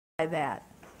that.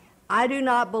 I do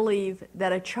not believe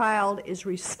that a child is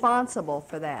responsible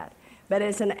for that. But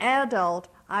as an adult,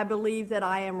 I believe that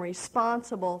I am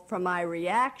responsible for my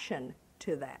reaction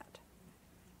to that.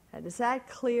 Now, is that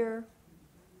clear?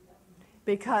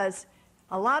 Because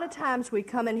a lot of times we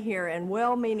come in here and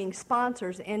well-meaning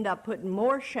sponsors end up putting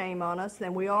more shame on us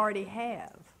than we already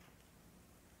have.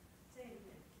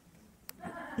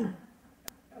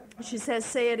 She says,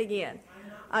 say it again.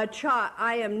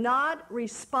 I am not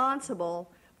responsible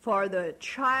for the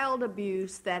child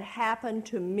abuse that happened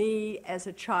to me as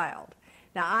a child.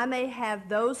 Now, I may have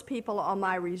those people on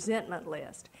my resentment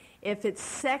list. If it's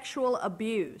sexual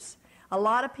abuse, a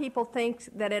lot of people think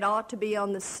that it ought to be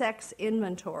on the sex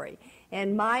inventory.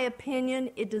 In my opinion,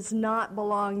 it does not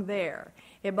belong there.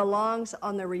 It belongs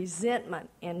on the resentment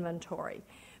inventory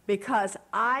because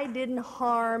I didn't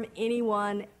harm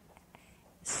anyone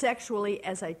sexually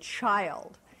as a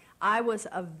child. I was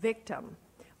a victim.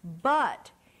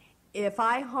 But if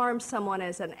I harm someone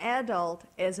as an adult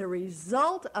as a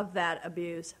result of that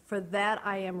abuse, for that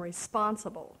I am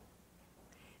responsible.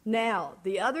 Now,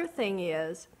 the other thing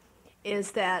is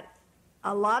that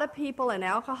a lot of people in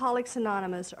Alcoholics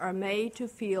Anonymous are made to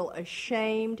feel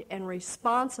ashamed and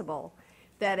responsible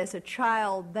that as a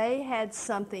child they had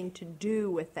something to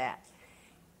do with that.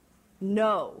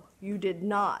 No, you did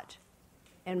not.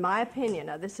 In my opinion,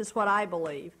 now this is what I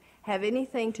believe, have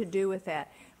anything to do with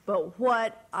that. But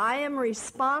what I am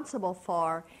responsible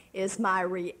for is my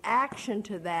reaction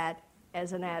to that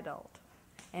as an adult.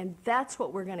 And that's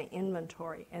what we're going to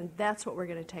inventory, and that's what we're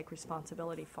going to take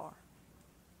responsibility for.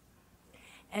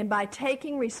 And by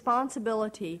taking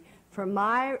responsibility for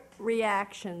my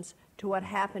reactions to what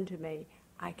happened to me,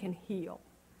 I can heal.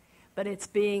 But it's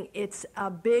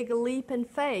a big leap in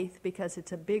faith because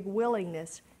it's a big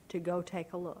willingness to go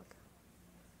take a look.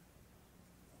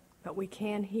 But we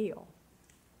can heal.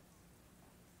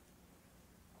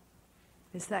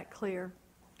 Is that clear?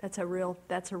 That's a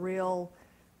real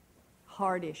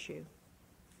hard issue.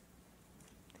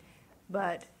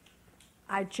 But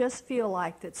I just feel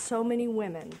like that so many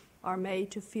women are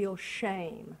made to feel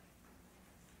shame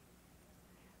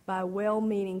by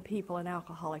well-meaning people in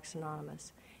Alcoholics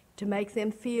Anonymous, to make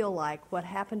them feel like what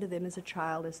happened to them as a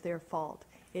child is their fault.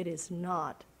 It is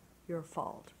not your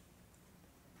fault.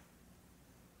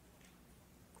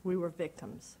 We were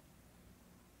victims.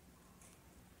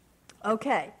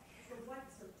 Okay.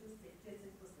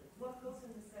 What goes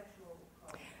into sexual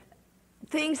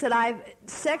things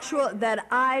that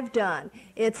I've done.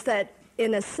 It's that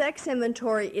in a sex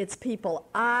inventory, it's people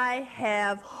I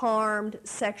have harmed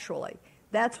sexually.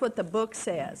 That's what the book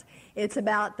says. It's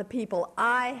about the people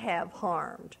I have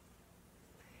harmed.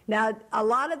 Now, a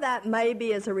lot of that may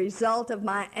be as a result of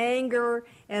my anger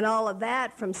and all of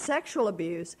that from sexual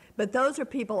abuse, but those are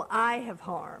people I have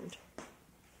harmed.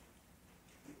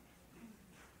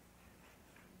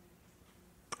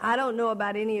 I don't know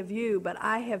about any of you, but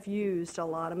I have used a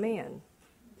lot of men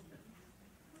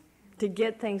to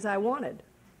get things I wanted.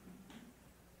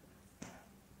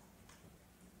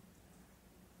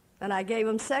 And I gave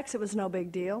them sex. It was no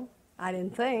big deal. I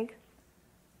didn't think.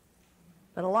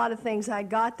 But a lot of things I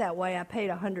got that way I paid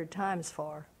 100 times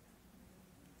for,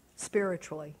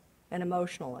 spiritually and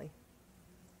emotionally.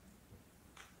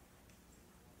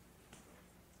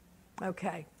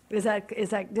 Okay. Did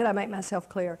I make myself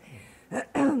clear?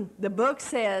 The book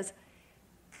says,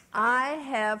 I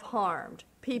have harmed,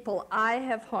 people I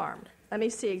have harmed. Let me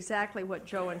see exactly what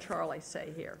Joe and Charlie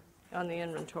say here on the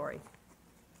inventory.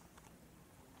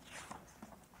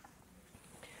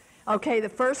 Okay, the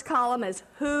first column is,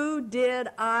 who did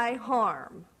I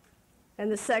harm? And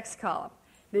the sex column.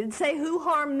 It didn't say who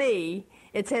harmed me,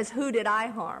 it says who did I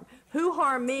harm. Who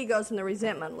harmed me goes in the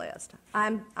resentment list.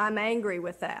 I'm angry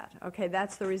with that. Okay,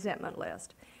 that's the resentment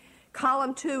list.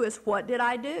 Column 2 is what did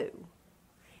I do?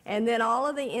 And then all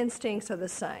of the instincts are the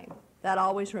same. That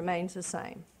always remains the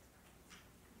same.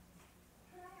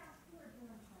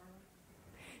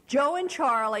 Joe and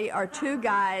Charlie are two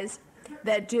guys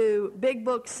that do big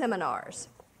book seminars.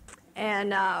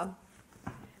 And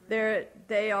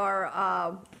they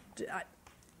are,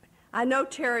 I know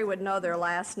Terry would know their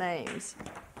last names,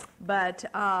 but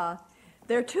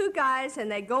they're two guys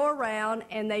and they go around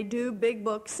and they do big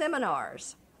book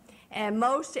seminars. And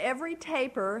most every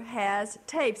taper has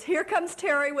tapes. Here comes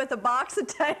Terry with a box of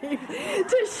tape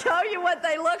to show you what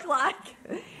they look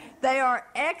like. They are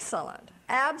excellent,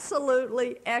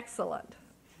 absolutely excellent.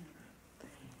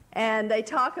 And they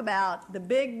talk about the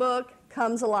big book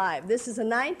comes alive. This is a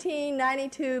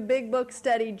 1992 big book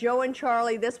study, Joe and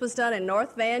Charlie. This was done in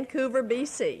North Vancouver,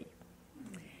 BC.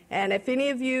 And if any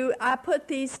of you, I put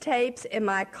these tapes in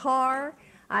my car.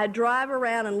 I drive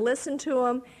around and listen to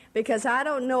them because I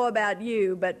don't know about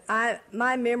you, but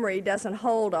my memory doesn't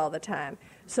hold all the time.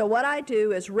 So what I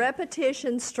do is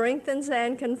repetition strengthens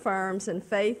and confirms, and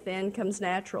faith then comes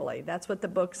naturally. That's what the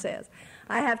book says.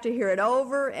 I have to hear it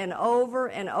over and over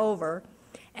and over,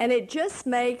 and it just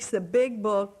makes the big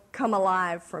book come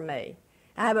alive for me.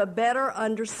 I have a better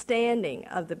understanding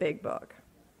of the big book.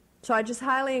 So I just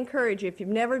highly encourage you, if you've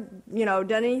never,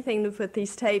 done anything with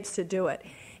these tapes, to do it.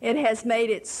 It has made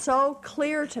it so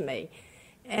clear to me.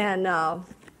 And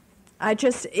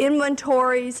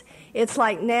inventories, it's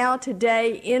like now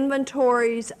today,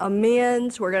 inventories,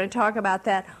 amends, we're going to talk about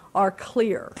that, are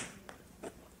clear.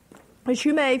 But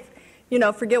you may,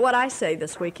 forget what I say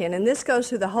this weekend, and this goes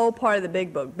through the whole part of the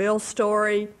big book. Bill's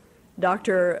story,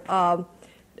 Dr.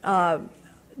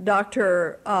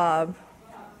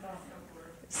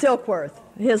 Silkworth,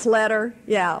 his letter,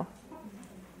 yeah.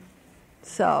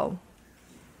 So,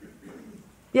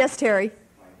 yes, Terry?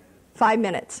 5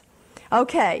 minutes.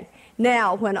 Okay,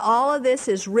 now when all of this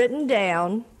is written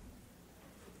down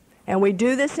and we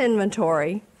do this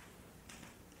inventory,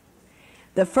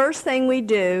 the first thing we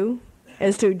do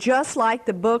is do just like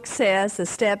the book says, the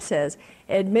step says,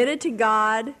 admit it to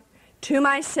God, to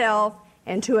myself,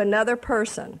 and to another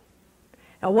person.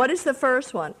 Now what is the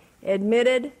first one?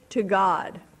 Admitted to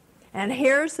God. And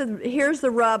here's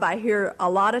the rub I hear a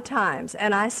lot of times,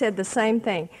 and I said the same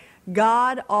thing.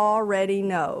 God already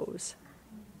knows.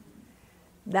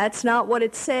 That's not what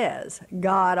it says.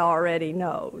 God already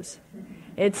knows.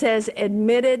 It says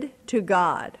admitted to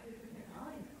God.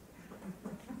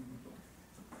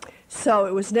 So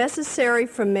it was necessary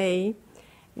for me.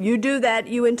 You do that,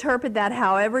 you interpret that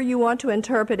however you want to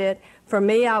interpret it. For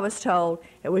me, I was told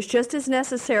it was just as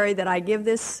necessary that I give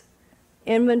this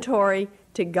inventory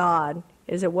to God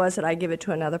as it was that I give it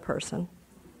to another person,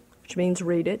 which means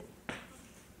read it. Now,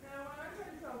 when I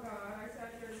tried to tell God, I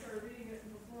sat there and started reading it,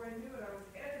 and before I knew it, I was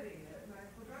editing it, and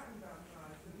I'd forgotten about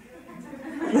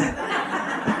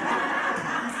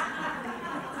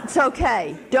God. It's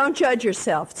okay. Don't judge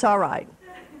yourself. It's all right.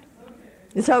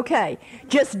 It's okay.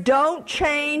 Just don't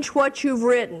change what you've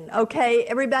written, okay?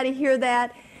 Everybody hear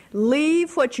that?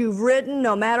 Leave what you've written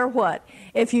no matter what.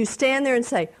 If you stand there and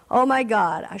say, oh my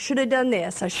God, I should have done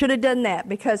this, I should have done that,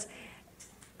 because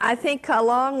I think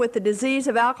along with the disease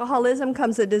of alcoholism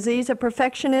comes the disease of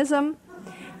perfectionism.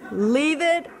 Leave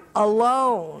it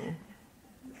alone.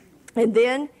 And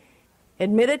then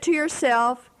admit it to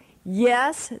yourself,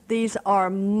 yes, these are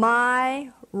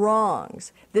my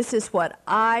wrongs. This is what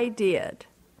I did.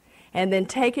 And then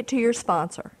take it to your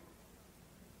sponsor.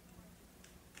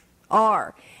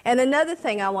 And another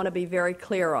thing I want to be very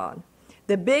clear on.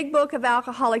 The big book of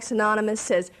Alcoholics Anonymous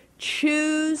says,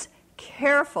 choose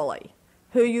carefully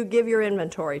who you give your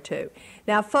inventory to.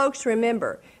 Now, folks,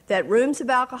 remember that rooms of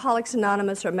Alcoholics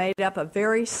Anonymous are made up of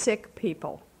very sick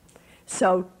people.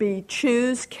 So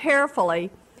choose carefully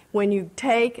when you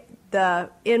take the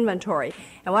inventory.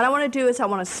 And what I want to do is I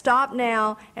want to stop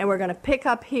now, and we're going to pick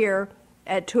up here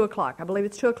at 2 o'clock. I believe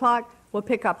it's 2 o'clock. We'll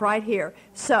pick up right here.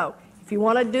 So if you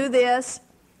want to do this,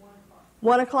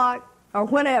 1 o'clock or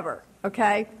whenever,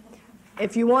 okay?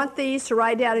 If you want these to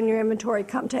write down in your inventory,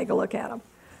 come take a look at them.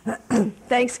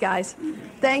 Thanks, guys.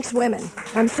 Thanks, women.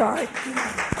 I'm sorry.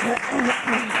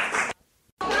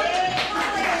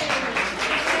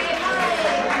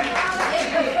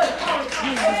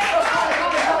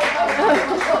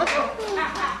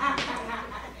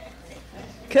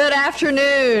 Good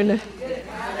afternoon.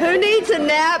 Who needs a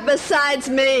nap besides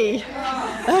me?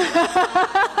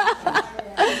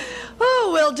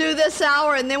 Oh, we'll do this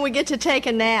hour and then we get to take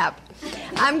a nap.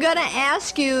 I'm going to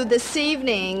ask you this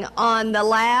evening on the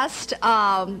last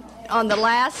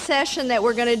session that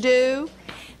we're going to do,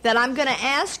 that I'm going to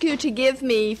ask you to give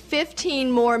me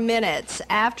 15 more minutes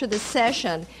after the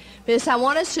session, because I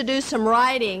want us to do some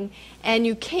writing, and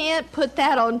you can't put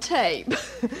that on tape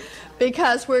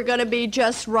because we're going to be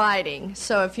just writing.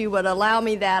 So if you would allow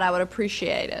me that, I would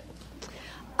appreciate it.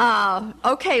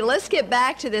 Okay, let's get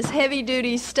back to this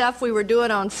heavy-duty stuff we were doing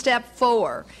on step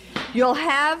 4. You'll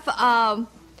have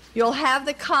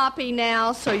the copy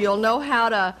now, so you'll know how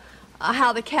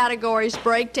the categories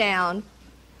break down.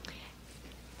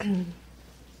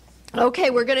 Okay,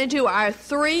 we're going to do our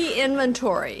 3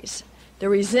 inventories: the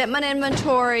resentment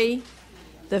inventory,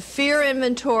 the fear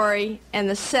inventory, and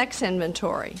the sex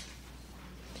inventory.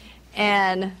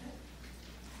 And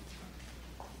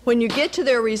when you get to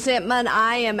the resentment,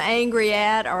 I am angry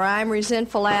at, or I'm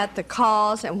resentful at, the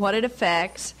cause and what it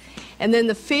affects. And then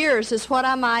the fears is, what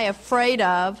am I afraid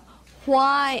of?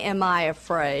 Why am I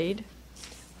afraid?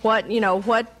 What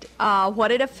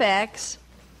it affects.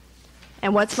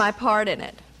 And what's my part in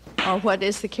it? Or what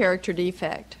is the character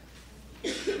defect?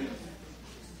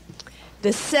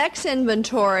 The sex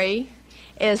inventory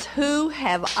is who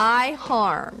have I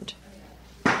harmed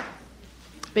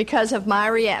because of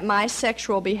my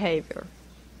sexual behavior.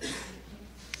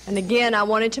 And again, I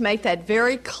wanted to make that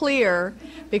very clear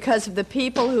because of the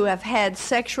people who have had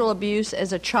sexual abuse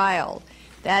as a child.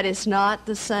 That is not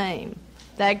the same.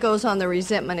 That goes on the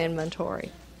resentment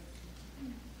inventory.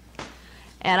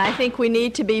 And I think we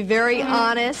need to be very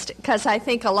honest, because I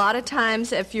think a lot of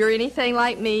times, if you're anything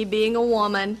like me, being a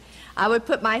woman, I would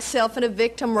put myself in a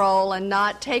victim role and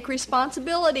not take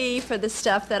responsibility for the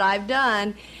stuff that I've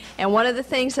done. And one of the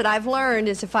things that I've learned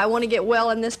is if I want to get well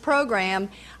in this program,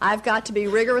 I've got to be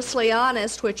rigorously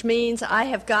honest, which means I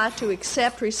have got to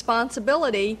accept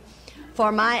responsibility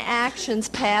for my actions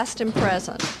past and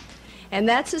present. And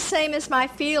that's the same as my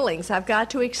feelings. I've got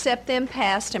to accept them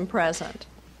past and present.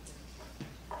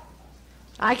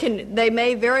 They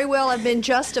may very well have been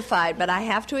justified, but I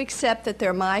have to accept that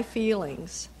they're my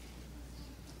feelings.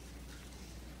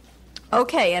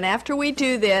 Okay, and after we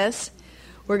do this,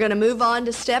 we're going to move on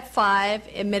to step 5,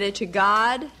 admit it to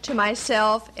God, to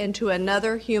myself, and to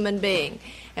another human being.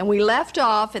 And we left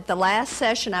off at the last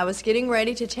session. I was getting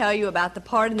ready to tell you about the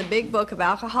part in the big book of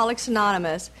Alcoholics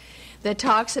Anonymous that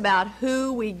talks about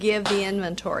who we give the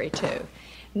inventory to.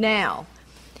 Now,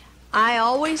 I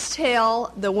always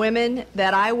tell the women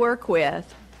that I work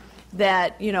with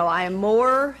that, I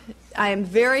am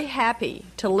very happy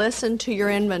to listen to your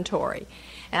inventory.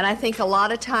 And I think a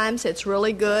lot of times it's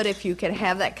really good if you can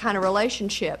have that kind of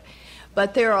relationship.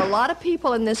 But there are a lot of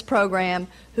people in this program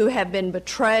who have been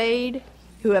betrayed,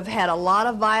 who have had a lot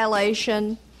of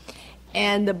violation.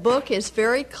 And the book is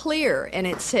very clear, and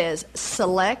it says,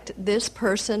 select this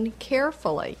person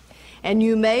carefully. And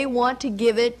you may want to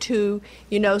give it to,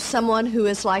 someone who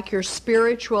is like your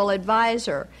spiritual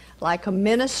advisor, like a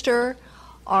minister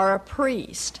or a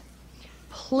priest.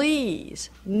 Please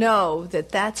know that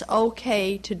that's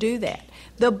okay to do that.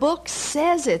 The book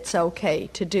says it's okay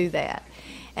to do that.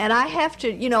 And I have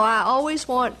to, I always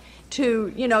want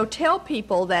to, tell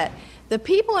people that the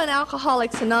people in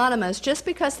Alcoholics Anonymous, just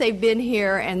because they've been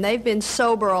here and they've been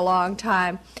sober a long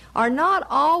time, are not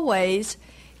always,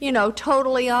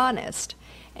 totally honest.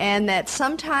 And that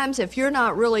sometimes if you're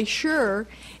not really sure,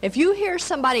 if you hear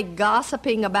somebody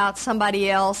gossiping about somebody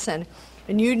else and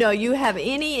you have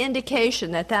any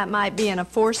indication that that might be in a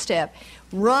 4-step,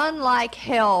 run like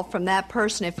hell from that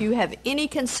person if you have any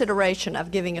consideration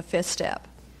of giving a 5th step.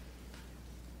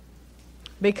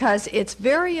 Because it's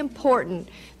very important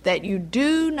that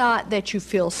you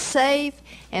feel safe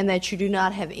and that you do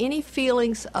not have any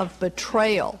feelings of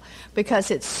betrayal,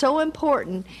 because it's so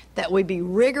important that we be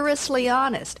rigorously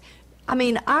honest.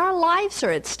 Our lives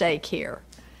are at stake here.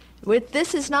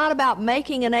 This is not about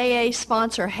making an AA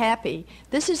sponsor happy.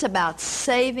 This is about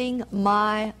saving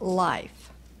my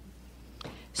life.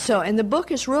 And the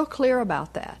book is real clear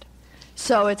about that.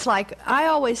 So it's like I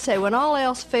always say, when all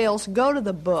else fails, go to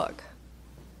the book.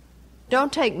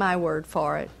 Don't take my word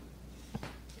for it.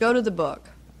 Go to the book.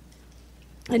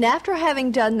 And after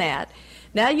having done that,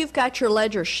 now you've got your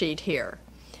ledger sheet here.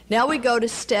 Now we go to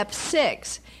step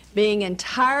 6, being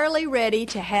entirely ready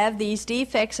to have these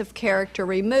defects of character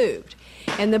removed.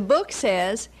 And the book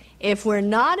says, if we're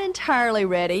not entirely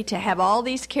ready to have all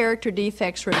these character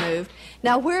defects removed,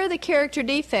 now where are the character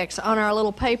defects on our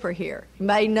little paper here?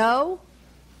 Anybody know?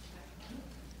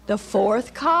 The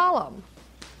 4th column.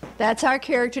 That's our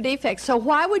character defects. So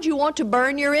why would you want to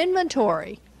burn your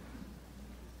inventory?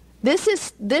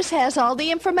 This has all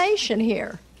the information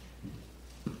here.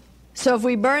 So if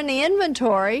we burn the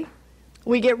inventory,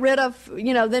 we get rid of,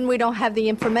 then we don't have the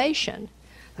information.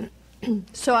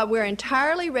 So we're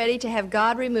entirely ready to have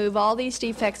God remove all these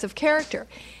defects of character.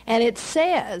 And it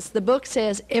says, the book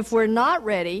says, if we're not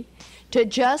ready, to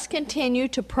just continue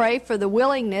to pray for the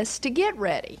willingness to get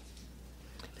ready.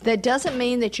 That doesn't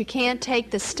mean that you can't take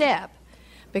the step,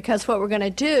 because what we're going to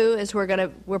do is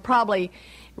we're probably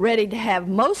ready to have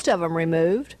most of them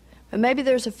removed, but maybe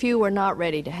there's a few we're not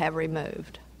ready to have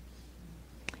removed.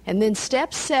 And then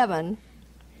step 7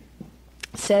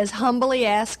 says, humbly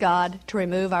ask God to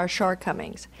remove our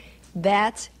shortcomings.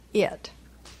 That's it.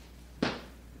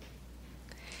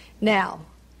 Now,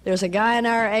 there's a guy in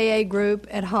our AA group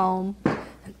at home.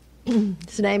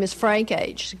 His name is Frank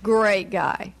H. Great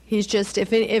guy. He's just,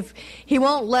 if he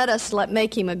won't let us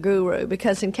make him a guru,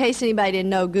 because in case anybody didn't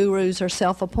know, gurus are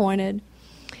self-appointed.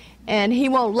 And he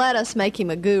won't let us make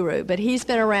him a guru, but he's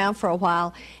been around for a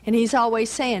while, and he's always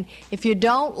saying, if you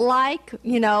don't like,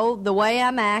 the way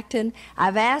I'm acting,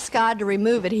 I've asked God to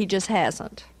remove it, he just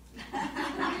hasn't.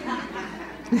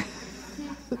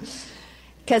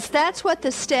 Because that's what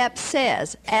the step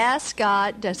says. Ask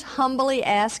God, just humbly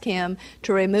ask Him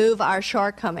to remove our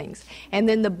shortcomings. And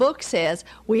then the book says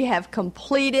we have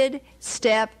completed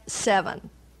step 7.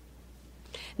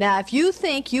 Now, if you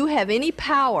think you have any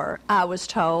power, I was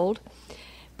told,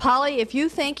 Polly, if you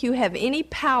think you have any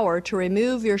power to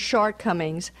remove your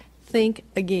shortcomings, think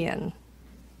again.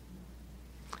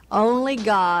 Only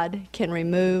God can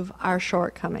remove our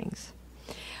shortcomings.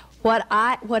 What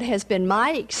has been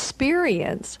my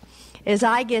experience is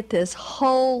I get this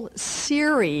whole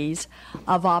series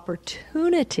of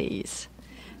opportunities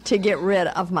to get rid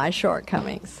of my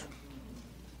shortcomings.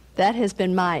 That has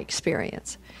been my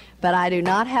experience. But I do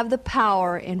not have the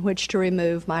power in which to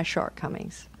remove my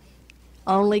shortcomings.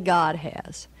 Only God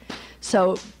has.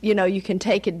 So, you can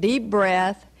take a deep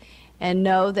breath and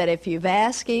know that if you've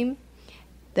asked Him,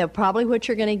 that probably what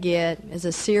you're going to get is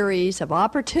a series of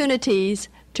opportunities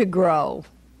to grow.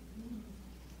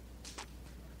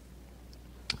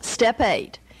 Step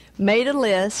 8, made a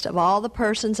list of all the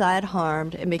persons I had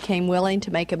harmed and became willing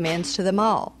to make amends to them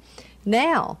all.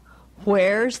 Now,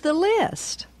 where's the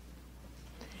list?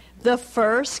 The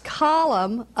first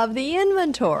column of the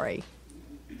inventory.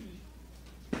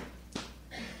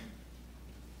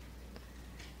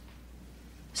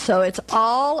 So it's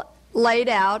all laid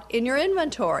out in your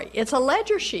inventory. It's a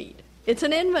ledger sheet. It's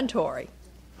an inventory.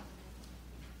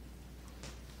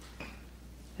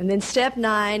 And then step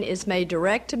 9 is made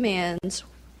direct amends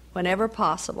whenever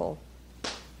possible.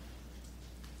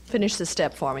 Finish the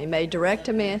step for me. Made direct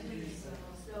amends.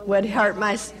 Would hurt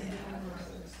my...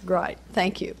 Right.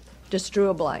 Thank you. Just drew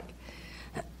a blank.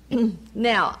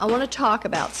 Now, I want to talk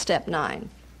about step 9.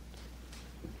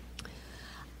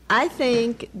 I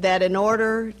think that in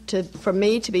order for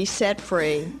me to be set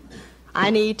free, I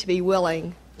need to be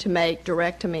willing to make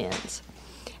direct amends.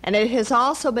 And it has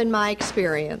also been my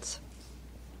experience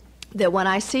that when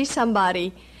I see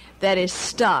that is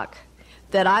stuck,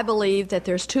 that I believe that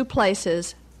there's 2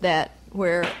 places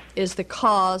where is the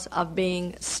cause of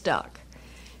being stuck.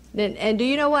 And do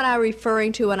you know what I'm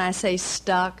referring to when I say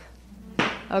stuck?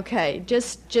 Okay,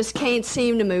 just can't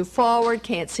seem to move forward,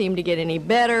 can't seem to get any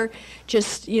better,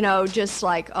 just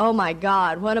like, oh my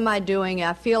God, what am I doing?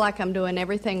 I feel like I'm doing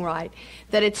everything right.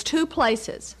 That it's 2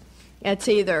 places. It's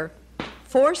either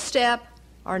 4th step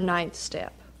or 9th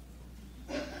step.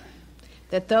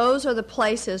 That those are the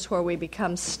places where we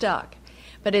become stuck.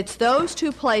 But it's those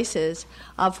 2 places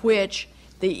of which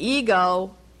the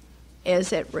ego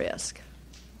is at risk,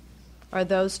 are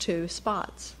those 2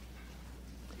 spots.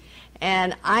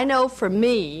 And I know for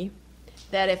me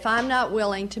that if I'm not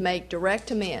willing to make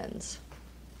direct amends,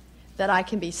 that I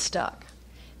can be stuck.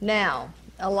 Now,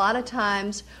 a lot of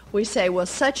times we say, well,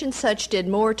 such and such did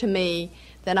more to me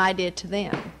than I did to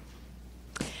them.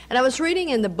 And I was reading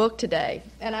in the book today,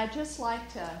 and I'd just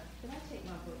like to... Did I take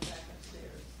my book back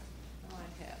upstairs? Oh,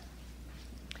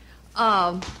 I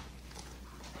have.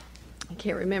 I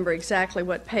can't remember exactly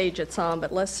what page it's on,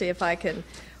 but let's see if I can...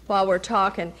 while we're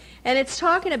talking. And it's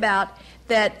talking about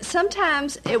that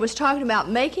sometimes it was talking about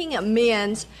making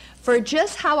amends for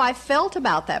just how I felt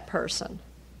about that person.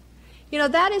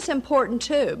 That is important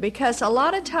too, because a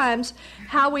lot of times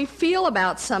how we feel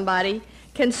about somebody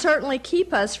can certainly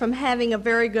keep us from having a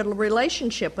very good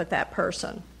relationship with that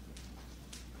person.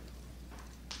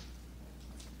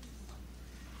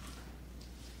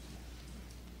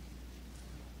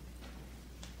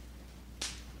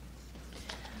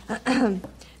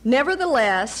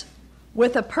 Nevertheless,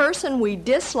 with a person we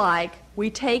dislike, we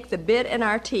take the bit in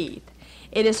our teeth.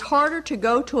 It is harder to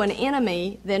go to an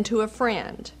enemy than to a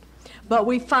friend, but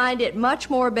we find it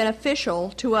much more beneficial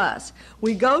to us.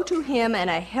 We go to him in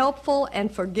a helpful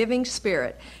and forgiving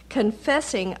spirit,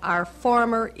 confessing our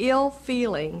former ill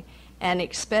feeling and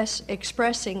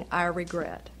expressing our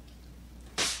regret.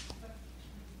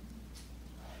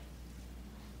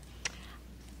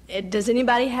 Does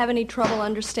anybody have any trouble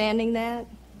understanding that?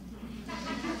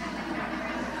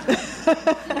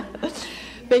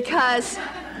 Because,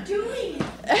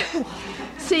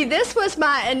 see, this was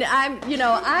and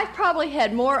I've probably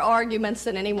had more arguments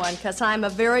than anyone because I'm a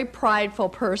very prideful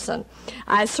person.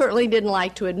 I certainly didn't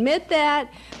like to admit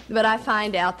that, but I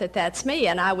find out that that's me,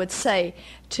 and I would say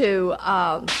to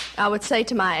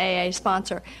my AA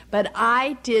sponsor, but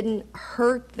I didn't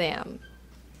hurt them.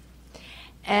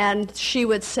 And she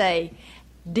would say,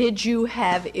 did you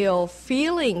have ill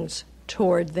feelings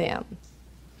toward them?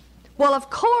 Well, of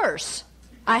course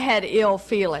I had ill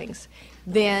feelings.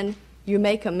 Then you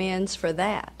make amends for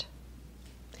that.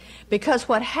 Because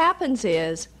what happens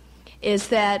is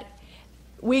that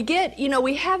we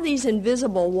have these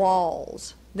invisible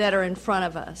walls that are in front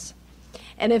of us.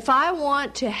 And if I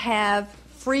want to have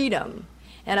freedom,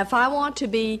 and if I want to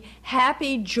be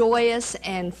happy, joyous,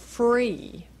 and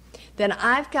free, then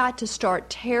I've got to start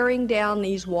tearing down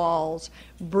these walls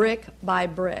brick by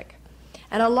brick.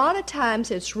 And a lot of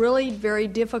times it's really very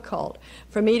difficult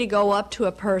for me to go up to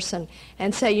a person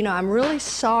and say, you know, I'm really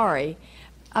sorry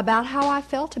about how I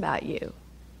felt about you.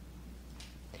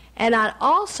 And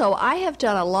I have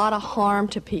done a lot of harm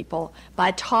to people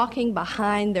by talking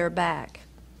behind their back.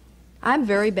 I'm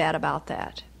very bad about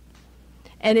that.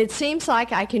 And it seems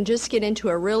like I can just get into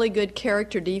a really good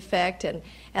character defect and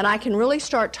I can really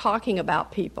start talking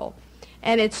about people.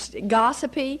 And it's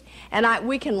gossipy, and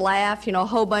we can laugh, you know, a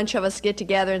whole bunch of us get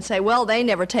together and say, well, they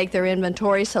never take their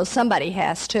inventory, so somebody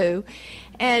has to.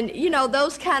 And, you know,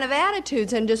 those kind of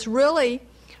attitudes, and just really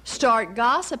start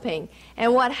gossiping.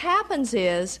 And what happens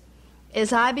is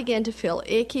I begin to feel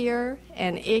ickier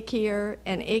and ickier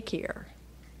and ickier.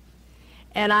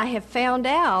 And I have found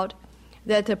out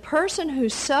that the person who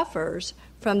suffers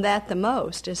from that the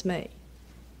most is me.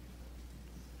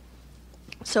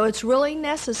 So it's really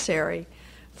necessary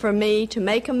for me to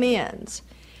make amends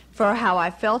for how I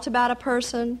felt about a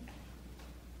person,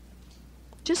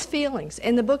 just feelings.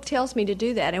 And the book tells me to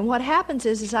do that. And what happens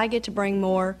is I get to bring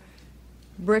more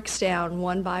bricks down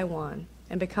one by one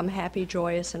and become happy,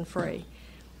 joyous, and free.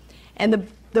 And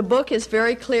the book is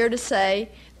very clear to say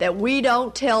that we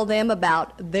don't tell them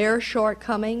about their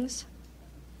shortcomings.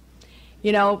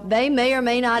 You know, they may or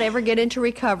may not ever get into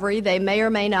recovery. They may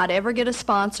or may not ever get a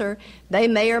sponsor. They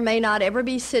may or may not ever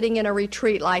be sitting in a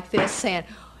retreat like this saying,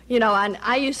 you know, and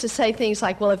I used to say things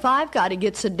like, well, if I've got to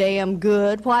get so damn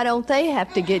good, why don't they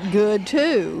have to get good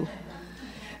too?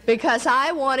 Because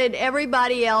I wanted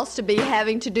everybody else to be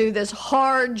having to do this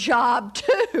hard job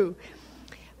too.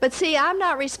 But see, I'm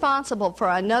not responsible for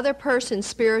another person's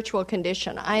spiritual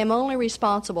condition. I am only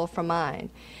responsible for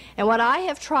mine. And what I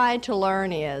have tried to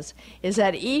learn is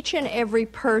that each and every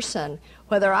person,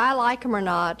 whether I like them or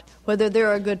not, whether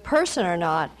they're a good person or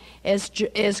not,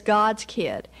 is God's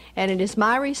kid. And it is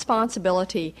my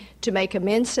responsibility to make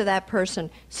amends to that person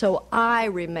so I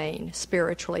remain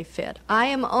spiritually fit. I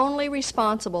am only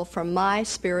responsible for my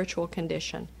spiritual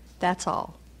condition. That's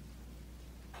all.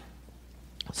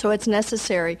 So it's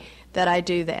necessary that I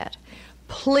do that.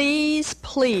 Please,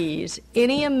 please,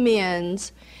 any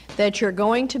amends that you're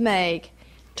going to make,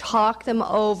 talk them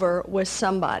over with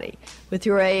somebody, with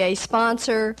your AA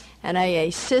sponsor, an AA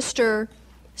sister,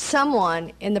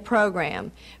 someone in the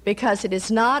program, because it is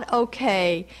not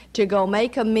okay to go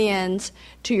make amends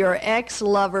to your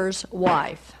ex-lover's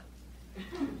wife.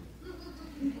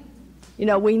 You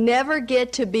know, we never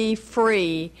get to be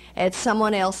free at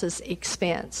someone else's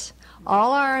expense.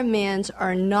 All our amends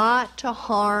are not to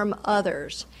harm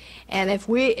others. And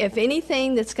if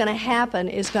anything that's going to happen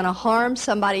is going to harm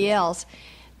somebody else,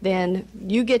 then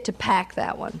you get to pack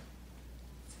that one.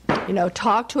 You know,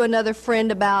 talk to another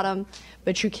friend about them,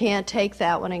 but you can't take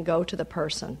that one and go to the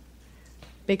person.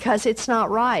 Because it's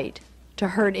not right to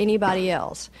hurt anybody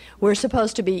else. We're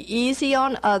supposed to be easy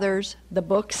on others, the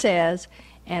book says,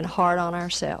 and hard on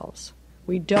ourselves.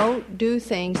 We don't do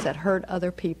things that hurt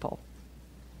other people.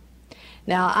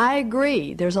 Now, I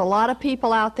agree, there's a lot of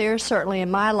people out there, certainly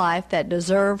in my life, that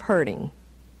deserve hurting.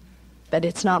 But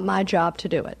it's not my job to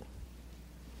do it.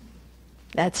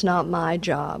 That's not my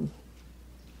job.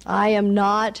 I am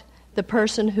not the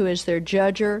person who is their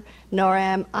judger, nor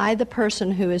am I the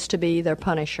person who is to be their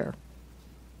punisher.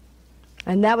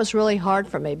 And that was really hard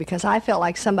for me because I felt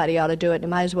like somebody ought to do it, and it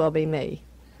might as well be me.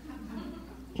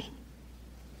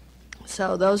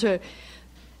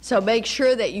 So make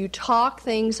sure that you talk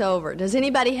things over. Does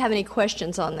anybody have any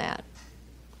questions on that?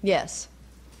 Yes.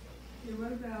 Okay,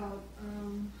 what about,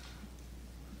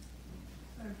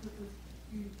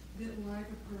 you didn't like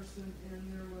a person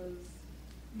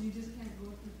and you just can't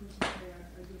go up to the person and say,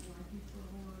 I didn't like you for a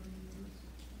whole lot of years.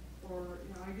 Or,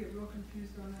 you know, I get real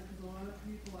confused on that because a lot of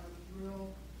people I was real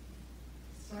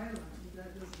silent. But that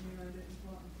doesn't mean I didn't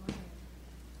go out and find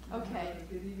them. Okay.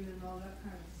 Get even and all that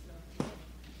kind of stuff.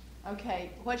 Okay,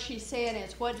 what she's saying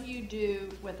is, what do you do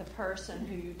with a person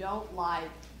who you don't like,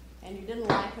 and you didn't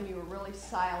like when you were really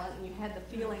silent, and you had the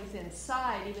feelings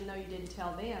inside, even though you didn't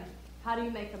tell them? How do you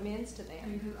make amends to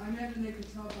them? Because I imagine they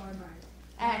could tell by my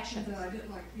actions that I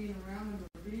didn't like being around them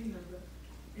or being there, but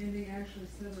anything actually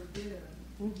said or did.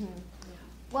 Mm-hmm. Yeah.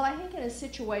 Well, I think in a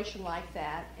situation like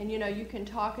that, and you know, you can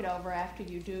talk it over after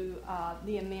you do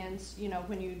the amends, you know,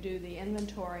 when you do the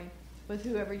inventory with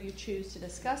whoever you choose to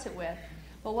discuss it with.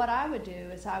 But what I would do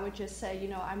is I would just say, you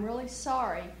know, I'm really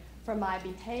sorry for my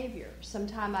behavior.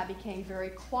 Sometime I became very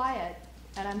quiet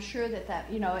And I'm sure that,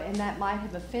 and that might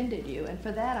have offended you. And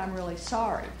for that, I'm really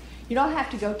sorry. You don't have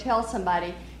to go tell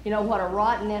somebody, what a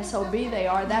rotten SOB they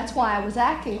are. That's why I was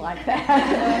acting like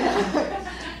that.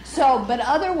 So, but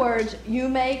other words,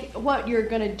 what you're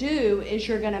going to do is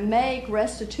you're going to make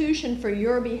restitution for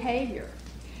your behavior.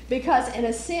 Because in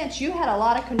a sense, you had a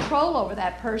lot of control over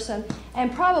that person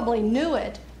and probably knew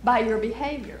it by your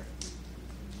behavior.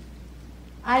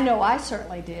 I know I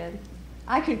certainly did.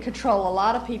 I could control a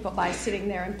lot of people by sitting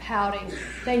there and pouting.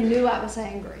 They knew I was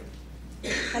angry.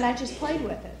 And I just played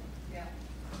with it. Yeah.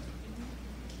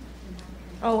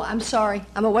 Oh, I'm sorry.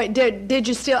 I'm away. Did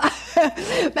you still?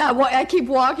 I keep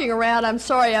walking around. I'm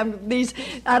sorry.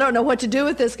 I don't know what to do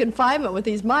with this confinement with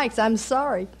these mics. I'm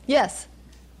sorry. Yes.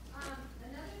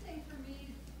 Another thing for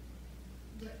me,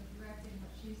 directing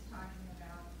what she's talking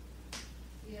about,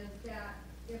 is that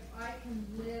if I can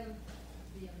live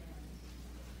the amends,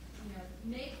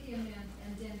 make the amends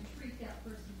and then treat that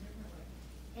person differently.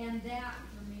 And that,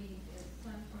 for me, is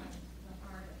sometimes the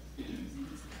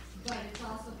hardest. But it's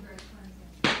also very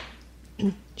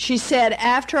cleansing. She said,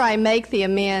 after I make the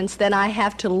amends, then I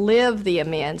have to live the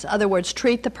amends. In other words,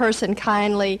 treat the person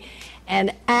kindly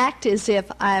and act as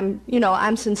if I'm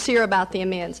sincere about the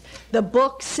amends. The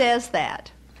book says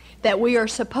that we are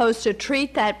supposed to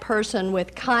treat that person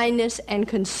with kindness and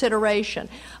consideration. In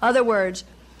other words,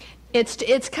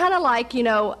 it's kind of like,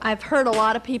 I've heard a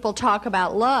lot of people talk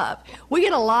about love. We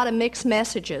get a lot of mixed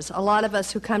messages, a lot of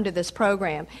us who come to this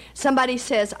program. Somebody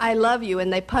says, I love you,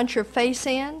 and they punch your face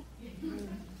in.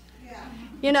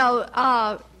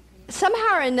 Somehow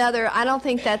or another, I don't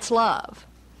think that's love.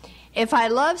 If I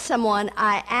love someone,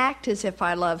 I act as if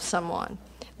I love someone.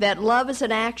 That love is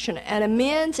an action. And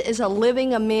amends is a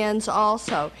living amends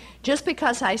also. Just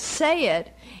because I say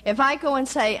it, if I go and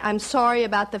say, I'm sorry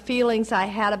about the feelings I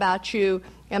had about you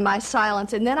and my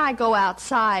silence, and then I go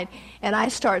outside and I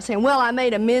start saying, well, I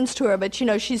made amends to her, but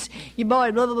she's, you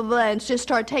boy, blah, blah, blah, blah, and just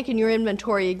start taking your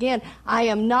inventory again, I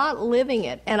am not living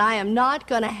it, and I am not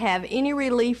going to have any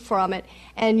relief from it,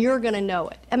 and you're going to know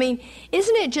it. I mean,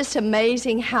 isn't it just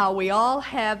amazing how we all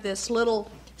have this little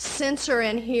sensor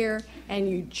in here, and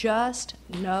you just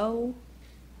know?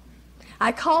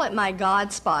 I call it my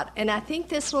God spot, and I think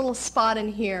this little spot in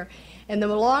here, and the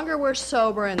longer we're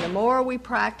sober and the more we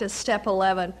practice step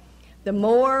 11, the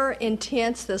more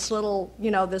intense this little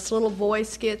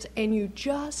voice gets, and you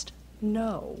just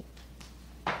know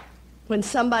when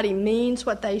somebody means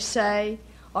what they say,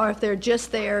 or if they're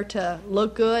just there to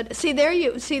look good. See,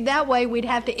 that way we'd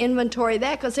have to inventory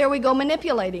that, because there we go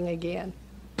manipulating again.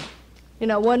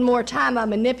 One more time,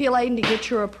 I'm manipulating to get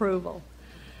your approval.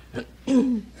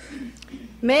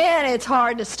 Man, it's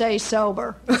hard to stay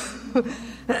sober.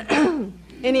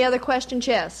 Any other questions?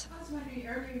 Yes. I was wondering,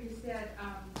 earlier you said,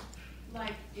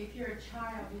 if you're a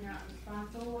child, you're not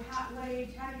responsible. What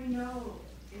age, how do you know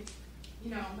if,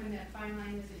 when the fine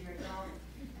line is that you're an adult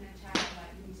and a child,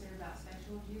 like when you said about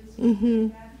sexual abuse? Mm-hmm.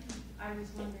 Like that? I was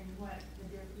wondering how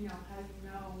do you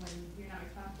know when you're not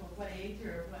responsible, what age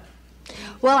or what?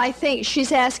 Well, I think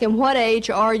she's asking, what age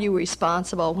are you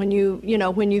responsible when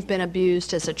you've been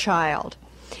abused as a child?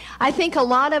 I think a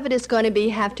lot of it is going to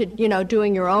be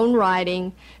doing your own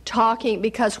writing, talking,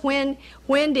 because when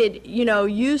did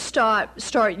you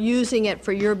start using it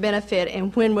for your benefit,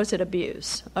 and when was it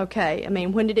abuse? Okay, I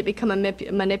mean, when did it become a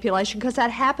manipulation? Because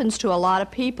that happens to a lot of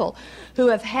people who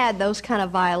have had those kind of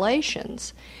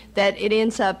violations, that it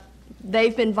ends up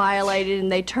they've been violated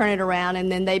and they turn it around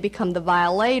and then they become the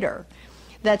violator.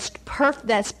 That's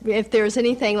if there's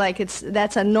anything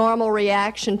that's a normal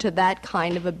reaction to that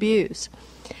kind of abuse.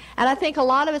 And I think a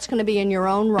lot of it's going to be in your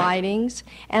own writings,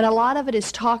 and a lot of it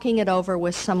is talking it over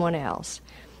with someone else.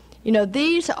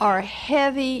 These are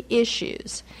heavy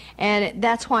issues, and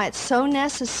that's why it's so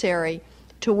necessary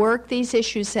to work these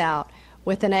issues out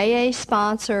with an AA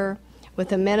sponsor,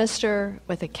 with a minister,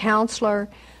 with a counselor,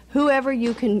 whoever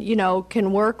you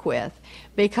can work with,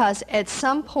 because at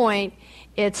some point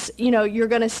you're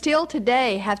going to still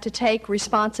today have to take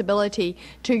responsibility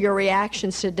to your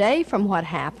reactions today from what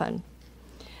happened.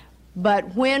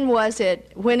 But when is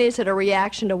it a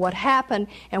reaction to what happened,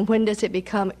 and when does it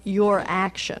become your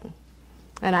action?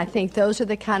 And I think those are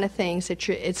the kind of things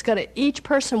that each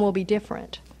person will be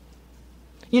different.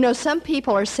 Some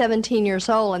people are 17 years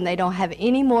old and they don't have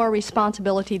any more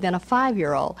responsibility than a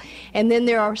 5-year-old. And then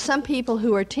there are some people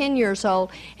who are 10 years old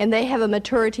and they have a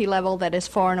maturity level that is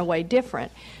far and away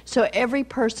different. So every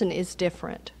person is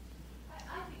different. I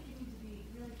think you need to be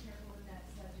really careful with that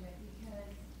subject,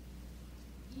 because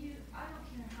I don't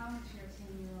care how much your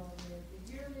 10-year-old is.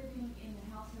 If you're living in the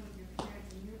household of your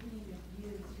parents and you're being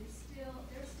abused,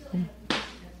 they're still in a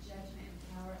position of judgment and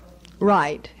power over you.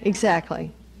 Right,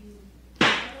 exactly. I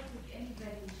don't think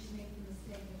anybody should make the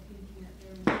mistake of thinking that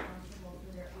they're responsible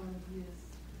for their own abuse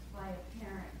by a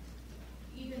parent.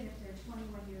 Even if they're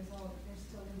 21 years old, if they're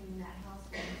still living in that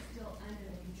household, it's still under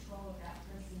the control of that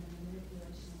person and the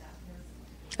manipulation of that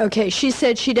person. Okay, she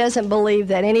said she doesn't believe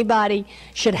that anybody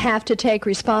should have to take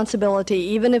responsibility.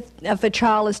 Even if a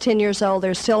child is 10 years old,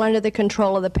 they're still under the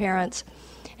control of the parents.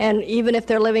 And even if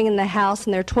they're living in the house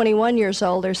and they're 21 years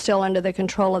old, they're still under the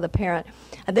control of the parent.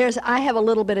 I have a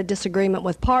little bit of disagreement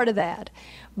with part of that.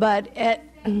 But The thing is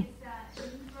that when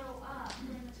you grow up, from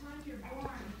the time you're born,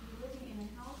 if you're living in a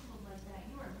household like that,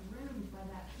 you are groomed by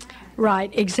that parent. right,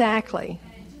 exactly.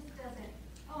 And it just doesn't,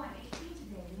 oh, I'm 18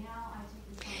 today, now I take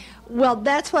responsibility. Well,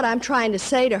 that's what I'm trying to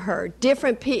say to her.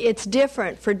 It's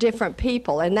different for different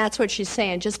people, and that's what she's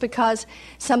saying. Just because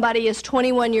somebody is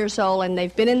 21 years old and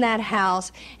they've been in that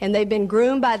house and they've been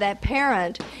groomed by that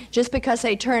parent, just because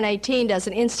they turn 18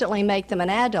 doesn't instantly make them an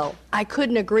adult. I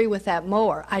couldn't agree with that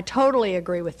more. I totally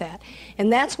agree with that.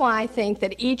 And that's why I think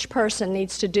that each person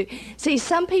needs to do... See,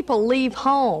 some people leave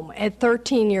home at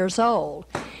 13 years old,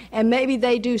 and maybe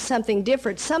they do something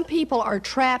different. Some people are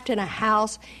trapped in a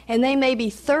house, and they may be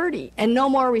 30 and no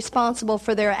more responsible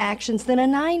for their actions than a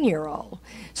 9-year-old.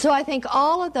 So I think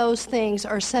all of those things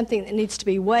are something that needs to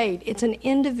be weighed. It's an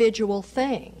individual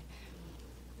thing.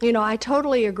 You know, I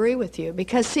totally agree with you,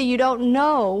 because, see, you don't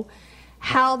know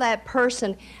how that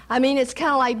person... I mean, it's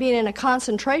kind of like being in a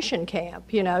concentration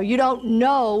camp, you know. You don't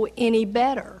know any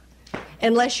better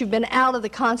unless you've been out of the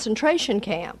concentration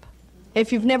camp.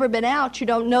 If you've never been out, you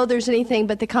don't know there's anything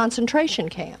but the concentration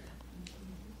camp.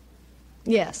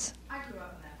 Yes. I grew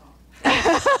up in that home. And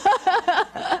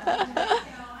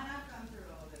I've gone through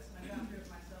all this, and I've gone through it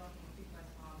myself and with my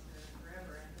sponsor and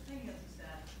forever. And the thing is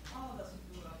that all of us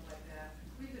who grew up like that,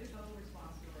 we took total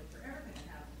responsibility for everything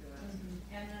that happened to us.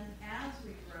 And then as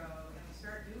we grow and we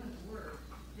start doing the work,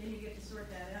 then you get to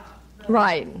sort that out. But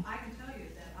Right. I can tell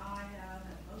you that I have,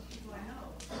 and most people I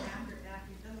know, after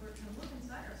you've done the work, can look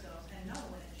inside ourselves and know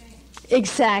when it changed.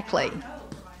 Exactly. I know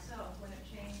for myself when it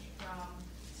changed from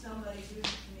somebody doing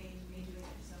it to me doing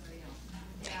it to somebody else. And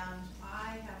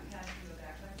I have had to go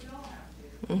back, like we all have to.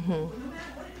 Mm-hmm. No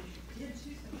matter what it is you did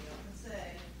to somebody else, and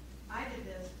say, I did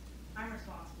this, I'm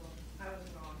responsible, I was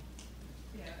wrong.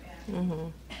 You know,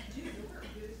 and do the work,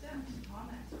 do the steps on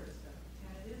that sort of stuff.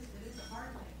 And it is a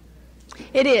hard thing to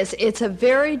do. It is. It's a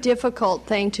very difficult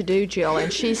thing to do, Jill,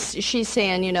 and she's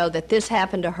saying, you know, that this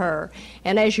happened to her.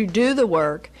 And as you do the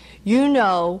work, you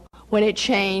know when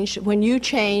you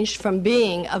changed from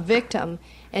being a victim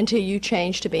until you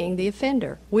change to being the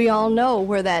offender. We all know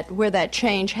where that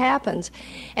change happens.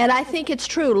 And I think it's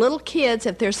true. Little kids,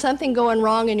 if there's something going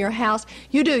wrong in your house,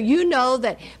 you know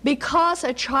that because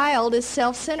a child is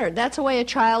self-centered. That's the way a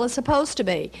child is supposed to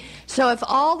be. So if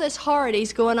all this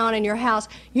horrity's going on in your house,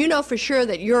 you know for sure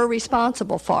that you're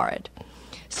responsible for it.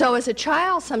 So as a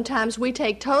child, sometimes we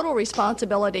take total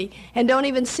responsibility and don't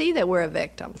even see that we're a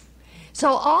victim. So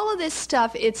all of this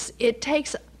stuff, it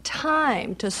takes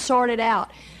time to sort it out.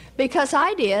 Because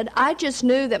I just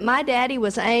knew that my daddy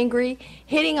was angry,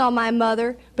 hitting on my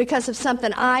mother because of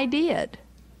something I did.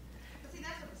 But see,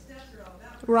 that's what the steps are all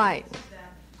about. Right. Is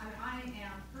that I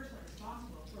am personally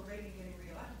responsible for Reagan getting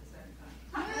reelected the second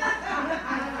time.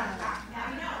 Now,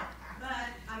 I know, but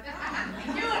I've grown.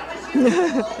 You knew it, but you were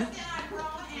old, and I've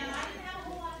grown, and I didn't have a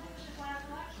whole lot to do with this last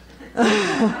election.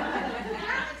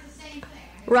 It's the same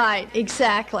thing. Right,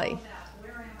 exactly.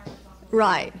 Where am I responsible?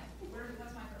 Right.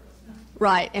 What's my purpose now?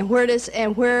 Right, and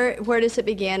where does it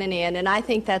begin and end? And I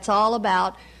think that's all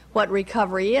about what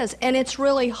recovery is, and it's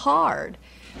really hard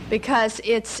because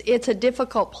it's a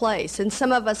difficult place, and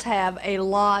some of us have a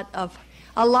lot of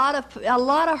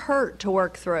hurt to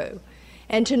work through,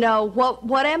 and to know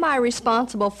what am I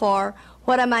responsible for,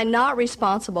 what am I not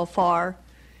responsible for,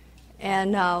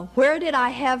 and where did I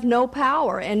have no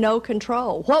power and no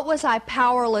control? What was I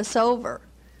powerless over?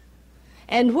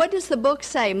 And what does the book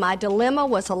say? My dilemma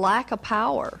was a lack of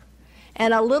power.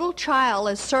 And a little child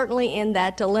is certainly in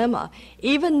that dilemma,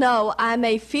 even though I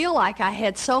may feel like I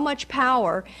had so much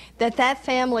power that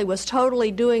family was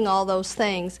totally doing all those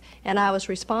things and I was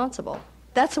responsible.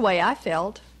 That's the way I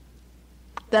felt,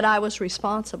 that I was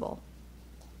responsible.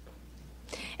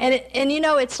 And you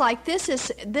know, it's like this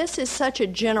is such a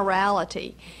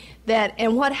generality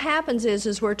and what happens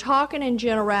is we're talking in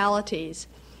generalities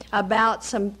about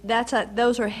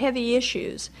those are heavy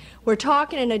issues. We're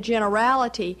talking in a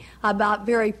generality about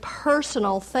very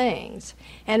personal things,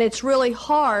 and it's really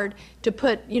hard to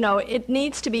put, it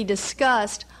needs to be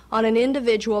discussed on an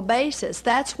individual basis.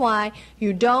 That's why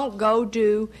you don't go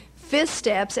do fifth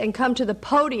steps and come to the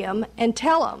podium and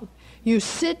tell them. You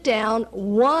sit down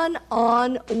one-on-one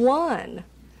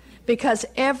because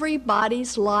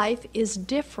everybody's life is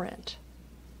different.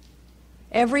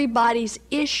 Everybody's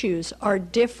issues are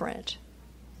different.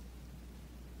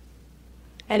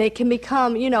 And it can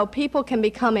become, people can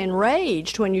become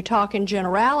enraged when you talk in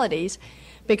generalities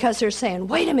because they're saying,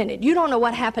 wait a minute, you don't know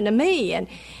what happened to me. And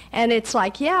it's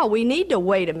like, yeah, we need to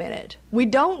wait a minute. We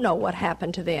don't know what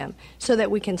happened to them so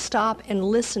that we can stop and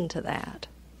listen to that.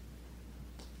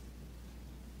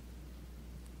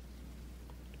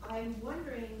 I'm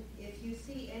wondering if you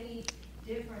see any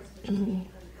difference between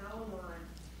an Al-Anon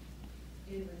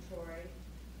inventory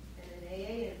and an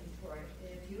AA inventory.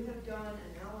 If you have done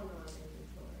an Al-Anon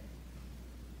inventory,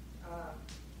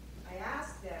 I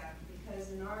ask that because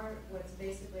in what's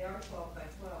basically our 12 by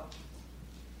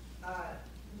 12,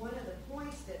 one of the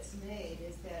points that's made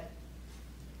is that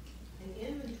an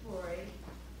inventory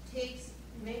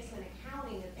makes an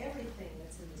accounting of everything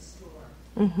that's in the store,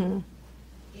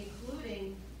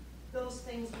 including those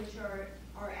things which are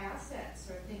assets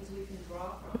or things we can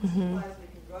draw from, supplies we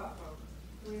can draw from,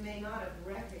 we may not have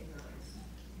recognized,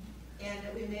 and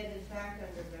that we may have in fact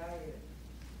undervalued.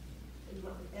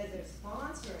 As a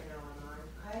sponsor in Al-Anon,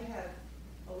 I have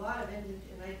a lot of,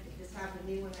 this happened to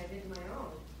me when I did my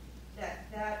own,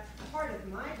 that part of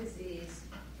my disease,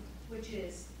 which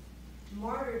is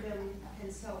martyrdom and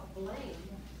self-blame,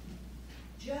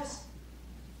 just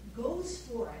goes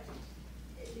for it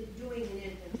doing an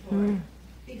inventory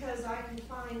because I can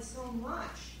find so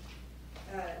much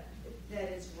that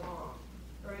is wrong,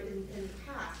 or in the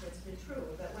past that's been true.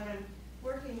 But when I'm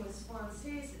working with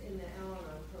sponsees in the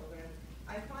Al-Anon program,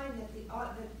 I find that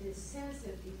the sense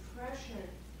of depression,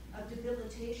 of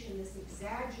debilitation, this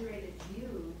exaggerated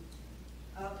view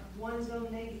of one's own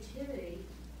negativity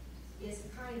is a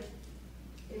kind of,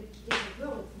 it's a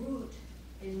real root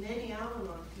in many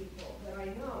Al-Anon people that I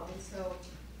know. And so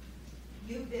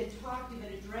you've been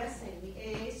addressing the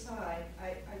AA side.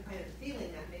 I'm kind of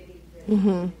feeling that maybe that you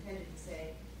intended to say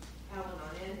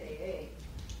Al-Anon and AA.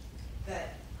 But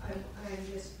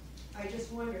I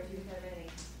just wonder if you have any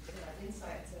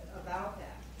insights about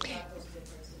that, about those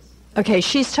differences. Okay,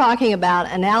 she's talking about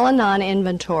an Al-Anon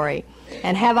inventory.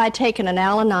 And have I taken an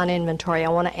Al-Anon inventory? I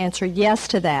want to answer yes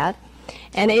to that.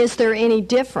 And is there any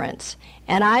difference?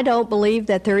 And I don't believe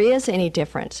that there is any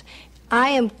difference. I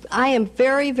am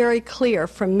very, very clear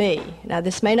from me, now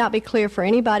this may not be clear for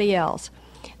anybody else,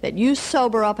 that you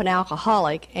sober up an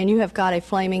alcoholic and you have got a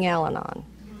flaming Al-Anon.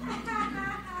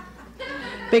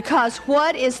 Because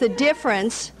what is the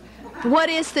difference? What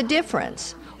is the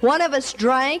difference? One of us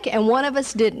drank and one of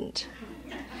us didn't.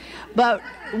 But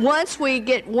once we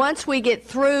get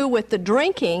through with the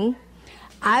drinking,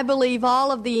 I believe all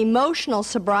of the emotional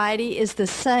sobriety is the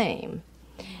same.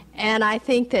 And I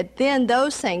think that then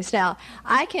those things, now,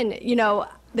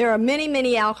 there are many,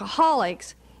 many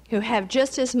alcoholics who have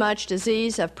just as much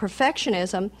disease of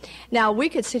perfectionism. Now, we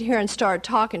could sit here and start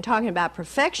talking about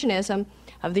perfectionism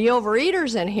of the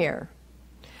overeaters in here.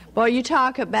 Well, you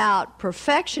talk about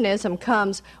perfectionism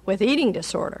comes with eating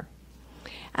disorder.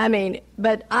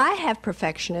 But I have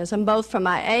perfectionism both from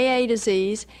my AA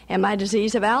disease and my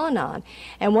disease of Al-Anon.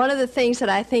 And one of the things that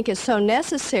I think is so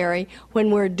necessary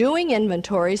when we're doing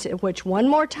inventories, which one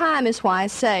more time is why I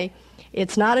say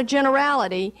it's not a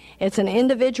generality, it's an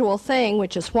individual thing,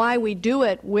 which is why we do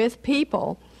it with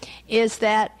people, is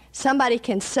that somebody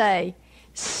can say,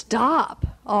 stop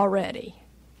already.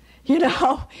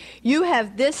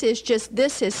 This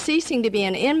is ceasing to be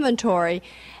an inventory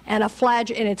and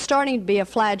it's starting to be a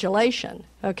flagellation,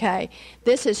 okay?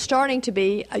 This is starting to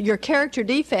be your character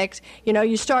defects. We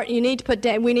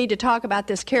need to talk about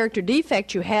this character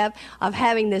defect you have of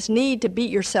having this need to beat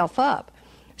yourself up.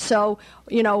 So,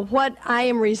 what I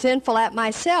am resentful at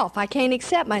myself, I can't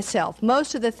accept myself.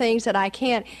 Most of the things that I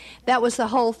can't, that was the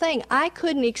whole thing. I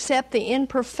couldn't accept the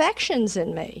imperfections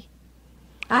in me.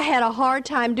 I had a hard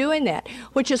time doing that,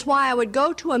 which is why I would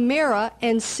go to a mirror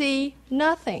and see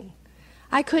nothing.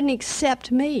 I couldn't accept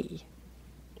me.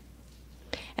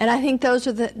 And I think those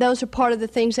are part of the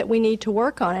things that we need to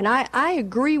work on. And I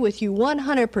agree with you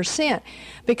 100%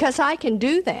 because I can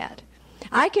do that.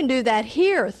 I can do that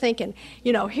here thinking,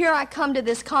 here I come to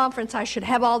this conference, I should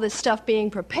have all this stuff being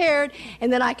prepared,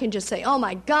 and then I can just say, oh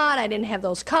my God, I didn't have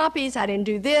those copies, I didn't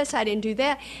do this, I didn't do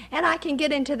that, and I can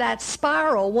get into that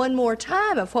spiral one more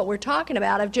time of what we're talking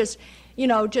about, of just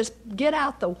get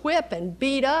out the whip and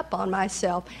beat up on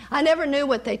myself. I never knew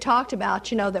what they talked about,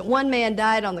 that one man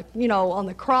died on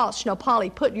the cross, Polly,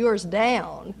 put yours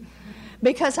down,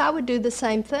 because I would do the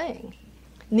same thing.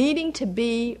 Needing to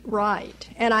be right,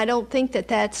 and I don't think that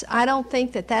that's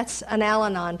an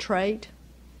Al-Anon trait.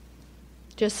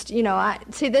 Just,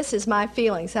 see, this is my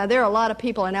feelings. Now, there are a lot of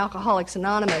people in Alcoholics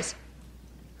Anonymous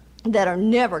that are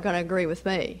never going to agree with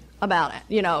me about it.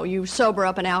 You sober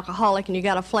up an alcoholic and you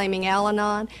got a flaming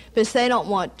Al-Anon, because they don't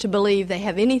want to believe they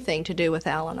have anything to do with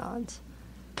Al-Anons.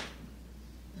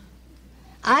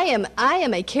 I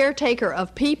am a caretaker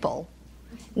of people.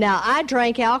 Now, I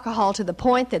drank alcohol to the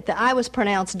point that I was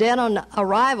pronounced dead on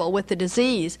arrival with the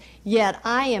disease, yet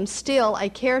I am still a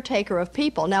caretaker of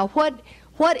people. Now, what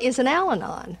is an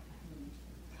Al-Anon?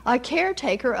 A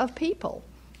caretaker of people.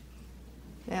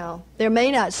 Now,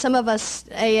 some of us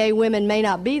AA women may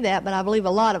not be that, but I believe a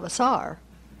lot of us are.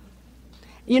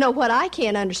 What I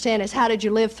can't understand is, how did you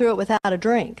live through it without a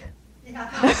drink? Yeah.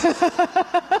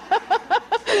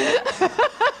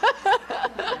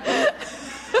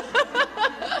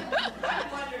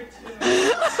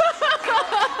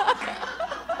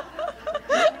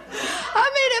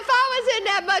 If I was in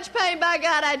that much pain, by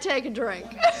God, I'd take a drink.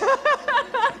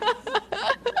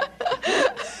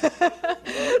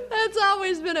 That's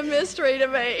always been a mystery to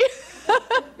me.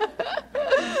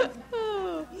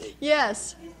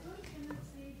 Yes.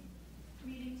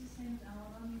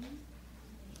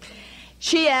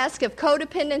 She asked if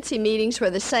codependency meetings were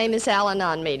the same as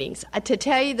Al-Anon meetings. To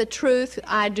tell you the truth,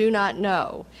 I do not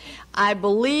know. I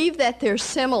believe that they're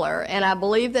similar, and I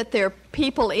believe that there are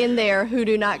people in there who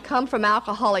do not come from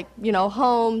alcoholic,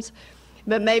 homes,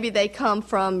 but maybe they come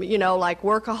from, like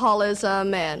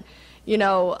workaholism and,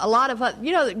 a lot of,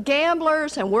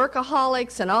 gamblers and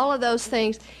workaholics and all of those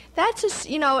things. That's just,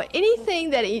 anything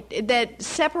that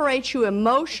separates you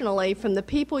emotionally from the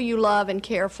people you love and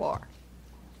care for.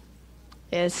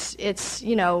 It's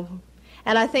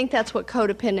and I think that's what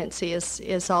codependency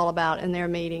is all about in their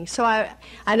meetings. So I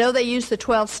know they use the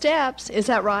 12 steps. Is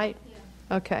that right? Yeah.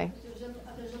 Okay.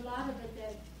 There's a lot of it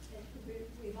that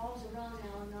revolves around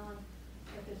Al-Anon,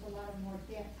 but there's a lot of more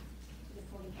depth to the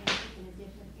codependency in a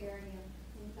different area.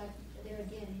 In fact, there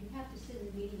again, you have to sit in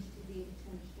meetings to be able to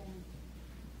understand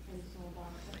what it's all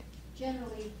about. But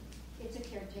generally, it's a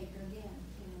caretaker again.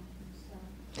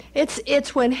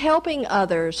 It's when helping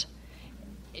others.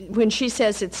 When she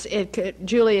says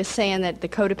Julie is saying that the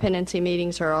codependency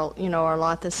meetings are all, are a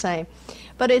lot the same,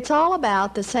 but it's all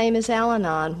about the same as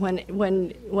Al-Anon.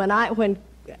 When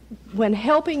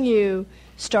helping you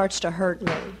starts to hurt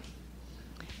me,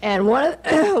 and one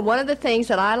of the things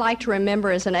that I like to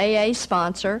remember as an AA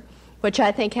sponsor, which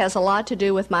I think has a lot to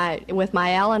do with my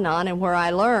Al-Anon and where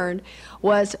I learned,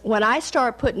 was when I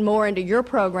start putting more into your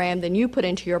program than you put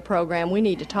into your program, we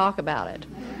need to talk about it.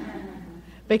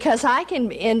 Because I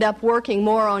can end up working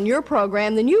more on your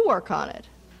program than you work on it.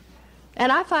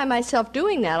 And I find myself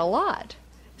doing that a lot.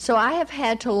 So I have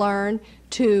had to learn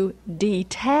to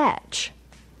detach.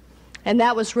 And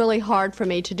that was really hard for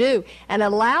me to do. And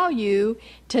allow you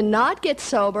to not get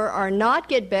sober or not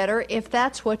get better if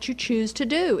that's what you choose to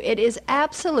do. It is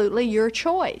absolutely your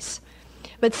choice.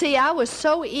 But see, I was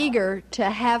so eager to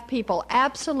have people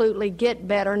absolutely get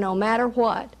better no matter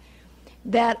what,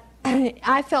 that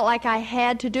I felt like I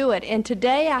had to do it. And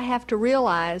today I have to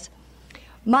realize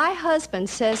my husband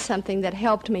says something that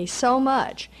helped me so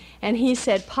much. And he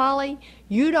said, Polly,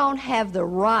 you don't have the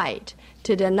right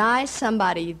to deny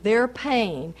somebody their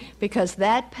pain, because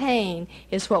that pain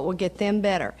is what will get them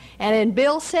better. And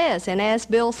Bill says, and as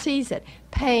Bill sees it,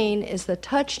 pain is the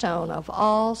touchstone of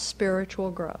all spiritual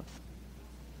growth.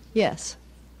 Yes?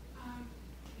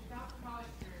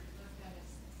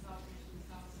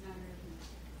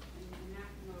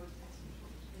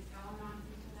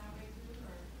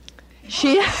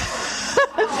 She said,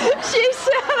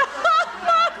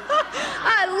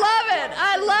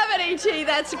 I love it, E.T.,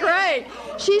 that's great.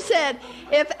 She said,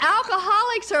 if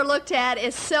alcoholics are looked at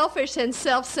as selfish and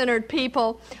self-centered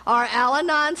people, are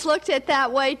Al-Anons looked at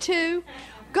that way too?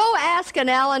 Go ask an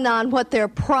Al-Anon what their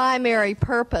primary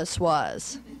purpose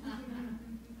was.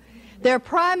 Their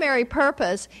primary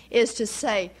purpose is to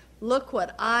say, look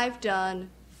what I've done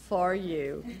for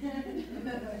you.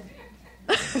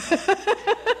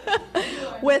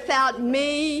 Without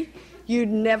me, you'd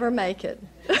never make it.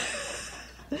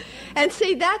 And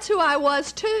see, that's who I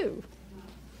was too.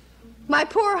 My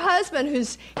poor husband,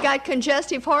 who's got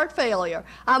congestive heart failure,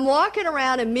 I'm walking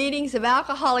around in meetings of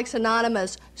Alcoholics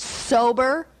Anonymous,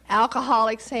 sober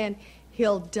alcoholics, saying,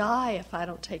 he'll die if I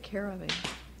don't take care of him.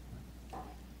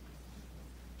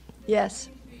 Yes?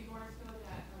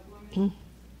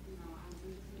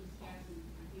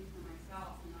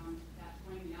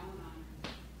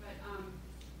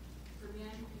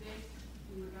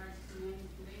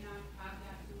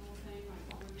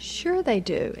 Sure they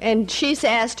do. And she's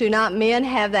asked, do not men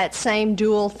have that same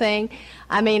dual thing?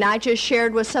 I mean, I just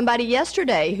shared with somebody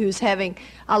yesterday who's having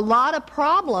a lot of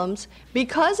problems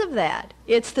because of that.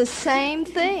 It's the same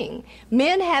thing.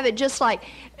 Men have it just like,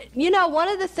 one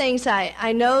of the things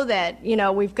I know that,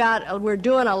 we're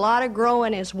doing a lot of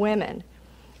growing as women,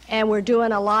 and we're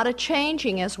doing a lot of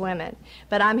changing as women.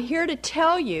 But I'm here to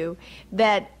tell you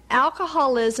that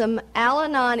alcoholism,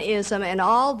 Al-Anonism, and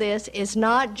all this is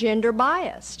not gender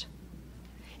biased.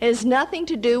 It has nothing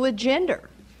to do with gender.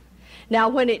 Now,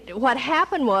 what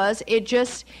happened was, it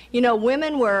just,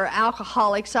 women were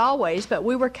alcoholics always, but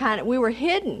we were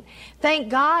hidden. Thank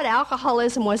God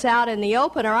alcoholism was out in the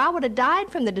open, or I would have died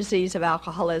from the disease of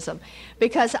alcoholism,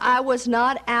 because I was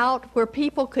not out where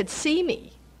people could see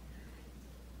me,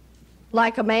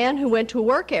 like a man who went to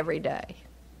work every day.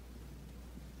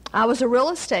 I was a real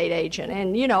estate agent,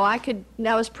 and,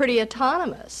 I was pretty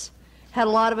autonomous, had a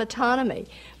lot of autonomy.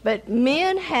 But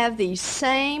men have these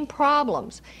same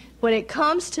problems. When it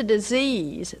comes to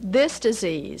disease, this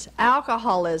disease,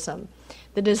 alcoholism,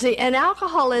 the disease, and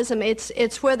alcoholism,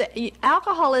 it's where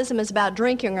alcoholism is about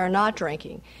drinking or not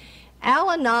drinking.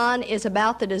 Al-Anon is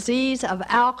about the disease of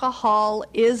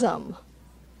alcoholism.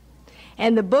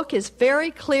 And the book is very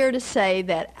clear to say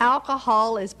that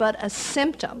alcohol is but a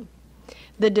symptom.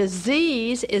 The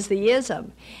disease is the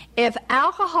ism. If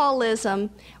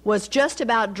alcoholism was just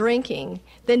about drinking,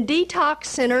 then detox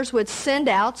centers would send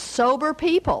out sober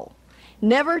people,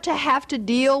 never to have to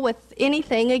deal with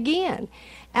anything again.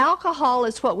 Alcohol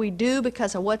is what we do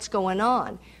because of what's going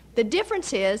on. The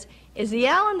difference is the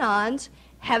Al-Anons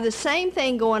have the same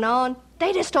thing going on,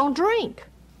 they just don't drink.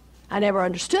 I never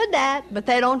understood that, but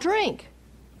they don't drink.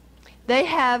 They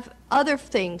have other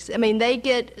things. I mean, they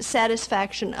get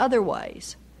satisfaction other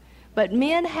ways. But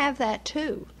men have that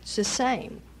too. It's the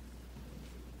same.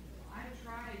 I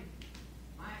tried,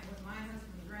 when my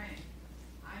husband drank,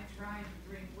 I tried to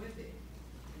drink with it.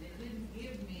 And it didn't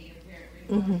give me,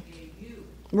 apparently, what it gave you.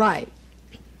 Right.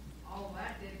 All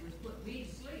that did was put me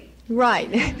to sleep. Right.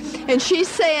 And she's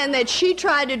saying that she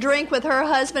tried to drink with her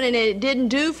husband and it didn't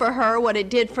do for her what it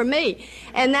did for me.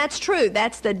 And that's true.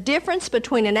 That's the difference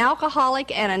between an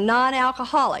alcoholic and a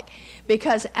non-alcoholic.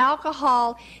 Because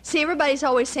alcohol, see, everybody's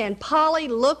always saying, Polly,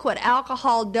 look what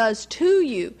alcohol does to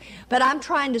you. But I'm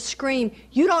trying to scream,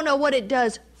 you don't know what it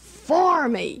does for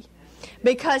me.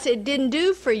 Because it didn't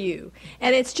do for you.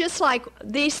 And it's just like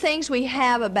these things we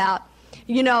have about,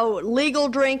 legal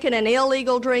drinking and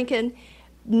illegal drinking.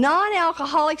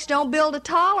 Non-alcoholics don't build a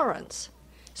tolerance.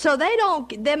 So they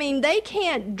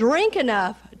can't drink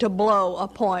enough to blow a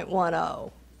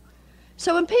 .10.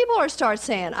 So when people start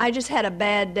saying, I just had a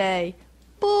bad day,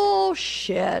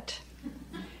 bullshit.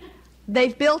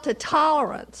 They've built a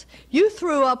tolerance. You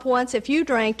threw up once if you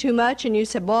drank too much and you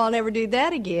said, well, I'll never do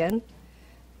that again.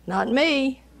 Not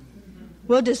me.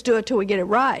 We'll just do it till we get it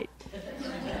right.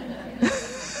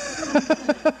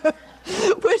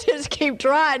 We'll just keep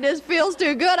trying. This feels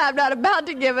too good. I'm not about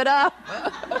to give it up.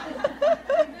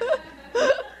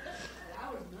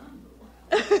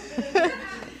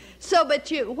 So,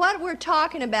 what we're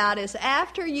talking about is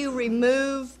after you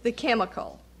remove the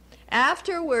chemical,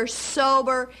 after we're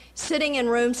sober, sitting in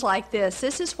rooms like this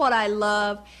is what I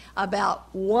love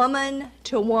about woman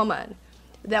to woman,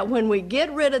 that when we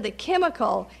get rid of the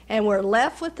chemical and we're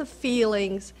left with the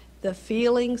feelings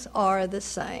are the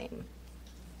same.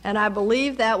 And I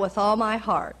believe that with all my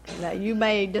heart. Now, you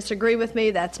may disagree with me.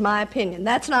 That's my opinion.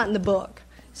 That's not in the book.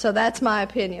 So that's my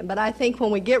opinion. But I think when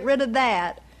we get rid of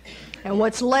that and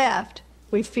what's left,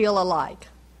 we feel alike.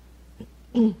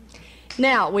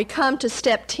 Now, we come to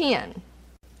step 10.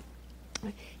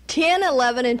 10,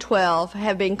 11, and 12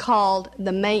 have been called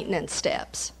the maintenance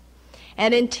steps.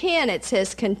 And in 10, it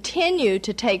says, continue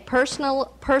to take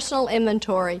personal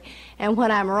inventory, and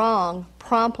when I'm wrong,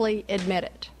 promptly admit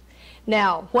it.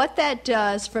 Now, what that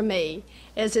does for me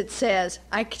is it says,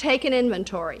 I take an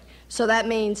inventory. So that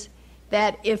means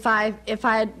that if I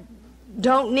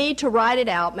don't need to write it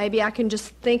out, maybe I can just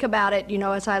think about it,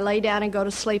 as I lay down and go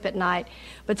to sleep at night.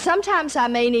 But sometimes I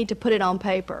may need to put it on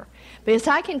paper. Because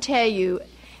I can tell you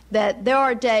that there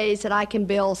are days that I can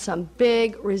build some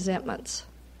big resentments.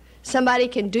 Somebody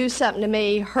can do something to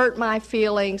me, hurt my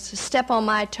feelings, step on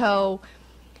my toe,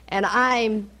 and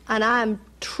I'm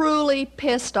truly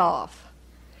pissed off.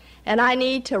 And I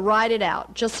need to write it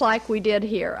out, just like we did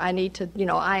here. I need to,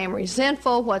 I am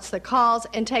resentful, what's the cause,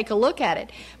 and take a look at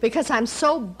it. Because I'm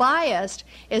so biased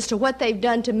as to what they've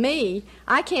done to me,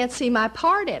 I can't see my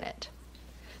part in it.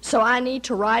 So I need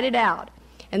to write it out.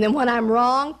 And then when I'm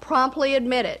wrong, promptly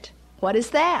admit it. What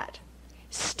is that?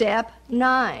 Step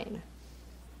 9.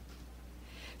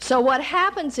 So what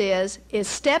happens is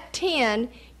step 10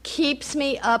 keeps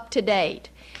me up to date.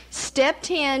 Step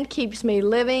 10 keeps me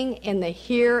living in the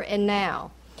here and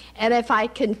now. And if I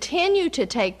continue to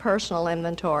take personal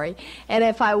inventory, and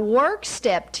if I work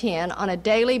step 10 on a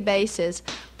daily basis,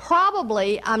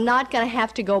 probably I'm not going to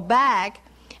have to go back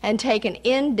and take an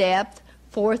in-depth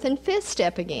 4th and 5th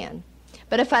step again.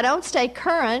 But if I don't stay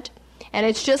current, and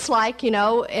it's just like,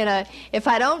 if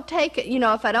I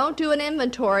don't do an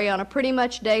inventory on a pretty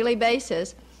much daily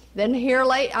basis, then here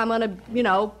late I'm going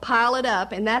to, pile it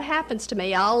up, and that happens to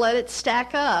me. I'll let it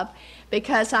stack up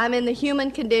because I'm in the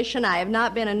human condition. I have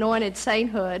not been anointed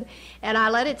sainthood, and I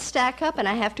let it stack up, and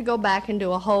I have to go back and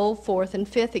do a whole 4th and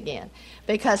 5th again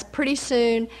because pretty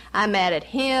soon I'm mad at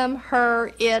him,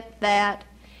 her, it, that,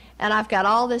 and I've got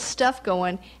all this stuff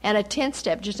going, and a 10th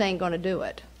step just ain't going to do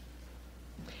it.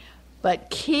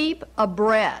 But keep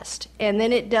abreast, and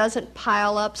then it doesn't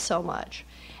pile up so much.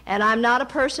 And I'm not a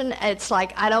person, it's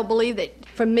like I don't believe that,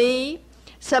 for me,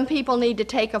 some people need to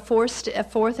take a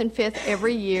 4th and 5th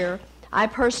every year. I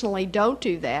personally don't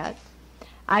do that.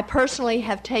 I personally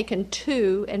have taken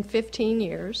 2 in 15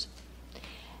 years.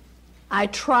 I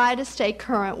try to stay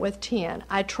current with 10.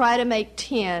 I try to make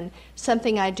 10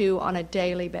 something I do on a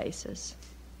daily basis.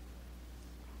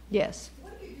 Yes?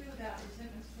 What do you do about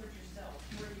resentments towards yourself,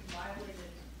 where you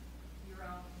violated your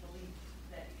own belief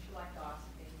that you like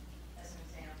gossiping, as an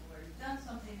example, or you've done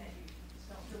something that you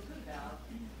just don't feel good about?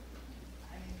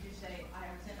 I mean, you say, I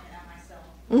resent it at myself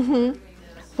for doing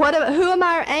this. Who am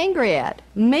I angry at?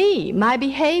 Me, my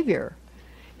behavior.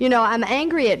 I'm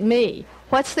angry at me.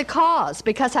 What's the cause?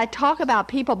 Because I talk about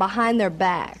people behind their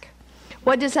back.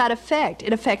 What does that affect?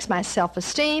 It affects my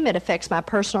self-esteem. It affects my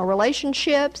personal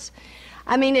relationships.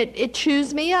 I mean, it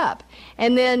chews me up.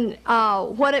 And then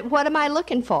what am I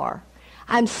looking for?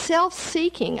 I'm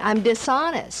self-seeking. I'm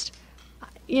dishonest.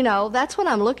 That's what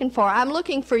I'm looking for. I'm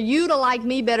looking for you to like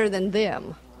me better than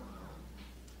them.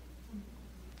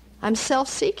 I'm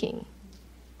self-seeking.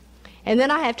 And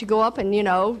then I have to go up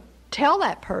and, tell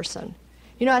that person,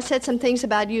 I said some things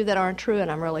about you that aren't true, and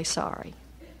I'm really sorry.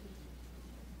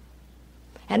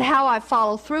 And how I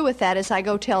follow through with that is I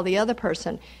go tell the other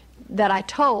person that I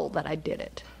told that I did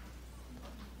it.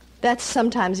 That's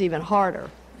sometimes even harder.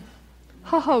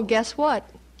 Ho, guess what?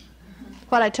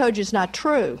 What I told you is not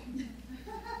true.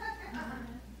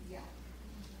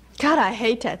 God, I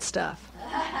hate that stuff.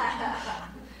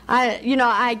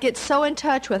 I get so in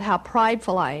touch with how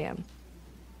prideful I am.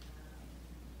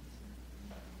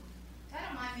 I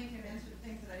don't mind being convinced with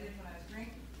things that I did when I was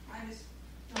drinking. I just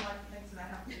don't like the things that I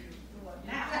have to do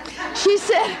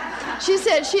now. She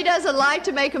said she doesn't like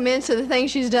to make amends for the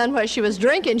things she's done when she was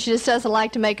drinking. She just doesn't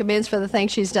like to make amends for the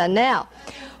things she's done now.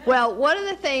 Well, one of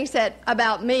the things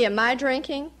about me and my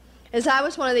drinking is I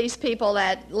was one of these people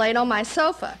that laid on my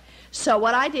sofa. So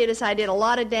what I did is I did a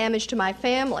lot of damage to my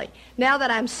family. Now that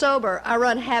I'm sober, I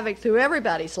run havoc through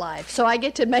everybody's life. So I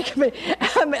get to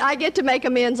make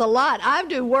amends a lot. I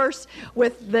do worse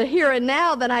with the here and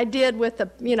now than I did with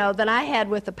than I had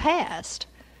with the past.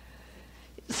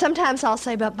 Sometimes I'll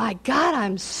say, but my God,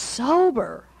 I'm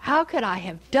sober. How could I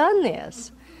have done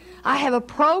this? I have a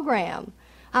program.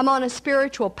 I'm on a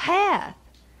spiritual path.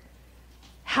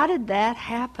 How did that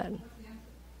happen?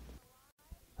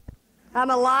 I'm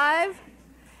alive.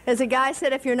 As a guy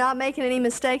said, if you're not making any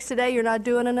mistakes today, you're not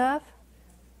doing enough.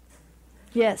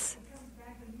 Yes. It comes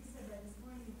back when you said that this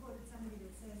morning. You quoted somebody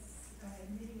that says,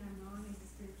 admitting I'm wrong is a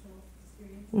spiritual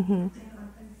experience. And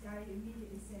the guy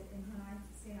immediately said, and when I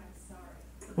say I'm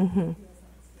sorry.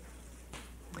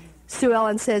 Sue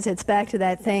Ellen says it's back to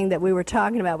that thing that we were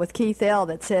talking about with Keith L.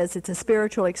 that says it's a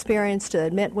spiritual experience to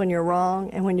admit when you're wrong,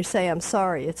 and when you say I'm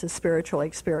sorry, it's a spiritual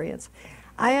experience.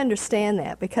 I understand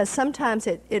that because sometimes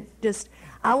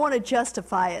I want to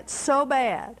justify it so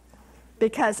bad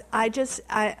because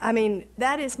I mean,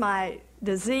 that is my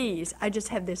disease. I just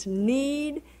have this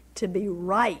need to be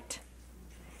right.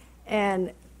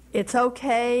 And it's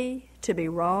okay to be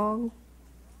wrong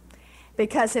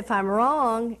because if I'm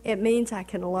wrong, it means I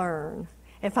can learn.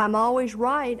 If I'm always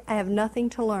right, I have nothing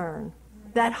to learn.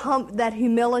 That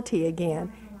humility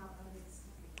again.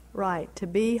 Right, to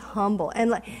be humble.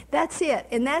 And that's it.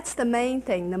 And that's the main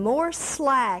thing. The more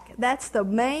slack, that's the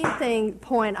main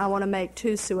point I want to make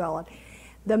too, Sue Ellen.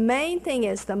 The main thing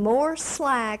is the more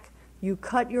slack you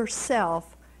cut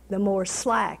yourself, the more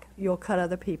slack you'll cut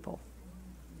other people.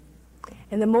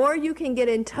 And the more you can get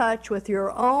in touch with your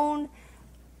own,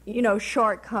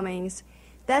 shortcomings,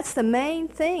 that's the main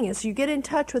thing, is you get in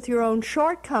touch with your own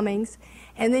shortcomings,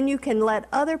 and then you can let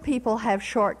other people have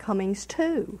shortcomings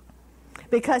too.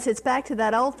 Because it's back to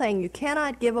that old thing, you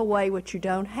cannot give away what you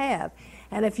don't have.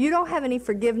 And if you don't have any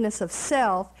forgiveness of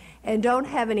self and don't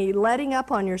have any letting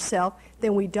up on yourself,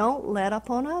 then we don't let up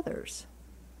on others.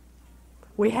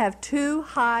 We have too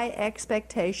high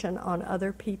expectation on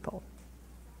other people.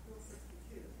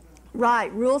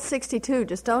 Right, Rule 62.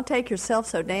 Just don't take yourself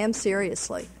so damn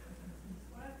seriously.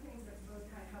 One of the things that's really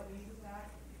kind of helped me with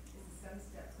that is the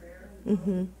 7-step prayer.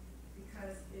 Mm-hmm.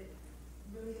 Because it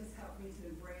really has helped me to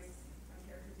embrace my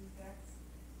character defects.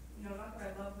 You know, not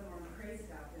that I love them or I'm crazy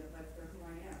about them, but they're who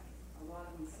I am. A lot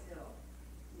of them still.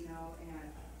 You know, and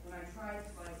when I try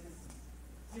to like just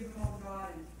give them all to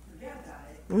God and forget about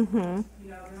it, Mm-hmm.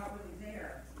 you know, they're not really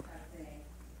there, kind of thing.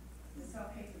 The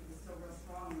self-hatred was still real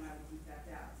strong when I would keep that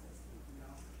out, so to speak, you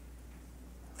know.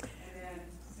 And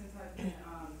then since I've been,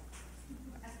 I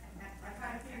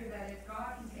kind of figured that if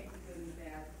God can take the good and the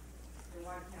bad, then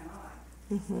why can't I?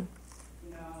 Mm-hmm.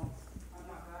 You know, I'm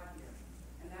not God here.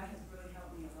 And that has really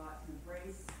helped me a lot to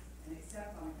embrace and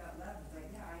accept on a gut level that,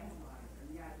 yeah, I am a liar,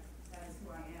 and yeah, that is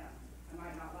who I am. I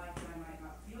might not like it, I might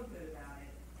not feel good about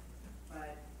it,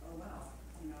 but oh well,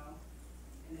 you know.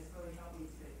 And it's really helped me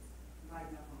to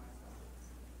lighten up on myself.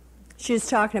 She was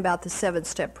talking about the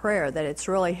 7-step prayer, that it's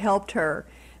really helped her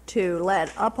to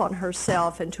let up on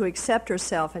herself and to accept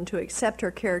herself and to accept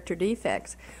her character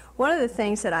defects. One of the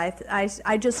things that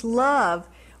I just love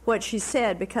what she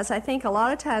said, because I think a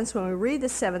lot of times when we read the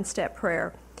 7-step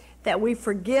prayer that we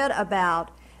forget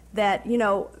about that, you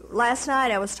know, last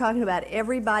night I was talking about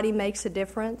everybody makes a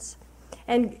difference,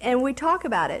 and we talk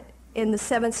about it in the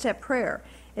 7-step prayer.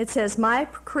 It says, "My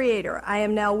Creator, I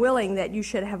am now willing that you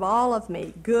should have all of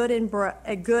me, good and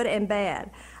bad.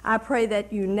 I pray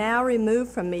that you now remove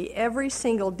from me every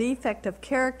single defect of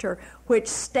character which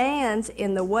stands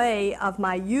in the way of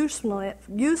my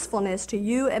usefulness to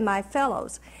you and my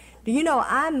fellows." Do you know,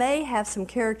 I may have some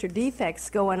character defects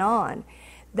going on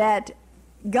that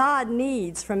God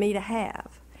needs for me to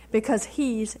have because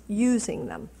He's using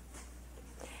them.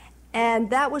 And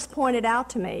that was pointed out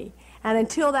to me. And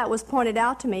until that was pointed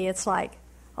out to me, it's like,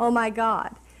 oh my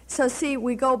God. So see,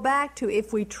 we go back to,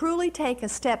 if we truly take a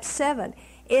step 7,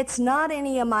 it's not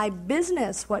any of my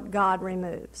business what God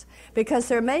removes. Because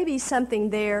there may be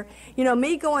something there, you know,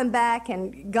 me going back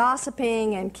and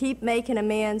gossiping and keep making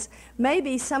amends may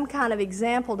be some kind of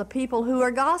example to people who are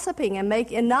gossiping and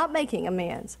not making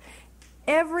amends.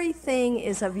 Everything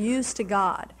is of use to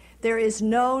God. There is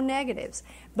no negatives.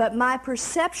 But my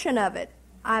perception of it,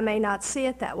 I may not see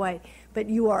it that way, but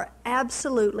you are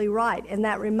absolutely right, and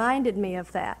that reminded me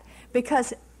of that,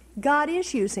 because God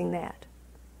is using that.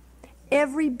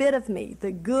 Every bit of me,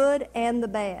 the good and the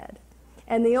bad.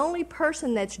 And the only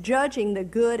person that's judging the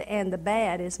good and the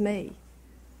bad is me.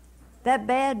 That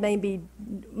bad may be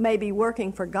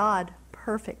working for God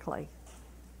perfectly.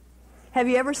 Have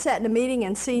you ever sat in a meeting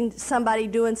and seen somebody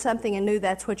doing something and knew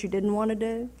that's what you didn't want to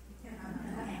do?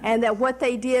 And that what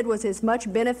they did was as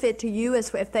much benefit to you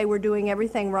as if they were doing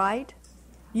everything right?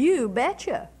 You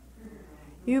betcha.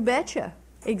 You betcha.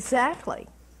 Exactly.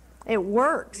 It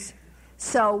works.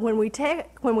 So when we take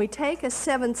a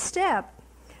 7th step,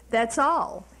 that's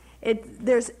all.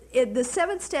 The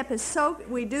 7th step is so,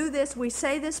 we do this, we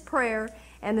say this prayer,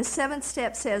 and the 7th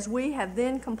step says we have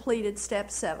then completed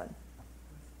step 7.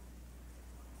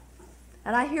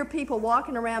 And I hear people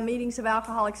walking around meetings of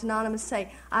Alcoholics Anonymous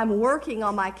say, I'm working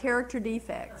on my character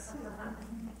defects.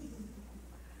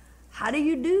 How do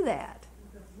you do that?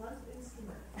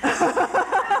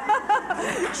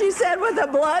 She said with a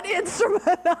blood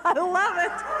instrument. I love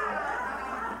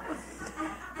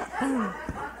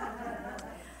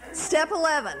it. Step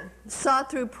 11,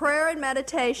 sought through prayer and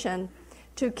meditation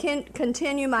to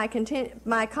continue my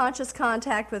conscious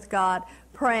contact with God,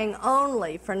 praying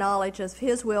only for knowledge of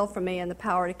His will for me and the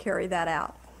power to carry that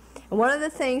out. And one of the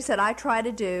things that I try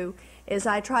to do is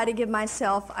I try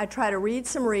to read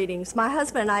some readings. My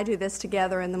husband and I do this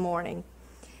together in the morning.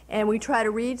 And we try to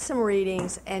read some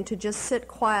readings and to just sit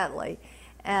quietly.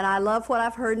 And I love what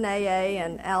I've heard in AA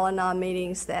and Al-Anon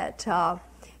meetings, that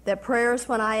prayer is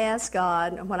when I ask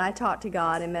God, and when I talk to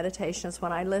God, and meditation is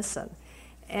when I listen.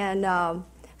 And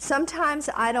sometimes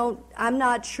I'm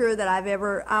not sure that I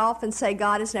often say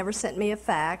God has never sent me a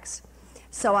fax,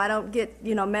 so I don't get,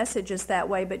 messages that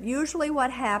way. But usually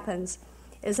what happens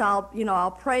is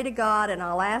I'll pray to God and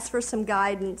I'll ask for some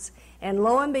guidance, and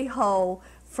lo and behold,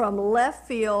 from left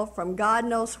field, from God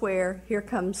knows where, here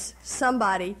comes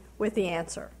somebody with the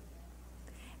answer.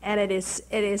 And it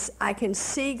is, I can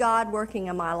see God working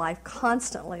in my life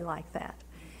constantly like that.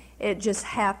 It just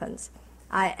happens.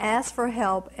 I ask for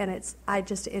help, and I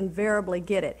just invariably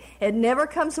get it. It never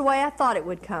comes the way I thought it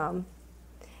would come.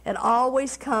 It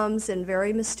always comes in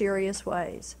very mysterious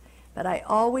ways. but I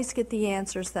always get the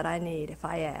answers that I need if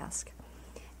I ask.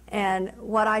 And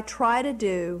what I try to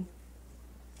do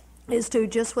is do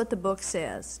just what the book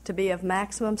says, to be of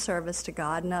maximum service to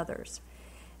God and others.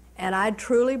 And I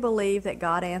truly believe that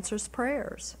God answers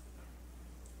prayers.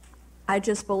 I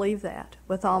just believe that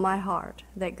with all my heart,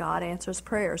 that God answers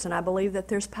prayers. And I believe that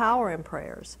there's power in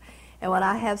prayers. And when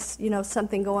I have,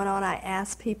 something going on, I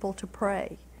ask people to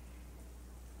pray.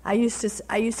 I used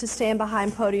to stand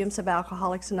behind podiums of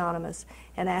Alcoholics Anonymous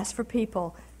and ask for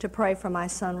people to pray for my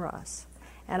son Russ.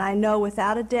 And I know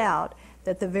without a doubt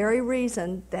that the very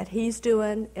reason that he's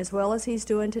doing as well as he's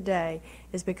doing today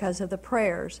is because of the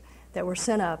prayers that were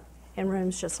sent up in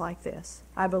rooms just like this.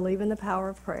 I believe in the power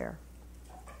of prayer.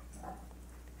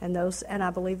 And I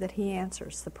believe that he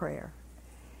answers the prayer.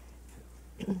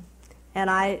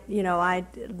 And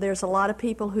there's a lot of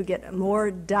people who get more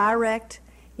direct,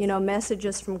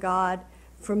 messages from God.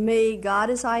 For me, God,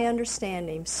 as I understand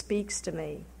him, speaks to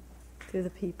me through the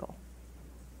people.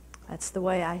 That's the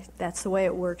way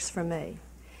it works for me.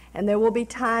 And there will be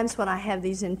times when I have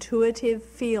these intuitive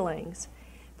feelings,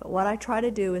 but what I try to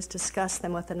do is discuss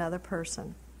them with another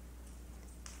person.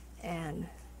 And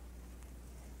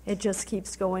it just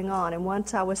keeps going on. And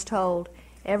once I was told,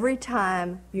 every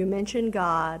time you mention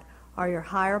God or your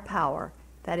higher power,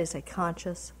 that is a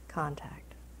conscious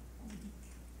contact.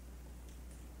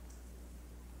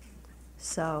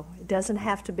 So it doesn't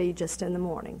have to be just in the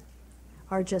morning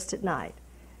or just at night.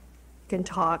 You can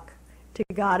talk to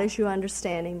God as you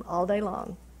understand him all day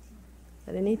long.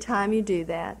 But any time you do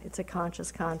that, it's a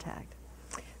conscious contact.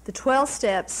 The 12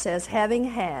 steps says, having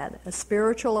had a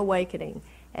spiritual awakening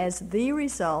as the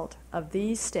result of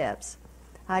these steps,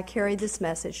 I carry this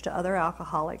message to other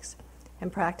alcoholics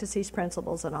and practice these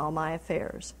principles in all my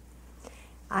affairs.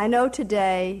 I know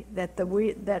today that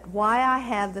why I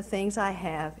have the things I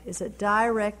have is a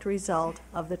direct result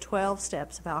of the 12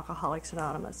 steps of Alcoholics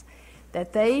Anonymous.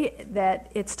 That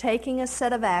it's taking a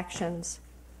set of actions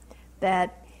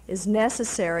that is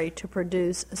necessary to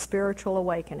produce a spiritual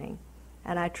awakening.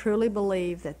 And I truly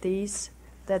believe that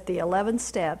the 11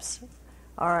 steps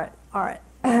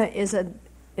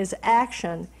is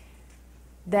action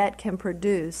that can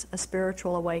produce a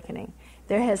spiritual awakening.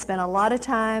 There has been a lot of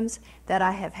times that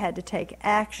I have had to take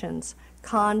actions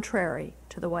contrary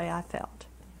to the way I felt.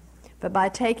 But by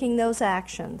taking those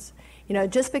actions,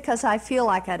 just because I feel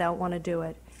like I don't want to do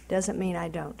it doesn't mean I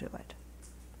don't do it.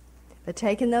 But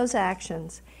taking those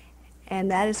actions,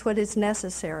 and that is what is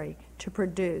necessary to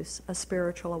produce a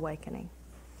spiritual awakening.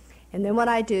 And then what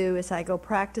I do is I go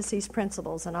practice these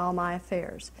principles in all my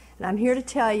affairs. And I'm here to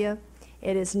tell you,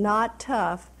 it is not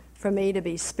tough for me to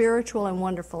be spiritual and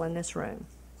wonderful in this room.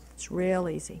 It's real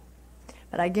easy.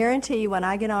 But I guarantee you when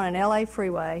I get on an LA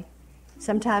freeway,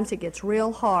 sometimes it gets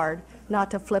real hard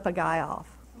not to flip a guy off.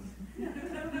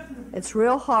 It's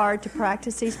real hard to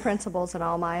practice these principles in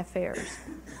all my affairs.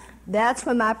 That's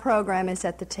when my program is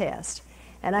at the test.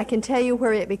 And I can tell you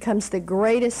where it becomes the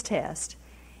greatest test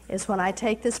is when I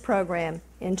take this program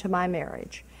into my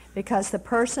marriage. Because the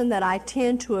person that I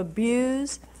tend to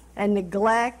abuse and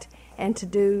neglect and to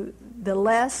do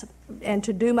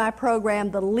my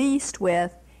program the least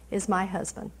with is my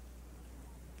husband.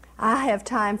 I have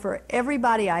time for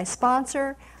everybody I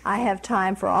sponsor. I have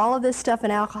time for all of this stuff in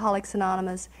Alcoholics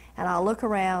Anonymous, and I'll look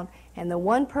around, and the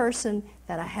one person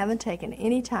that I haven't taken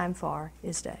any time for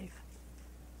is Dave.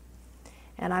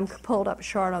 And I'm pulled up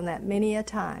short on that many a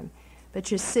time.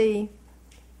 But you see,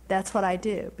 that's what I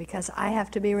do, because I have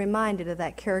to be reminded of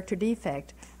that character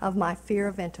defect of my fear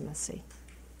of intimacy.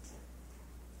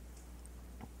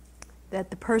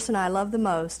 That the person I love the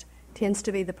most tends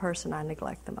to be the person I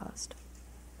neglect the most.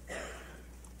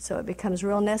 So it becomes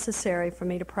real necessary for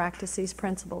me to practice these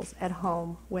principles at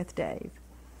home with Dave.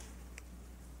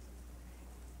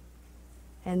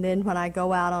 And then when I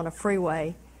go out on a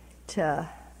freeway to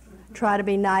try to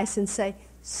be nice and say,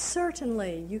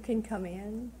 certainly, you can come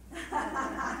in.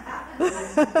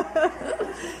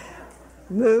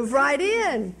 Move right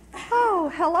in.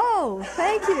 Oh, hello.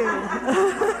 Thank you.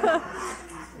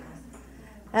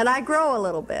 And I grow a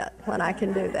little bit when I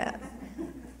can do that.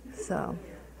 So,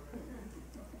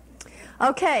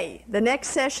 okay, the next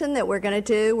session that we're going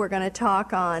to do, we're going to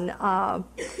talk on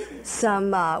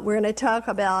we're going to talk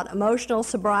about emotional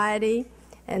sobriety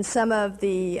and some of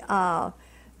the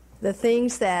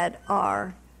things that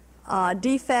are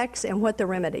defects and what the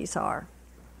remedies are.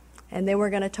 And then we're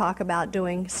going to talk about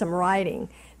doing some writing,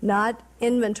 not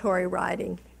inventory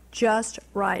writing, just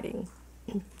writing,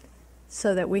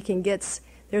 so that we can get,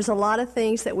 there's a lot of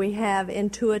things that we have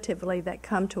intuitively that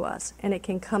come to us, and it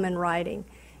can come in writing.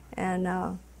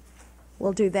 And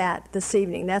we'll do that this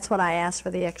evening. That's what I asked for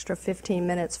the extra 15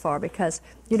 minutes for, because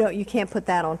you can't put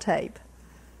that on tape.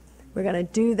 We're going to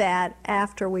do that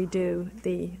after we do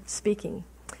the speaking.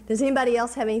 Does anybody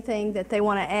else have anything that they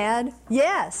want to add?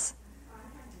 Yes.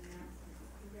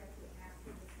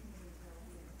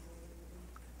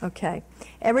 Okay.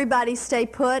 Everybody stay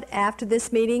put. After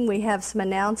this meeting, we have some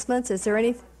announcements. Is there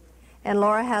any? And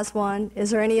Laura has one.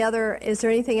 Is there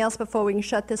anything else before we can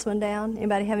shut this one down?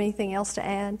 Anybody have anything else to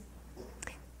add?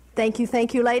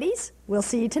 Thank you, ladies. We'll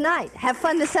see you tonight. Have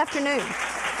fun this afternoon.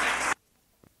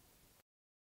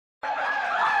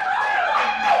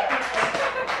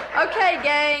 Okay,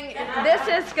 gang, this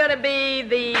is going to be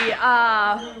the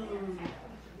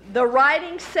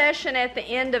writing session at the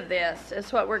end of this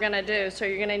is what we're going to do. So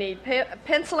you're going to need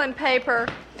pencil and paper,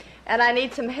 and I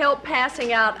need some help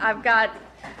passing out. I've got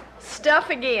stuff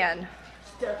again.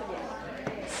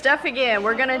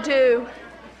 We're going to do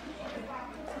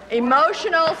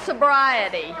emotional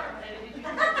sobriety.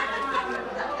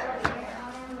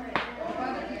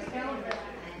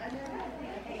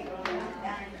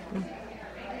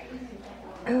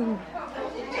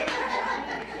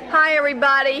 Hi,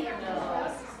 everybody.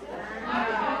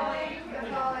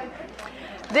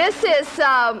 This is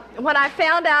when I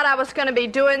found out I was going to be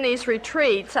doing these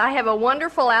retreats. I have a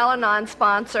wonderful Al-Anon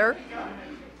sponsor,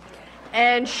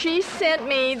 and she sent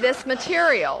me this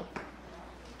material.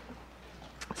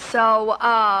 So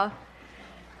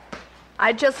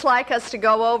I'd just like us to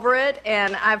go over it,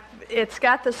 and it's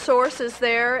got the sources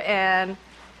there, and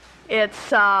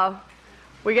it's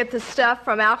we get the stuff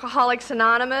from Alcoholics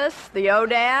Anonymous, the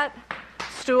ODAT,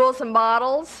 Stools and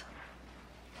Bottles,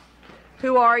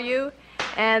 Who Are You?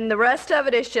 And the rest of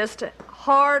it is just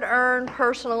hard-earned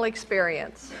personal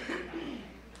experience.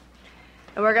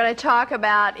 And we're going to talk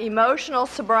about emotional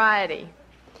sobriety.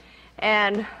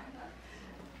 And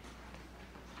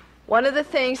one of the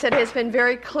things that has been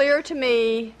very clear to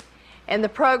me in the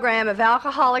program of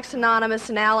Alcoholics Anonymous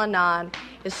and Al-Anon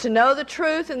is to know the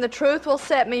truth, and the truth will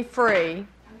set me free.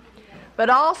 But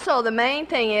also the main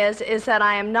thing is that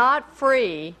I am not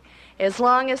free as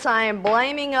long as I am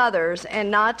blaming others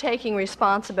and not taking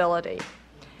responsibility.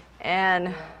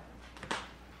 And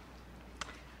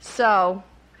so,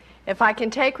 if I can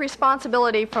take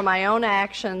responsibility for my own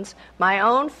actions, my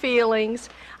own feelings,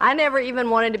 I never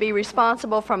even wanted to be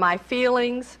responsible for my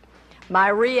feelings, my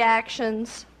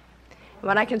reactions.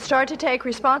 When I can start to take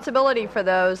responsibility for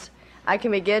those, I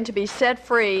can begin to be set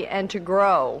free and to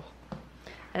grow,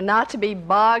 and not to be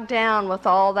bogged down with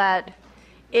all that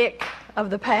ick of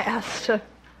the past.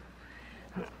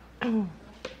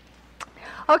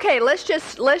 Okay, let's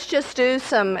just do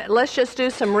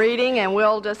some reading, and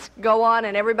we'll just go on,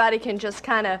 and everybody can just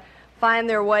kind of find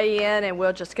their way in, and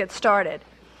we'll just get started.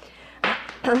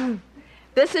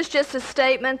 This is just a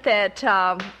statement that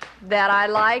I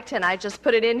liked, and I just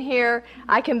put it in here.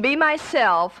 I can be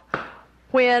myself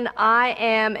when I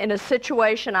am in a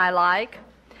situation I like.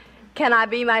 Can I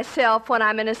be myself when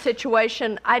I'm in a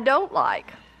situation I don't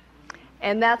like?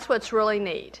 And that's what's really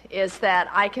neat, is that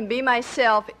I can be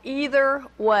myself either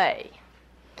way.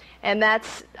 And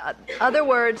that's, other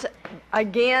words,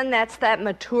 again, that's that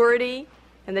maturity,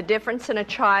 and the difference in a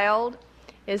child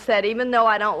is that even though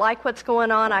I don't like what's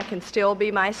going on, I can still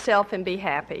be myself and be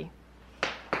happy.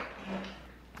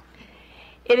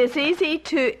 It is easy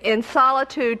in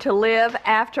solitude to live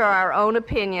after our own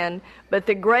opinion, but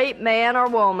the great man or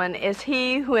woman is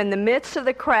he who in the midst of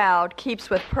the crowd keeps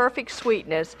with perfect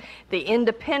sweetness the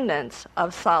independence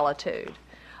of solitude.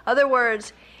 Other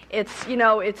words,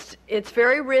 it's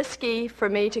very risky for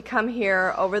me to come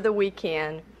here over the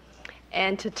weekend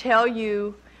and to tell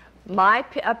you my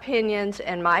opinions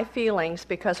and my feelings,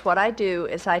 because what I do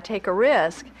is I take a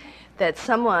risk that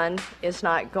someone is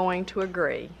not going to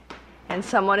agree and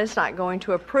someone is not going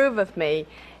to approve of me,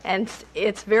 and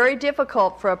it's very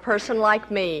difficult for a person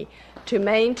like me to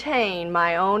maintain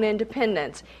my own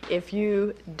independence if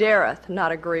you dareth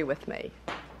not agree with me.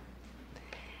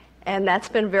 And that's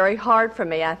been very hard for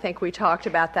me. I think we talked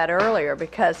about that earlier,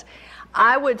 because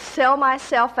I would sell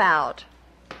myself out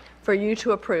for you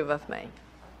to approve of me.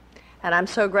 And I'm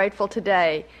so grateful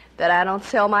today that I don't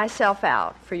sell myself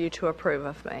out for you to approve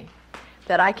of me,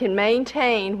 that I can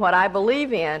maintain what I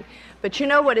believe in. But you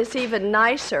know what is even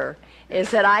nicer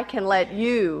is that I can let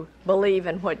you believe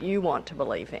in what you want to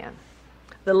believe in.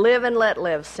 The live and let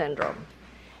live syndrome.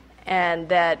 And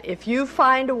that if you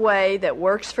find a way that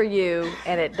works for you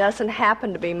and it doesn't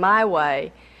happen to be my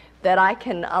way, that I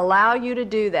can allow you to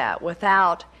do that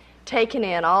without taking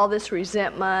in all this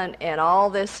resentment and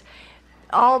all those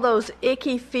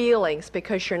icky feelings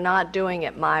because you're not doing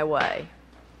it my way.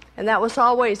 And that was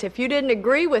always, if you didn't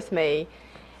agree with me,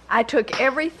 I took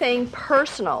everything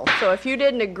personal. So if you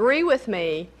didn't agree with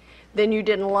me, then you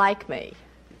didn't like me.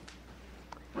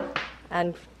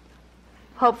 And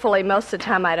hopefully most of the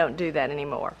time I don't do that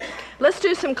anymore. Let's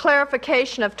do some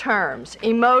clarification of terms.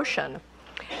 Emotion.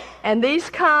 And these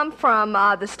come from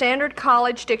the Standard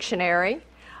College Dictionary.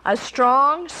 A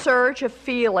strong surge of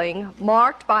feeling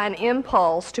marked by an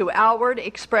impulse to outward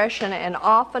expression and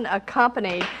often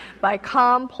accompanied by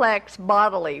complex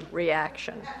bodily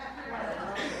reaction.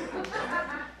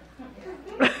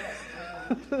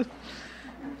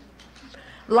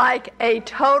 Like a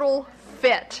total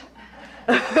fit.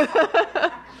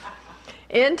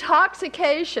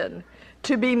 Intoxication,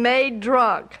 to be made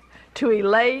drunk, to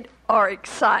elate or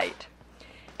excite.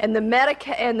 And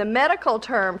the medical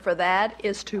term for that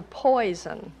is to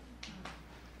poison.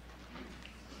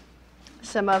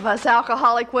 Some of us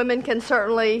alcoholic women can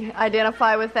certainly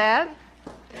identify with that.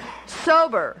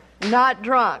 Sober, not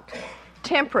drunk.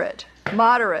 Temperate,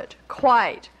 moderate,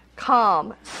 quiet,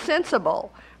 calm,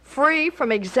 sensible, free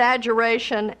from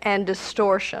exaggeration and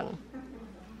distortion.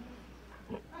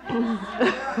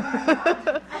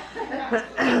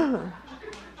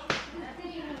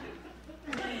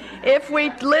 If we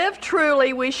live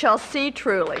truly, we shall see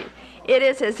truly. It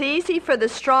is as easy for the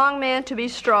strong man to be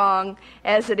strong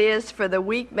as it is for the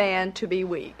weak man to be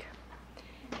weak.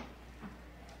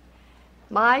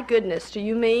 My goodness, do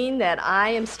you mean that I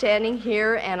am standing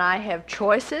here and I have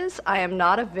choices? I am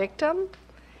not a victim?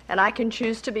 And I can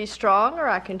choose to be strong or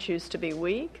I can choose to be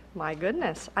weak? My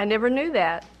goodness, I never knew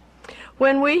that.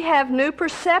 When we have new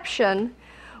perception,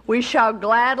 we shall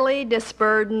gladly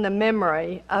disburden the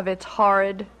memory of its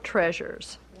horrid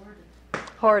treasures.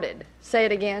 Hoarded. Say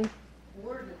it again.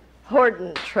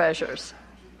 Hoarded treasures.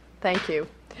 Thank you.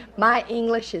 My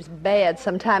English is bad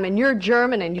sometime, and you're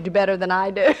German and you do better than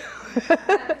I do.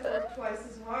 Work twice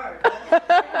as hard.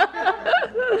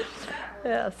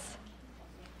 Yes.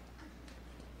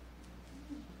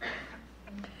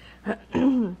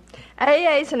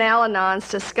 AAs and Al-Anons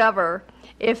discover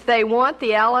if they want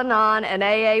the Al-Anon and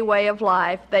AA way of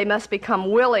life, they must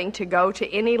become willing to go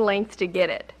to any length to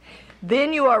get it.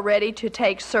 Then you are ready to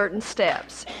take certain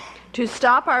steps. To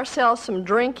stop ourselves from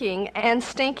drinking and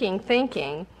stinking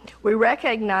thinking, we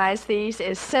recognize these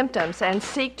as symptoms and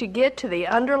seek to get to the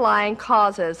underlying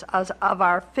causes of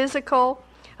our physical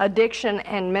addiction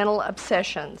and mental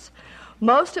obsessions.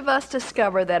 Most of us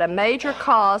discover that a major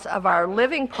cause of our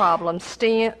living problems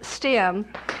stem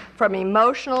from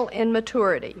emotional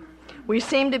immaturity. We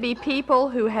seem to be people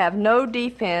who have no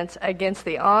defense against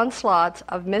the onslaughts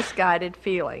of misguided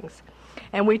feelings.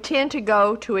 And we tend to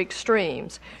go to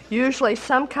extremes, usually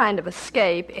some kind of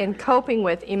escape in coping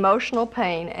with emotional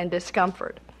pain and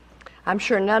discomfort. I'm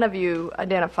sure none of you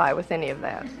identify with any of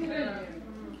that.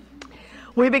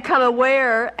 We become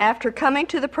aware after coming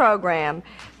to the program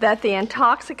that the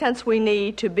intoxicants we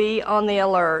need to be on the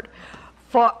alert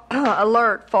for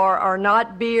are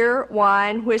not beer,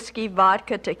 wine, whiskey,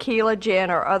 vodka, tequila,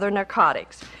 gin, or other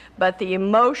narcotics, but the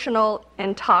emotional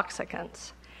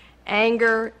intoxicants.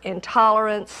 Anger,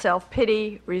 intolerance,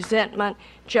 self-pity, resentment,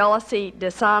 jealousy,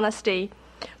 dishonesty,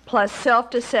 plus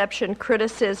self-deception,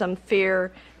 criticism,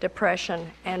 fear,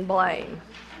 depression, and blame.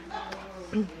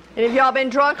 Any of y'all been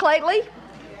drunk lately?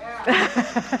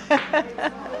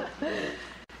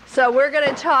 So we're going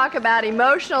to talk about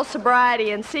emotional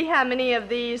sobriety and see how many of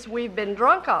these we've been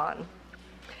drunk on.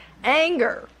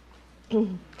 Anger,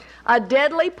 a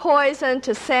deadly poison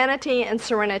to sanity and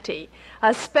serenity,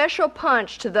 a special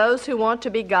punch to those who want to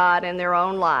be God in their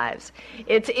own lives.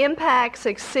 Its impact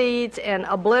succeeds in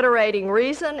obliterating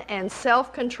reason and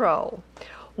self-control.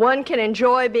 One can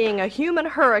enjoy being a human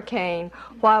hurricane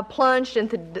while plunged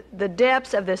into the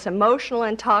depths of this emotional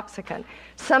intoxicant.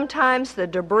 Sometimes the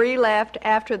debris left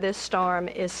after this storm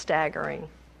is staggering.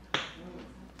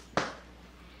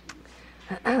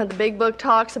 The big book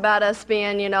talks about us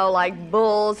being, like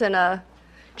bulls in a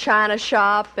china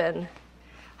shop, and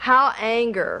how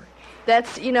anger,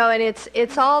 that's, and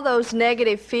it's all those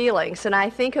negative feelings. And I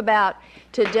think about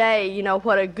today,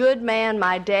 what a good man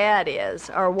my dad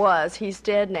is, or was. He's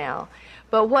dead now.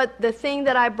 But the thing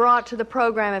that I brought to the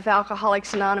program of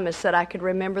Alcoholics Anonymous that I could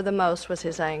remember the most was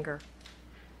his anger.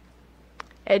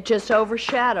 It just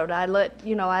overshadowed. I let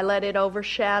it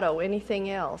overshadow anything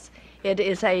else.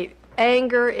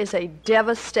 Anger is a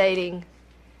devastating.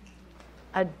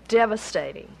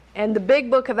 And the big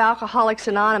book of Alcoholics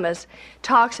Anonymous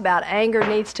talks about anger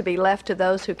needs to be left to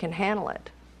those who can handle it.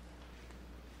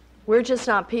 We're just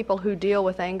not people who deal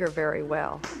with anger very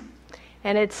well.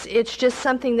 And it's just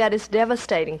something that is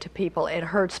devastating to people. It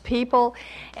hurts people.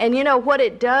 And you know what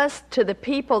it does to the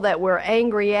people that we're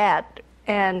angry at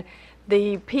and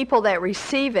the people that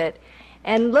receive it.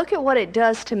 And look at what it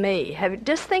does to me.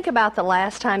 Just think about the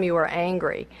last time you were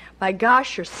angry. My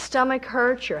gosh, your stomach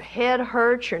hurts, your head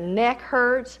hurts, your neck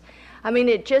hurts. I mean,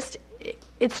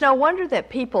 it's no wonder that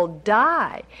people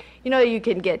die. You know, you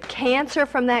can get cancer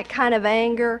from that kind of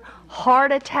anger,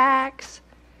 heart attacks.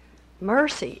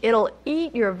 Mercy, it'll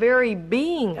eat your very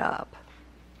being up.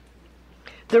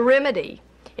 The remedy,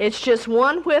 it's just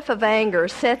one whiff of anger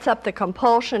sets up the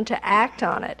compulsion to act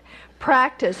on it.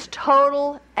 Practice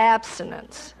total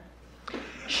abstinence.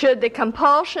 Should the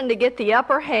compulsion to get the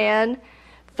upper hand,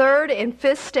 third and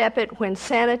fifth step it when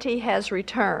sanity has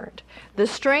returned. The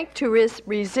strength to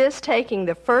resist taking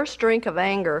the first drink of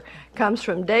anger comes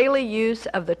from daily use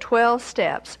of the 12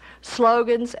 steps,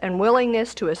 slogans, and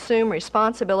willingness to assume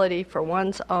responsibility for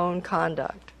one's own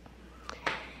conduct.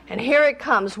 And here it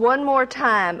comes one more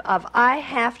time of I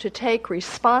have to take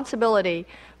responsibility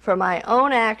for my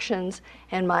own actions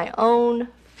and my own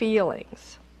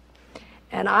feelings.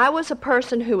 And I was a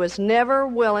person who was never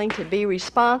willing to be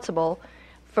responsible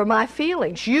for my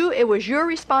feelings. It was your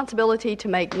responsibility to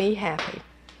make me happy.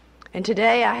 And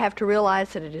today I have to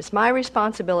realize that it is my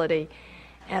responsibility,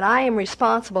 and I am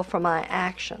responsible for my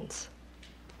actions.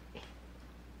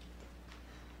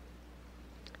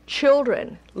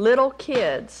 Children, little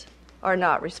kids, are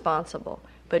not responsible,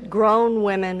 but grown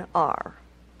women are.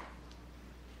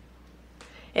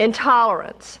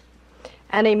 Intolerance,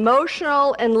 an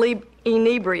emotional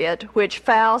inebriate which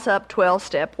fouls up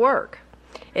 12-step work.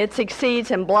 It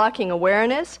succeeds in blocking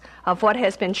awareness of what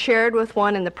has been shared with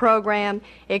one in the program.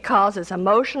 It causes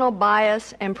emotional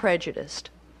bias and prejudice.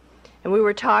 And we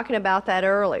were talking about that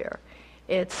earlier.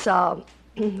 It's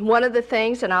one of the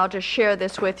things, and I'll just share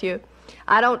this with you.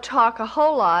 I don't talk a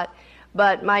whole lot,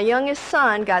 but my youngest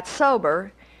son got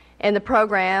sober in the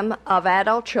program of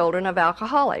adult children of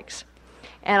alcoholics.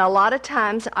 And a lot of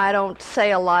times I don't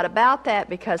say a lot about that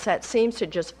because that seems to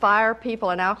just fire people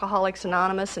in Alcoholics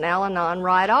Anonymous and Al-Anon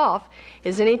right off,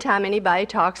 is anytime anybody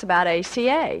talks about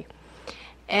ACA.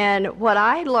 And what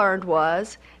I learned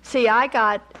was, see, I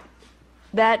got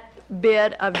that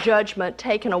bit of judgment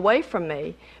taken away from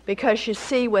me because, you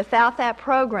see, without that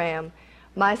program,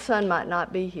 my son might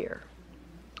not be here.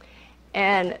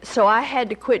 And so I had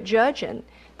to quit judging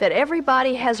that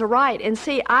everybody has a right. And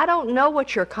see, I don't know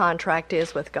what your contract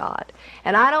is with God,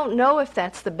 and I don't know if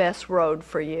that's the best road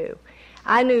for you.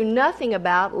 I knew nothing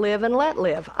about live and let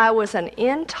live. I was an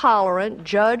intolerant,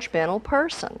 judgmental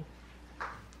person.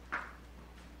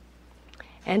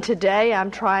 And today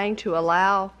I'm trying to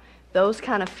allow those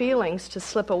kind of feelings to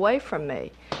slip away from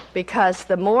me, because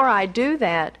the more I do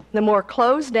that, the more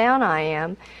closed down I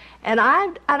am, and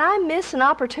I miss an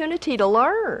opportunity to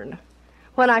learn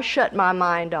when I shut my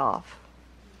mind off.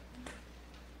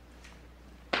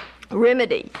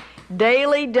 Remedy,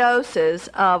 daily doses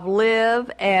of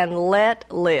live and let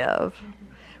live,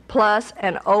 plus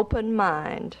an open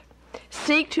mind.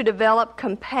 Seek to develop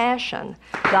compassion,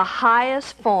 the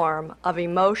highest form of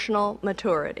emotional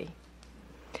maturity.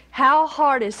 How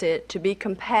hard is it to be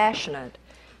compassionate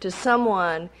to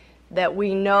someone that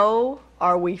we know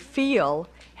or we feel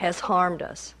has harmed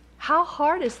us? How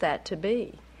hard is that to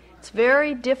be? It's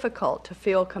very difficult to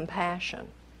feel compassion.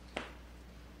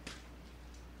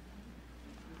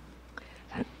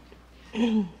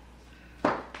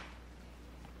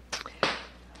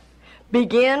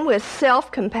 Begin with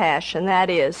self-compassion,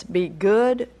 that is, be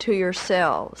good to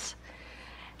yourselves.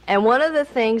 And one of the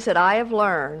things that I have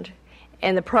learned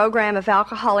in the program of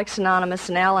Alcoholics Anonymous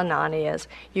and Al-Anon is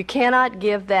you cannot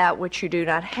give that which you do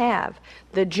not have.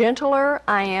 The gentler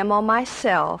I am on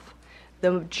myself,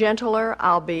 the gentler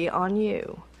I'll be on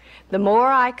you. The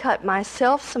more I cut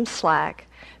myself some slack,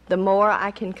 the more I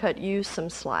can cut you some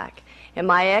slack. And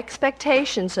my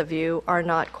expectations of you are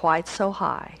not quite so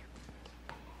high.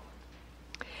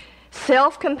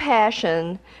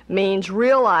 Self-compassion means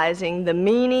realizing the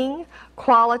meaning,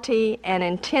 quality, and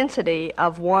intensity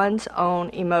of one's own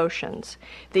emotions.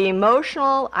 The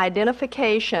emotional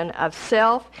identification of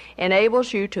self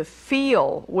enables you to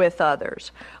feel with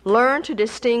others, learn to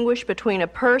distinguish between a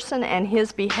person and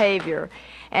his behavior,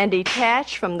 and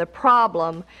detach from the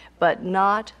problem but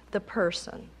not the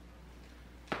person.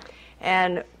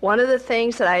 And one of the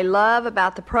things that I love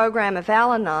about the program of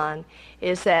Al-Anon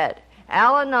is that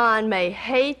Al-Anon may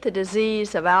hate the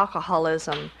disease of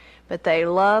alcoholism, but they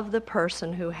love the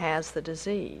person who has the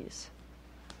disease.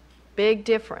 big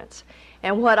difference.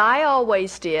 And what I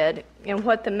always did, and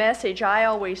what the message I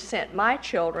always sent my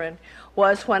children,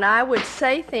 was when I would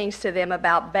say things to them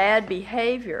about bad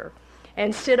behavior,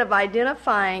 instead of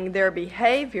identifying their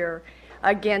behavior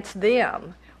against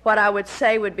them, what I would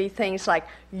say would be things like,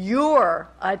 "You're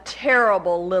a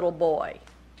terrible little boy."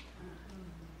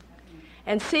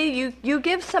 And see, you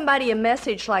give somebody a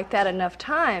message like that enough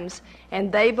times,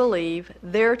 and they believe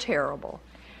they're terrible.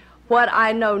 What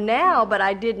I know now, but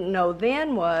I didn't know then,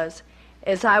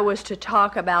 is I was to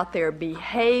talk about their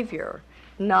behavior,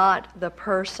 not the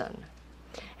person.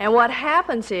 And what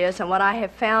happens is, and what I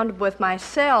have found with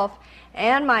myself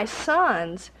and my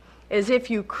sons, is if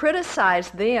you criticize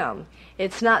them,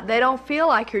 they don't feel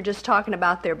like you're just talking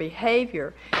about their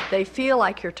behavior. They feel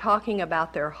like you're talking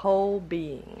about their whole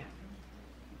being.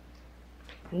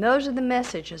 And those are the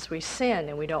messages we send,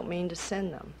 and we don't mean to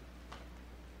send them.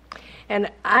 And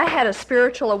I had a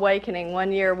spiritual awakening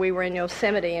one year. We were in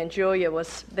Yosemite, and Julia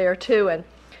was there too, and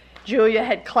Julia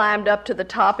had climbed up to the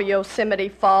top of Yosemite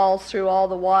Falls through all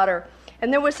the water.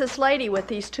 And there was this lady with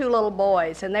these two little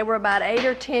boys, and they were about 8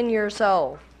 or 10 years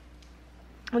old.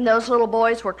 And those little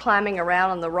boys were climbing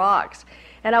around on the rocks.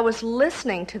 And I was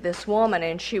listening to this woman,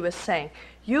 and she was saying,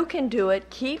 "You can do it.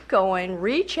 Keep going.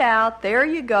 Reach out. There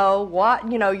you go.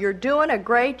 You're doing a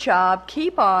great job.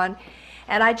 Keep on."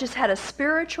 And I just had a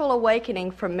spiritual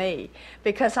awakening for me,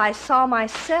 because I saw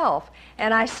myself,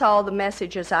 and I saw the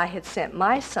messages I had sent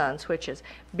my sons, which is,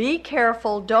 be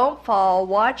careful, don't fall,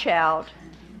 watch out.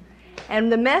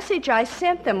 And the message I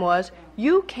sent them was,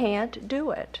 you can't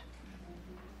do it.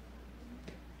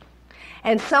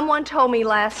 And someone told me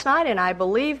last night, and I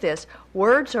believe this,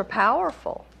 words are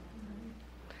powerful.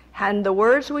 And the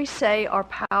words we say are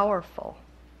powerful.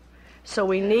 So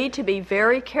we need to be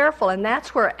very careful, and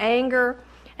that's where anger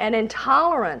and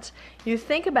intolerance, you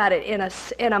think about it,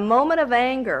 in a moment of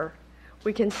anger,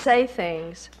 we can say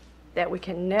things that we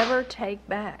can never take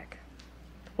back.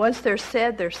 Once they're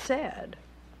said, they're said.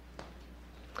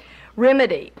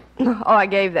 Remedy. Oh, I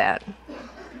gave that.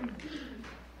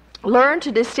 Learn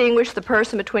to distinguish the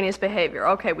person between his behavior.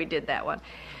 Okay, we did that one.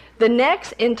 The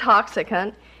next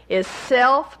intoxicant is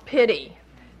self-pity.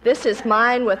 This is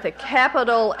mine with a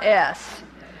capital S.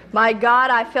 My God,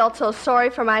 I felt so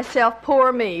sorry for myself.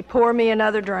 Pour me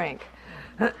another drink.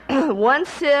 One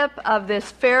sip of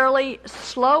this fairly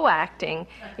slow-acting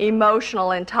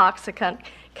emotional intoxicant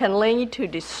can lead to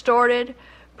distorted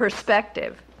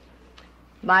perspective.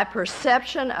 My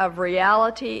perception of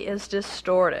reality is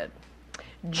distorted.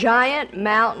 Giant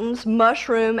mountains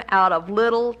mushroom out of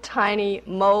little tiny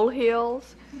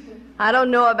molehills. I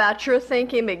don't know about your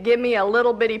thinking, but give me a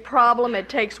little bitty problem. It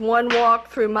takes one walk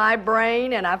through my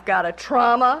brain, and I've got a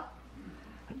trauma.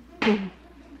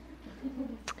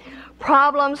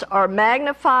 Problems are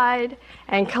magnified,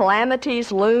 and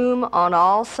calamities loom on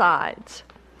all sides.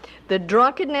 The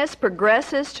drunkenness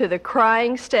progresses to the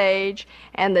crying stage,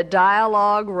 and the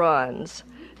dialogue runs.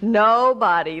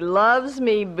 Nobody loves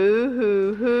me,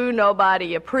 boo-hoo-hoo.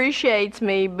 Nobody appreciates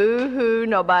me, boo-hoo.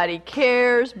 Nobody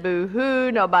cares,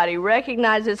 boo-hoo. Nobody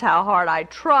recognizes how hard I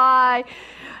try.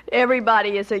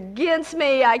 Everybody is against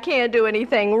me. I can't do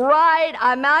anything right.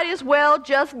 I might as well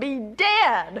just be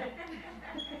dead.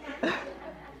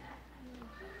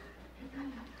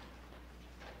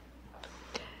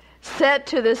 Set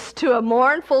to a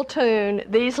mournful tune,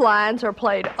 these lines are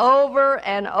played over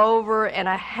and over in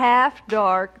a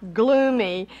half-dark,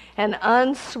 gloomy, and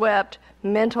unswept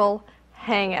mental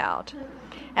hangout.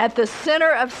 At the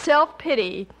center of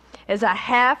self-pity is a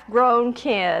half-grown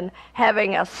Ken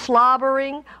having a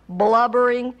slobbering,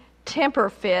 blubbering temper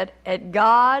fit at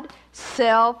God,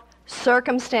 self,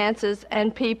 circumstances,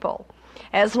 and people.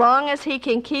 As long as he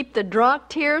can keep the drunk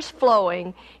tears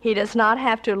flowing, he does not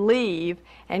have to leave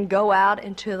and go out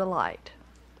into the light.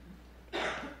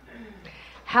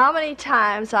 How many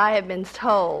times I have been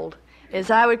told,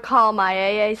 as I would call my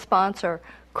AA sponsor,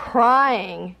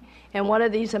 crying in one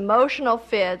of these emotional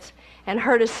fits, and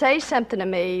her to say something to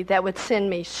me that would send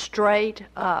me straight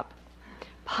up.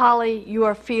 Polly, you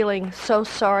are feeling so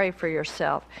sorry for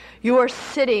yourself. You are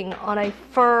sitting on a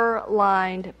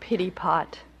fur-lined pity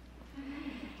pot.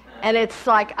 And it's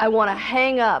like, I want to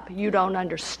hang up. You don't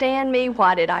understand me.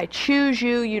 Why did I choose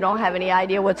you? You don't have any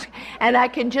idea what's... And I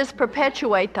can just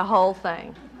perpetuate the whole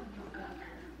thing.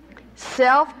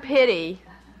 Self-pity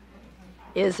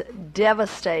is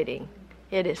devastating.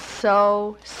 It is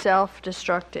so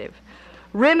self-destructive.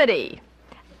 Remedy.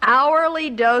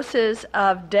 Hourly doses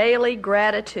of daily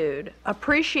gratitude,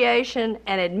 appreciation,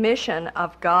 and admission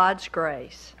of God's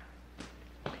grace.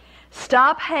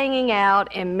 Stop hanging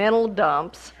out in mental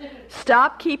dumps.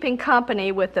 Stop keeping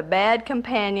company with the bad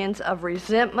companions of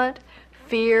resentment,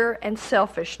 fear, and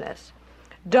selfishness.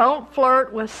 Don't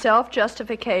flirt with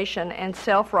self-justification and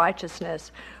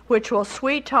self-righteousness, which will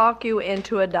sweet-talk you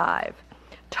into a dive.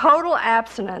 Total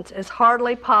abstinence is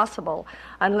hardly possible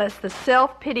unless the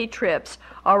self-pity trips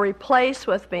are replaced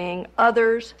with being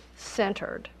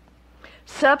others-centered.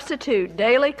 Substitute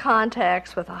daily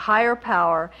contacts with a higher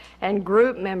power and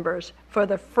group members for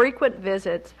the frequent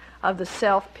visits of the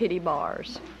self-pity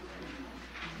bars.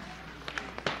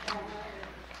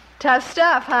 Tough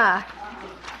stuff, huh?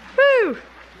 Whew!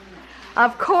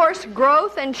 Of course,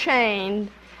 growth and change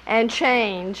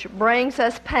brings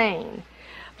us pain,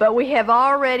 but we have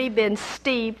already been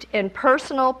steeped in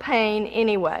personal pain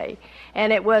anyway,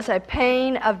 and it was a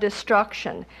pain of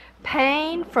destruction.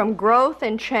 Pain from growth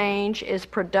and change is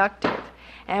productive,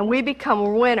 and we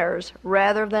become winners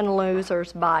rather than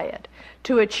losers by it.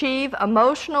 To achieve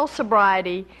emotional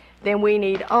sobriety, then we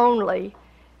need only,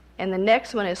 and the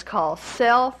next one is called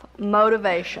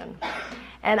self-motivation.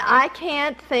 And I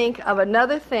can't think of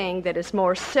another thing that is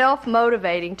more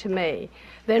self-motivating to me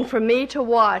than for me to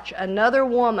watch another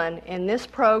woman in this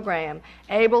program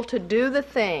able to do the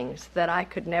things that I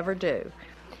could never do.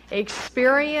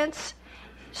 Experience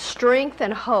strength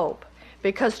and hope,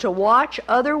 because to watch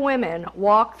other women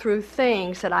walk through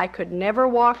things that I could never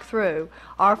walk through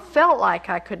or felt like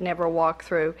I could never walk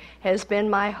through has been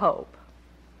my hope.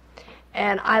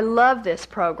 And I love this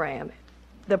program.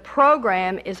 The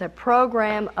program is a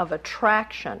program of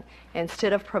attraction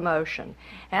instead of promotion.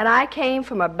 And I came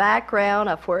from a background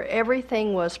of where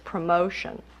everything was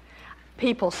promotion.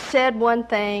 People said one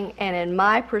thing and in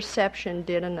my perception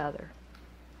did another.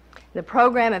 The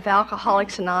program of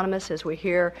Alcoholics Anonymous, as we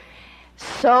hear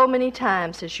so many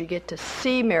times, is you get to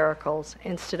see miracles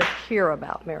instead of hear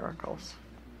about miracles.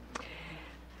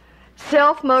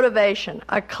 Self-motivation,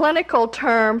 a clinical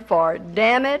term for,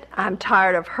 damn it, I'm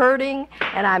tired of hurting,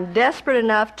 and I'm desperate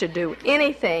enough to do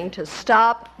anything to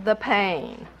stop the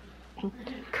pain.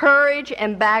 Courage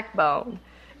and backbone,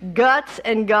 guts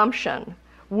and gumption,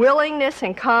 willingness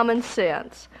and common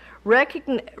sense,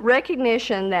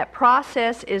 recognition that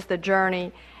process is the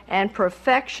journey and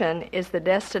perfection is the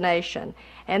destination,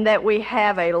 and that we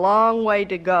have a long way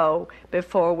to go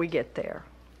before we get there.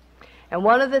 And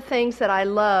one of the things that I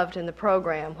loved in the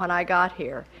program when I got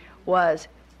here was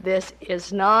this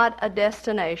is not a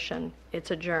destination,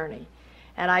 it's a journey.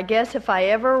 And I guess if I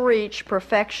ever reach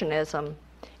perfectionism,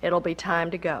 it'll be time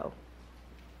to go.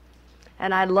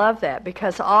 And I love that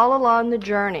because all along the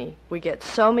journey we get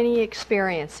so many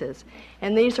experiences,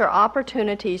 and these are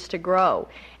opportunities to grow.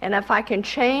 And if I can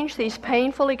change these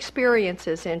painful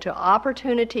experiences into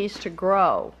opportunities to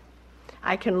grow,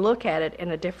 I can look at it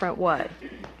in a different way.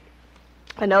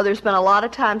 I know there's been a lot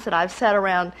of times that I've sat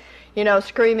around,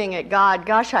 screaming at God,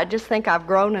 gosh, I just think I've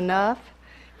grown enough.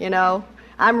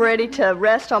 I'm ready to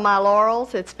rest on my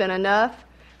laurels. It's been enough.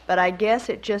 But I guess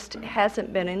it just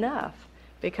hasn't been enough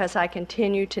because I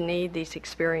continue to need these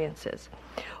experiences.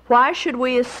 Why should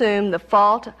we assume the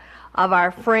fault of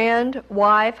our friend,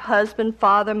 wife, husband,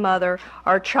 father, mother,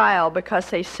 or child because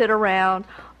they sit around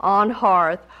on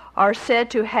hearth are said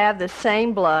to have the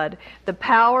same blood? The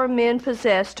power men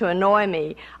possess to annoy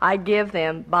me, I give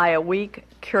them by a weak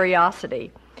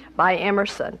curiosity, by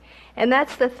Emerson. And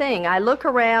that's the thing. I look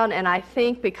around and I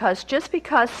think just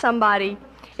because somebody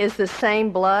is the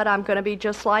same blood, I'm going to be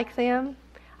just like them.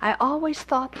 I always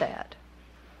thought that.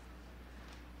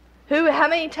 How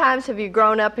many times have you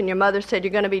grown up and your mother said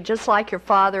you're going to be just like your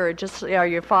father, or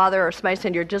your father, or somebody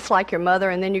said you're just like your mother,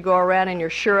 and then you go around and you're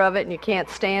sure of it and you can't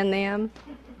stand them?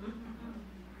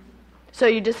 So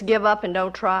you just give up and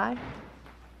don't try?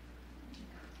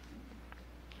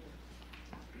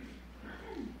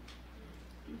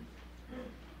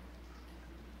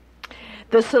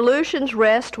 The solutions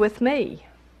rest with me.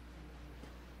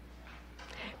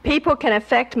 People can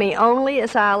affect me only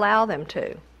as I allow them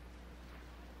to.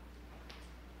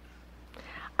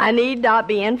 I need not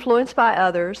be influenced by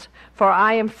others, for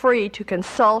I am free to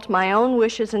consult my own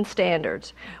wishes and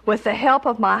standards. With the help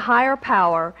of my higher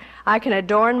power, I can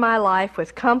adorn my life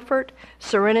with comfort,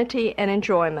 serenity, and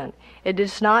enjoyment. It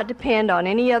does not depend on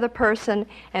any other person,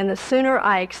 and the sooner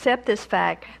I accept this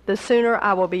fact, the sooner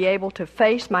I will be able to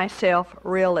face myself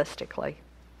realistically.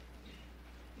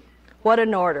 What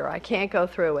an order. I can't go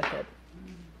through with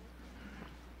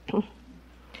it.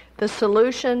 The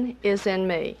solution is in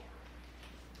me.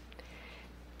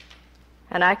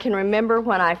 And I can remember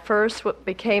when I first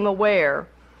became aware,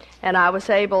 and I was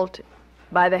able to,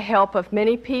 by the help of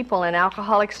many people in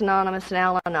Alcoholics Anonymous and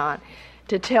Al-Anon,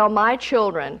 to tell my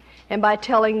children, and by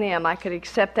telling them I could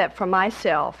accept that for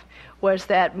myself, was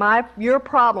that your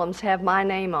problems have my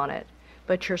name on it,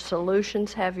 but your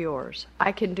solutions have yours.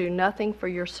 I can do nothing for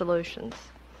your solutions.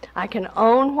 I can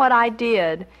own what I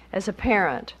did as a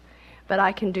parent, but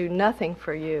I can do nothing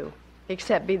for you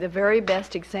except be the very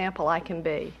best example I can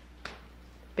be,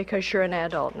 because you're an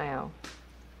adult now.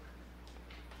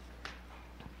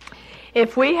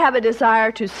 If we have a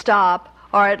desire to stop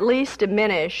or at least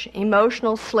diminish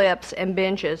emotional slips and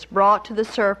binges brought to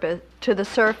the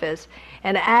surface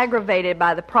and aggravated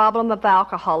by the problem of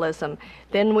alcoholism,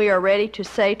 then we are ready to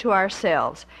say to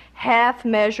ourselves, half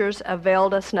measures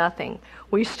availed us nothing.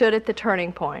 We stood at the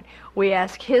turning point. We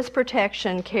ask His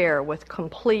protection, care with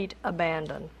complete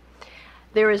abandon.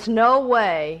 There is no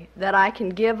way that I can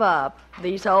give up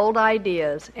these old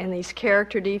ideas and these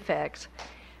character defects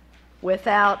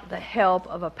without the help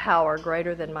of a power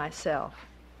greater than myself.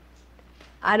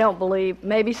 I don't believe,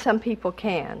 maybe some people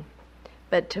can,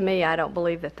 but to me I don't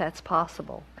believe that that's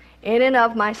possible. In and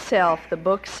of myself, the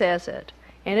book says it,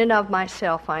 in and of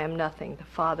myself I am nothing, the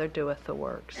Father doeth the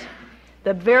works.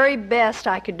 The very best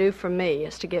I could do for me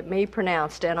is to get me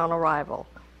pronounced dead on arrival.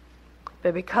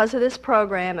 But because of this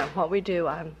program and what we do,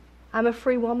 I'm a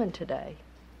free woman today.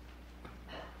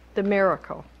 The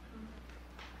miracle.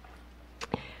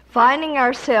 Finding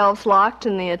ourselves locked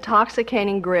in the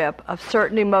intoxicating grip of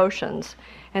certain emotions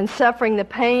and suffering the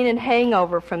pain and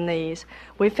hangover from these,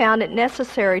 we found it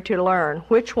necessary to learn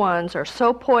which ones are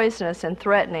so poisonous and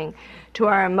threatening to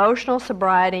our emotional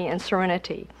sobriety and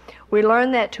serenity. We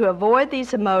learned that to avoid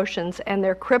these emotions and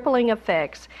their crippling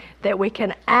effects, that we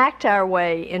can act our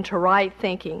way into right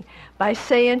thinking by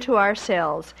saying to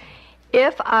ourselves,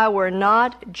 if I were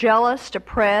not jealous,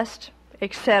 depressed,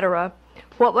 etc.,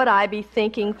 what would I be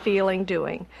thinking, feeling,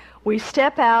 doing? We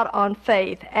step out on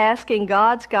faith, asking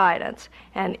God's guidance,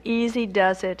 and easy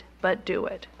does it, but do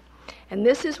it. And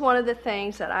this is one of the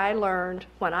things that I learned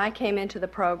when I came into the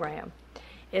program.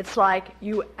 It's like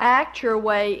you act your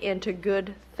way into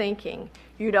good thinking.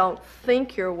 You don't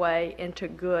think your way into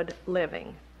good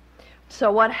living.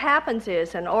 So what happens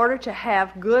is, in order to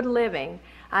have good living,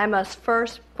 I must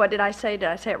first, what did I say? Did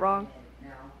I say it wrong?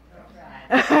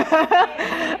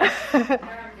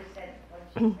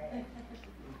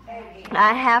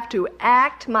 I have to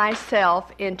act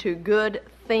myself into good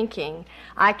thinking.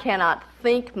 I cannot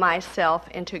think myself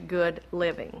into good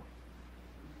living.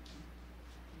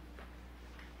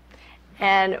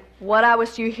 And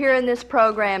what you hear in this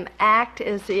program, act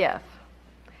as if.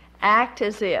 Act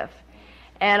as if.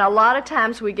 And a lot of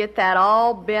times we get that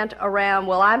all bent around,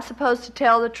 well, I'm supposed to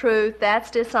tell the truth, that's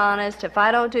dishonest, if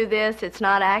I don't do this, it's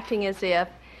not acting as if.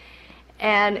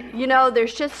 And, you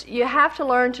have to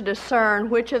learn to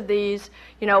discern which of these,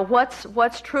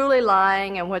 what's truly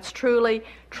lying and what's truly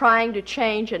trying to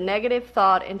change a negative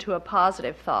thought into a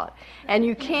positive thought. And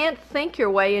you can't think your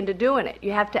way into doing it.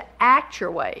 You have to act your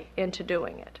way into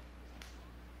doing it.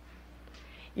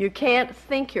 You can't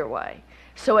think your way.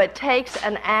 So it takes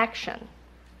an action.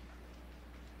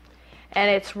 And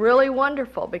it's really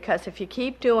wonderful, because if you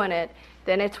keep doing it,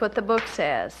 then it's what the book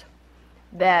says,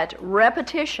 that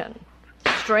repetition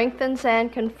strengthens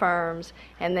and confirms,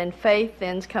 and then faith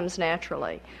then comes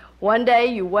naturally. One day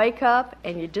you wake up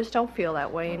and you just don't feel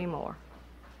that way anymore.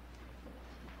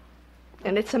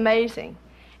 And it's amazing.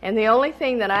 And the only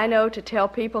thing that I know to tell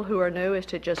people who are new is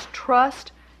to just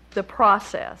trust the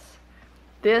process.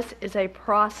 This is a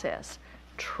process.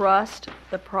 Trust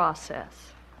the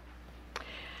process.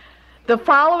 The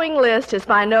following list is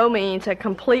by no means a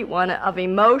complete one of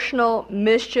emotional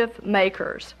mischief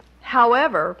makers.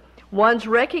 However, one's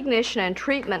recognition and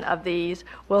treatment of these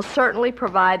will certainly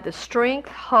provide the strength,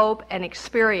 hope, and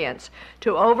experience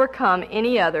to overcome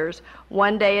any others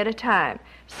one day at a time,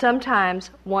 sometimes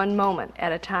one moment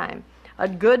at a time. A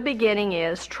good beginning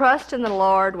is, trust in the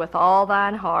Lord with all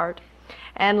thine heart,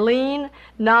 and lean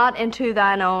not into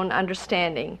thine own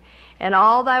understanding. In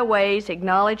all thy ways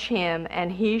acknowledge him,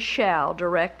 and he shall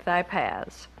direct thy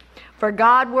paths. For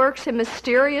God works in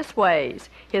mysterious ways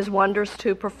his wonders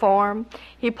to perform.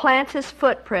 He plants his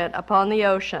footprint upon the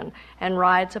ocean and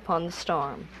rides upon the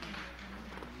storm.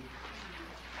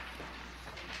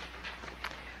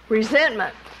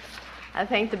 Resentment. I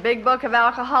think the big book of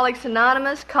Alcoholics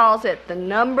Anonymous calls it the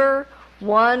number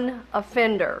one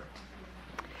offender.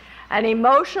 An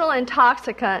emotional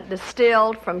intoxicant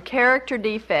distilled from character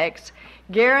defects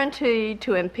guaranteed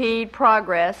to impede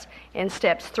progress in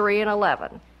steps 3 and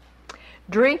 11.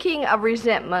 Drinking of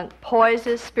resentment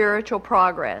poisons spiritual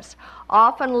progress,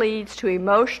 often leads to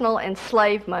emotional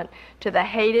enslavement to the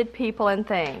hated people and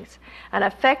things. An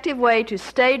effective way to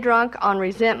stay drunk on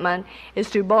resentment is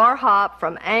to bar hop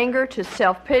from anger to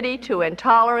self-pity to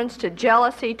intolerance to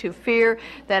jealousy to fear,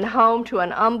 then home to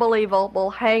an unbelievable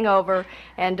hangover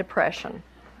and depression.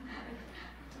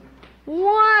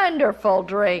 Wonderful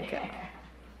drink.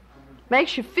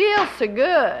 Makes you feel so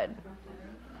good.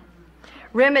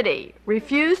 Remedy: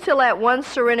 refuse to let one's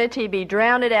serenity be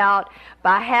drowned out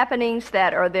by happenings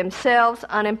that are themselves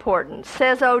unimportant.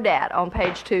 Says Odat on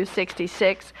page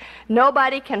 266,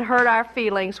 nobody can hurt our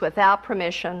feelings without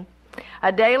permission.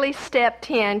 A daily step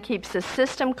 10 keeps the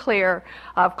system clear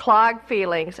of clogged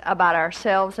feelings about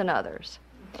ourselves and others.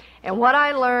 And what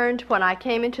I learned when I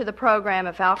came into the program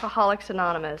of Alcoholics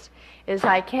Anonymous is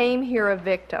I came here a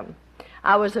victim.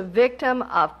 I was a victim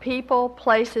of people,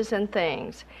 places, and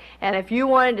things. And if you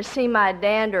wanted to see my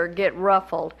dander get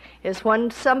ruffled, is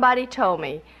when somebody told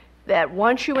me that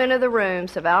once you enter the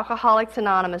rooms of Alcoholics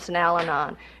Anonymous and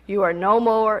Al-Anon, you are no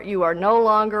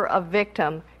longer a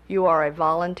victim, you are a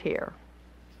volunteer.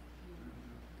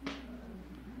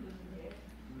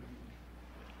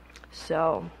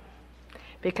 So,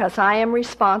 because I am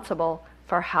responsible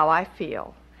for how I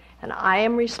feel, and I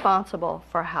am responsible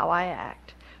for how I act.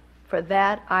 For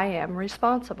that, I am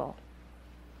responsible.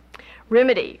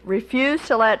 Remedy: refuse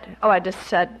to let... Oh, I just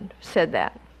said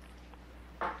that.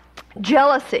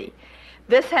 Jealousy.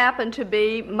 This happened to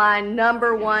be my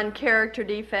number one character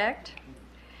defect.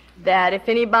 That if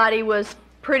anybody was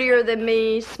prettier than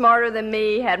me, smarter than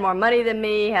me, had more money than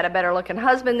me, had a better looking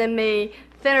husband than me,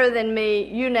 thinner than me,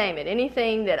 you name it.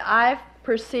 Anything that I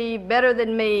perceived better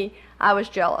than me, I was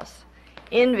jealous,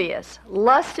 envious,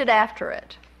 lusted after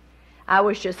it. I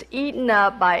was just eaten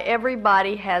up by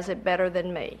everybody has it better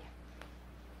than me.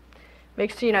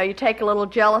 Mixed, you take a little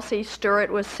jealousy, stir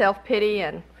it with self-pity,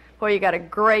 and boy, you got a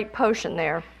great potion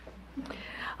there.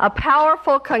 A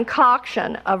powerful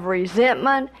concoction of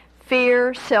resentment,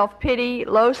 fear, self-pity,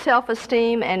 low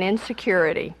self-esteem, and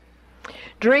insecurity.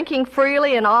 Drinking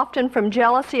freely and often from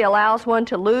jealousy allows one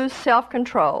to lose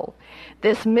self-control.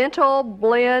 This mental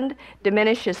blend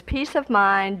diminishes peace of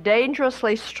mind,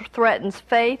 dangerously threatens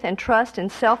faith and trust in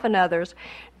self and others.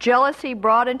 Jealousy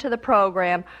brought into the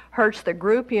program hurts the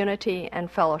group unity and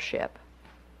fellowship.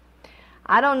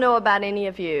 I don't know about any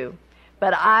of you,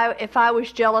 but if I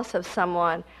was jealous of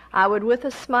someone, I would with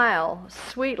a smile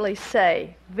sweetly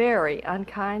say very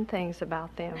unkind things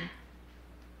about them.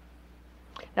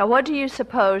 Now, what do you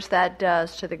suppose that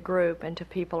does to the group and to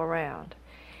people around?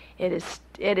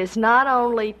 It is not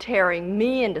only tearing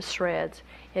me into shreds,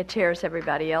 it tears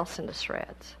everybody else into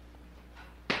shreds.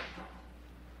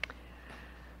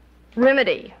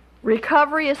 Remedy.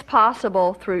 Recovery is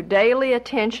possible through daily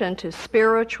attention to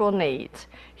spiritual needs.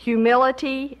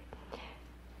 Humility,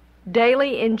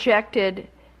 daily injected,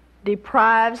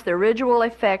 depresses the residual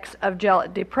effects of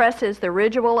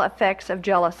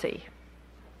jealousy.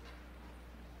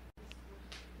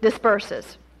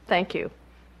 Disperses. Thank you.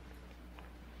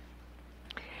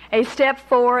 A step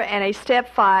 4 and a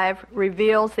step 5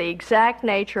 reveals the exact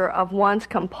nature of one's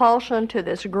compulsion to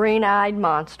this green-eyed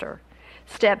monster.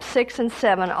 Steps 6 and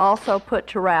 7 also put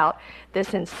to rout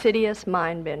this insidious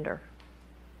mind-bender.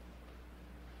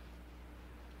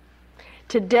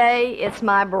 Today, it's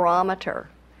my barometer.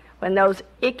 When those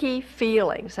icky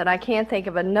feelings, and I can't think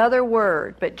of another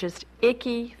word, but just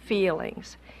icky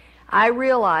feelings, I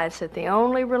realize that the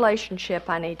only relationship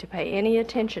I need to pay any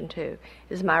attention to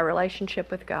is my relationship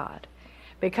with God,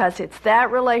 because it's that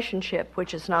relationship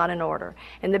which is not in order.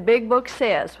 And the big book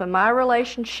says, when my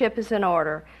relationship is in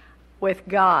order with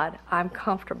God, I'm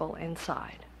comfortable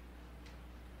inside.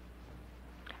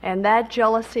 And that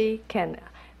jealousy can,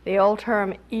 the old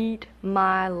term, eat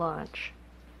my lunch.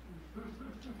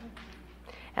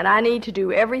 And I need to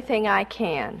do everything I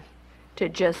can to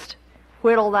just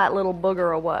whittle that little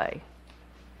booger away.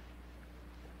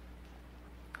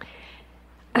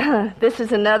 This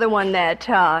is another one that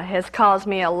has caused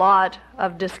me a lot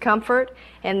of discomfort,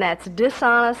 and that's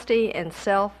dishonesty and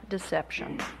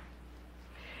self-deception.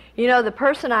 The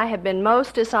person I have been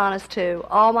most dishonest to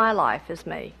all my life is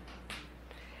me.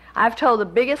 I've told the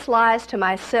biggest lies to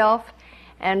myself,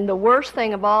 and the worst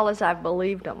thing of all is I've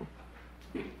believed them.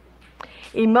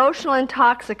 Emotional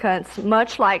intoxicants,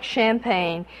 much like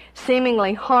champagne,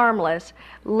 seemingly harmless,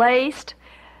 laced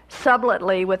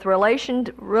subtly with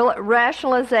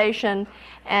rationalization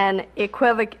and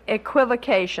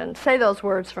equivocation. Say those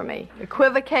words for me.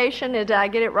 Equivocation, did I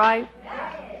get it right?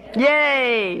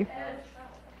 Yay!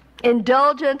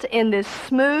 Indulgence in this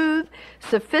smooth,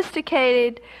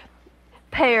 sophisticated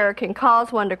pair can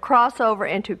cause one to cross over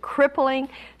into crippling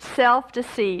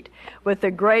self-deceit with the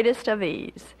greatest of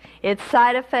ease. Its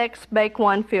side effects make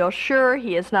one feel sure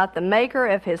he is not the maker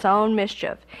of his own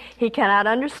mischief. He cannot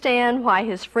understand why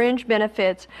his fringe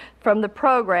benefits from the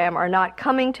program are not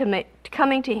coming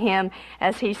to him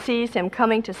as he sees them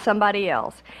coming to somebody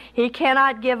else. He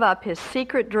cannot give up his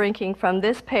secret drinking from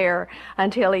this pair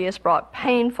until he is brought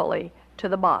painfully to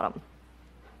the bottom.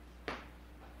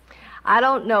 I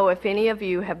don't know if any of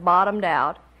you have bottomed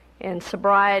out in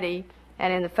sobriety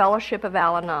and in the fellowship of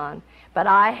Al-Anon, but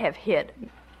I have hit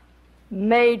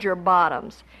major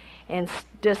bottoms in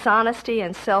dishonesty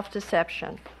and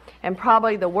self-deception. And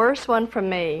probably the worst one for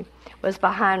me was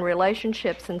behind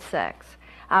relationships and sex.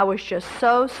 I was just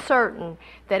so certain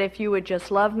that if you would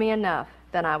just love me enough,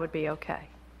 then I would be okay.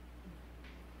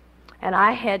 And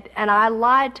I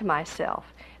lied to myself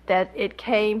that it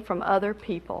came from other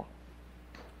people.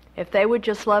 If they would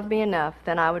just love me enough,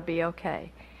 then I would be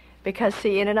okay. Because,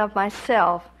 see, in and of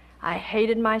myself, I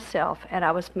hated myself, and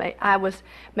I was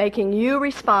making you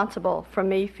responsible for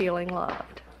me feeling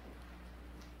loved.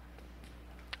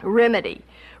 Remedy.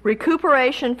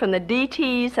 Recuperation from the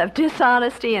DTs of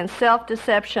dishonesty and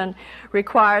self-deception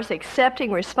requires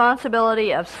accepting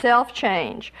responsibility of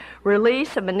self-change,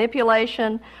 release of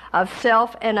manipulation of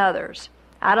self and others.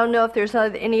 I don't know if there's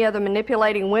any other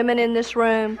manipulating women in this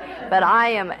room, but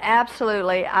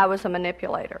I was a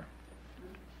manipulator.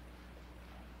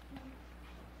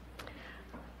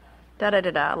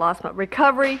 I lost my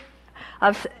recovery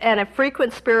and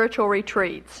frequent spiritual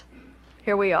retreats.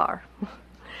 Here we are.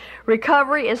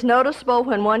 Recovery is noticeable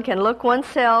when one can look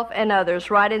oneself and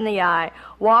others right in the eye,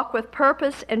 walk with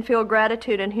purpose, and feel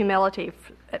gratitude and humility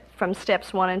from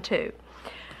steps 1 and 2.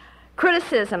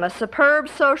 Criticism, a superb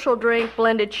social drink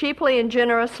blended cheaply and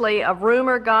generously of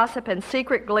rumor, gossip, and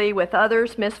secret glee with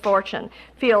others' misfortune,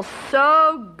 feels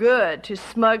so good to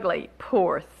smugly,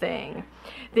 poor thing.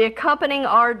 The accompanying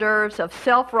hors d'oeuvres of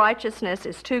self-righteousness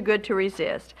is too good to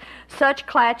resist. Such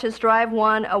clatches drive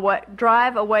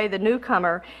away the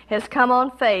newcomer has come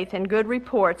on faith and good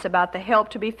reports about the help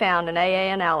to be found in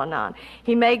AA and Al-Anon.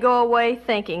 He may go away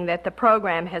thinking that the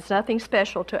program has nothing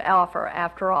special to offer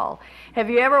after all. Have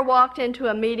you ever walked into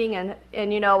a meeting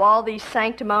and you know, all these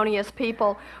sanctimonious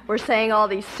people were saying all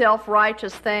these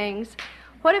self-righteous things?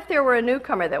 What if there were a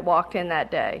newcomer that walked in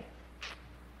that day?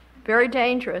 Very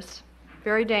dangerous.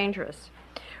 Very dangerous.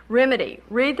 Remedy.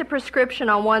 Read the prescription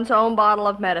on one's own bottle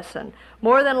of medicine.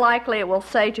 More than likely it will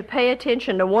say to pay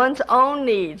attention to one's own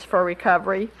needs for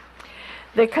recovery.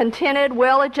 The contented,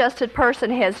 well-adjusted person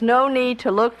has no need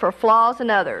to look for flaws in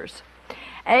others.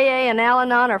 AA and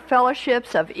Al-Anon are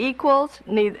fellowships of equals.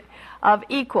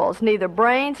 Neither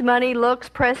brains, money, looks,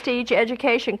 prestige,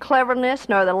 education, cleverness,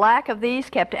 nor the lack of these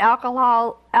kept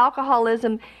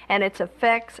alcoholism and its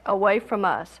effects away from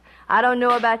us. I don't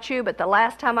know about you, but the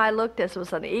last time I looked, this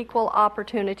was an equal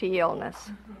opportunity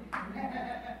illness.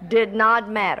 Did not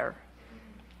matter.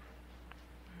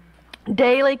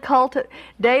 Daily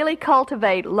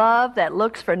cultivate love that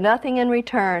looks for nothing in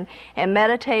return and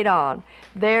meditate on,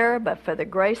 there, but for the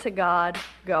grace of God,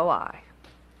 go I.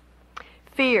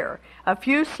 Fear. A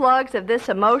few slugs of this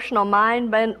emotional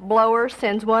mind-blower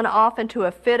sends one off into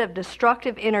a fit of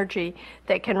destructive energy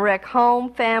that can wreck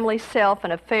home, family, self,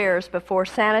 and affairs before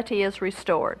sanity is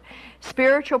restored.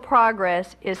 Spiritual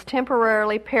progress is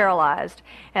temporarily paralyzed,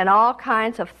 and all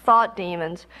kinds of thought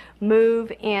demons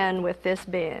move in with this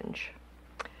binge.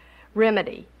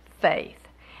 Remedy. Faith.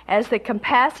 As the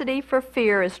capacity for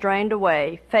fear is drained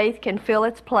away, faith can fill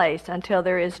its place until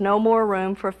there is no more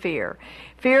room for fear.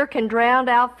 Fear can drown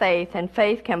out faith, and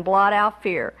faith can blot out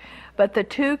fear. But the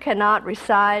two cannot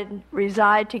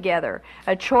reside together.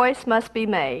 A choice must be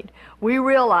made. We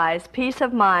realize peace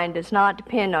of mind does not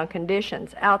depend on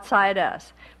conditions outside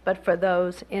us, but for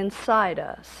those inside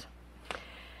us.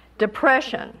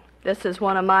 Depression. This is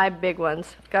one of my big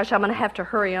ones. Gosh, I'm going to have to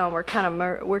hurry on. We're kind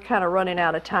of running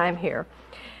out of time here.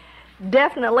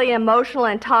 Definitely emotional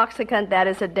intoxicant that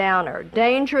is a downer.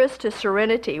 Dangerous to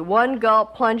serenity. One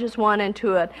gulp plunges one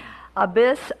into an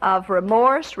abyss of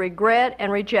remorse, regret,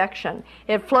 and rejection.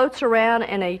 It floats around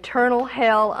in eternal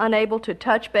hell, unable to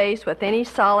touch base with any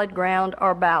solid ground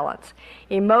or balance.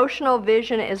 Emotional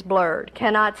vision is blurred,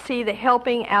 cannot see the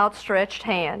helping outstretched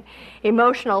hand.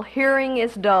 Emotional hearing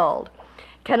is dulled,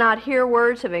 cannot hear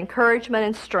words of encouragement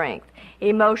and strength.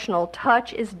 Emotional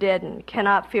touch is deadened,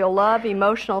 cannot feel love.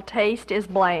 Emotional taste is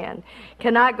bland,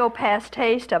 cannot go past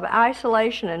taste of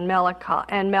isolation and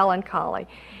melancholy.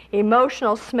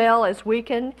 Emotional smell is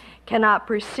weakened, cannot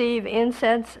perceive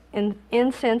incense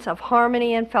of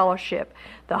harmony and fellowship.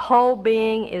 The whole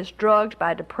being is drugged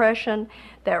by depression,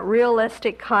 that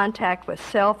realistic contact with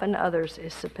self and others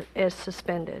is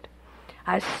suspended.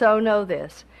 I so know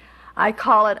this. I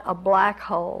call it a black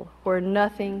hole where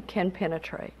nothing can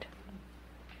penetrate.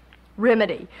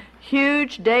 Remedy: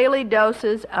 huge daily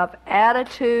doses of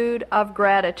attitude of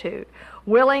gratitude,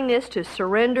 willingness to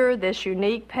surrender this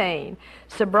unique pain.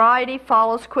 Sobriety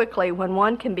follows quickly when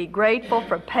one can be grateful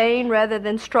for pain rather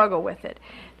than struggle with it.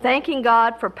 Thanking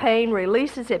God for pain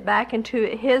releases it back into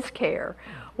His care.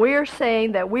 We are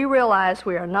saying that we realize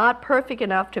we are not perfect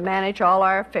enough to manage all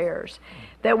our affairs,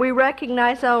 that we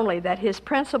recognize only that His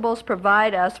principles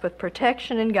provide us with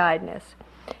protection and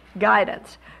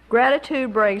guidance.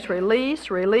 Gratitude brings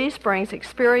release, release brings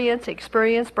experience,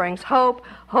 experience brings hope,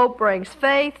 hope brings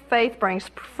faith, faith brings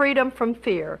freedom from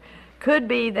fear. Could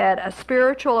be that a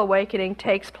spiritual awakening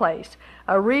takes place,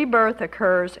 a rebirth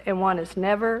occurs, and one is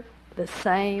never the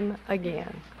same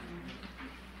again.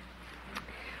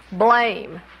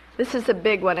 Blame. This is a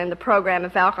big one in the program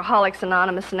of Alcoholics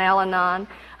Anonymous and Al-Anon.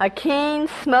 A keen,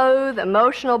 smooth,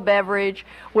 emotional beverage.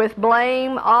 With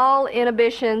blame, all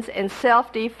inhibitions and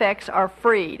self-defects are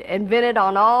freed and vented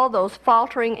on all those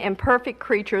faltering, imperfect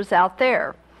creatures out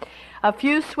there. A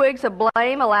few swigs of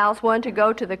blame allows one to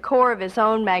go to the core of his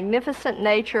own magnificent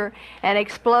nature and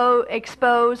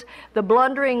expose the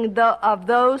blundering of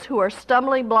those who are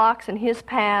stumbling blocks in his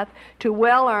path to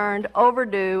well-earned,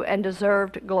 overdue, and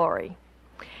deserved glory.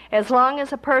 As long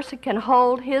as a person can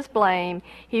hold his blame,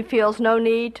 he feels no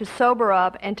need to sober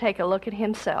up and take a look at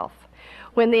himself.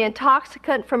 When the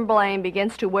intoxicant from blame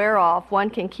begins to wear off, one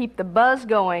can keep the buzz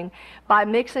going by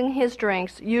mixing his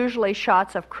drinks, usually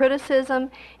shots of criticism,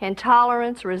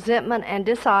 intolerance, resentment, and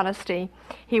dishonesty.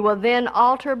 He will then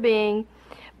alternate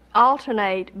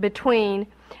between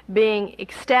being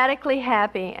ecstatically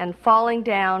happy and falling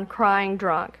down, crying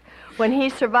drunk. When he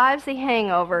survives the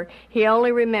hangover, he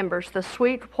only remembers the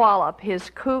sweet wallop his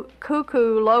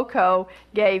cuckoo loco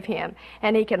gave him,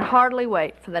 and he can hardly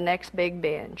wait for the next big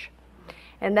binge.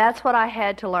 And that's what I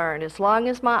had to learn. As long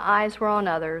as my eyes were on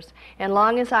others, and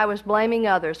long as I was blaming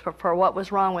others for what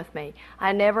was wrong with me,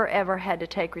 I never ever had to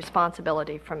take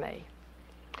responsibility for me.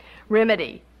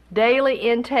 Remedy: daily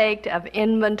intake of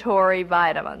inventory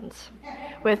vitamins.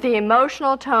 With the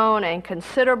emotional tone and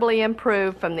considerably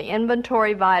improved from the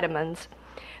inventory vitamins,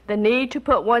 the need to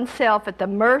put oneself at the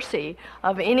mercy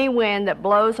of any wind that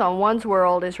blows on one's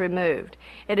world is removed.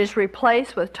 It is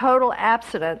replaced with total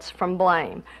abstinence from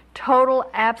blame. Total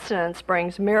abstinence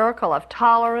brings miracle of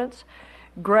tolerance,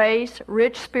 grace,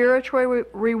 rich spiritual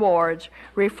rewards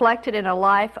reflected in a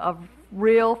life of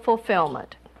real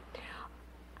fulfillment.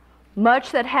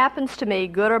 Much that happens to me,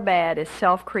 good or bad, is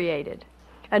self-created.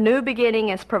 A new beginning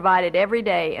is provided every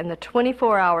day, and the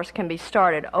 24 hours can be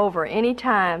started over any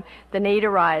time the need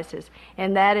arises,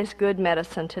 and that is good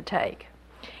medicine to take.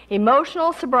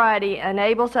 Emotional sobriety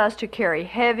enables us to carry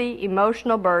heavy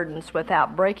emotional burdens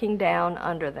without breaking down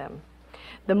under them.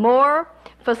 The more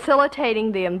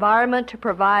facilitating the environment to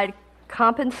provide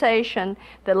compensation,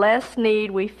 the less need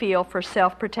we feel for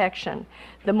self-protection.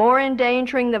 The more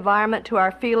endangering the environment to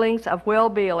our feelings of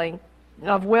well-being,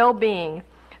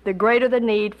 the greater the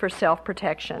need for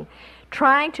self-protection.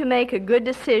 Trying to make a good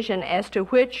decision as to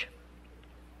which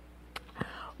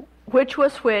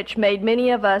was which made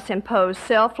many of us impose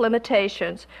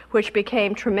self-limitations, which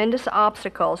became tremendous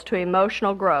obstacles to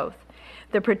emotional growth.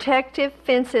 The protective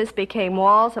fences became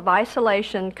walls of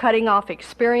isolation, cutting off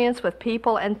experience with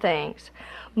people and things.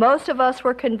 Most of us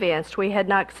were convinced we had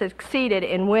not succeeded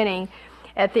in winning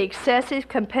at the excessive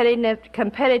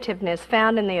competitiveness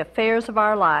found in the affairs of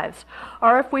our lives,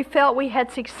 or if we felt we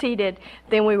had succeeded,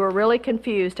 then we were really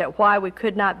confused at why we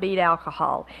could not beat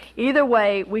alcohol. Either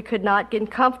way, we could not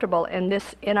get comfortable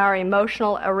in our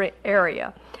emotional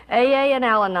area. AA and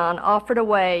Al-Anon offered a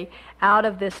way out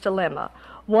of this dilemma.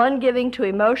 One giving to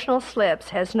emotional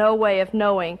slips has no way of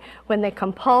knowing when the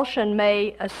compulsion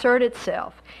may assert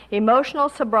itself. Emotional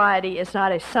sobriety is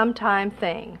not a sometime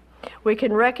thing. We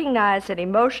can recognize that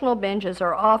emotional binges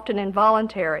are often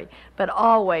involuntary, but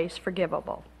always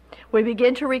forgivable. We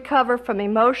begin to recover from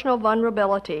emotional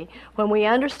vulnerability when we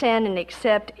understand and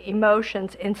accept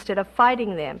emotions instead of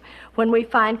fighting them, when we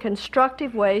find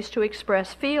constructive ways to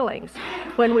express feelings,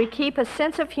 when we keep a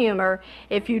sense of humor.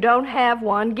 If you don't have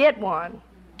one, get one.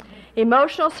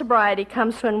 Emotional sobriety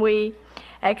comes when we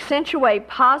accentuate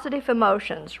positive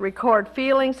emotions, record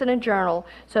feelings in a journal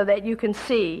so that you can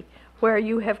see where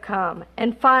you have come.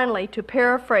 And finally, to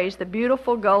paraphrase the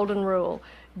beautiful golden rule,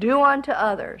 do unto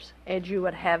others as you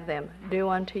would have them do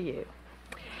unto you.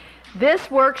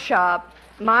 This workshop,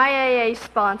 my AA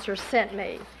sponsor sent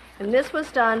me, and this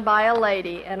was done by a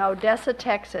lady in Odessa,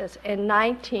 Texas in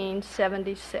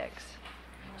 1976.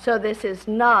 So this is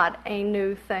not a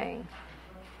new thing.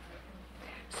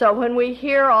 So when we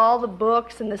hear all the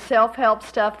books and the self-help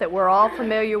stuff that we're all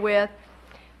familiar with,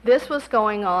 this was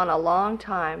going on a long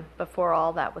time before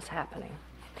all that was happening.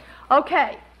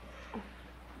 Okay.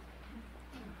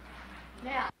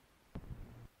 Now,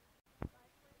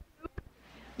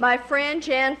 my friend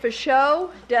Jan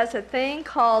Fichot does a thing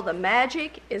called the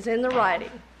magic is in the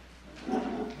writing.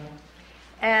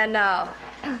 And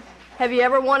have you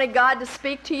ever wanted God to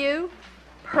speak to you?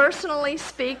 Personally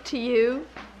speak to you?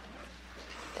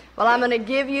 Well, I'm going to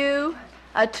give you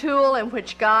a tool in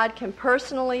which God can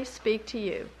personally speak to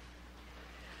you.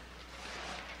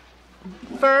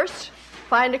 First,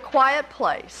 find a quiet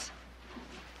place.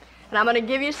 And I'm going to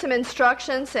give you some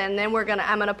instructions, and then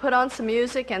I'm going to put on some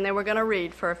music, and then we're going to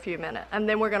read for a few minutes, and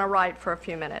then we're going to write for a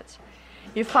few minutes.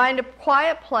 You find a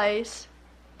quiet place,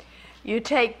 you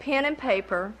take pen and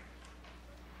paper,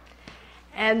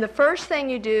 and the first thing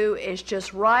you do is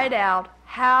just write out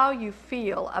how you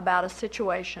feel about a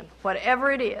situation, whatever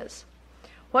it is.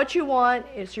 What you want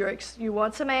is you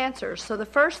want some answers. So the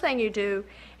first thing you do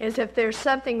is if there's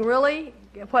something really,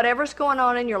 whatever's going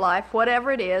on in your life,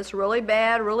 whatever it is, really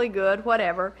bad, really good,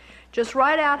 whatever, just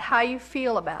write out how you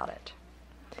feel about it.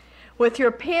 With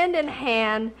your pen in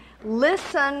hand,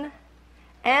 listen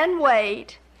and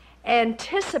wait,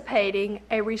 anticipating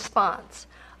a response.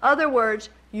 Other words,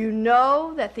 you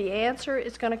know that the answer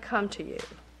is going to come to you.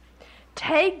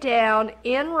 Take down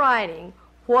in writing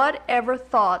whatever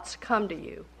thoughts come to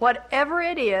you. Whatever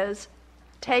it is,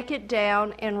 take it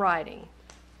down in writing.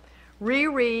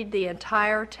 Reread the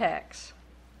entire text.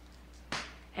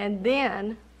 And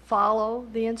then follow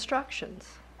the instructions.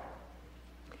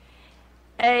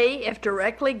 A, if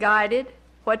directly guided,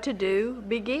 what to do,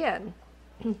 begin.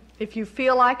 If you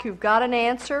feel like you've got an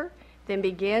answer, then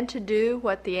begin to do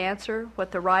what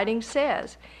the writing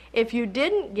says. If you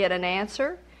didn't get an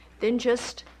answer, then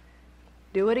just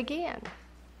do it again.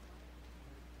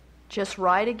 Just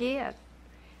write again.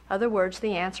 In other words,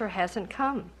 the answer hasn't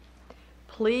come.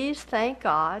 Please thank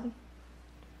God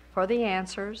for the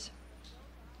answers.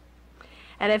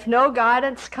 And if no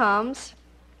guidance comes,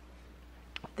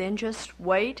 then just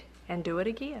wait and do it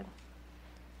again.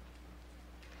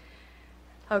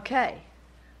 Okay.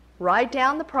 Write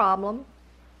down the problem.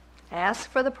 Ask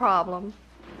for the problem.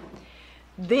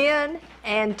 Then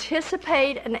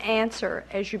anticipate an answer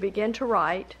as you begin to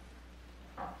write,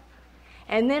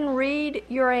 and then read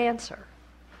your answer.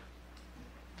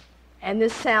 And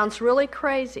this sounds really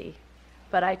crazy,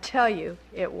 but I tell you,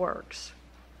 it works.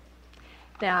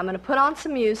 Now I'm going to put on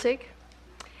some music,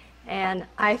 and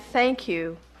I thank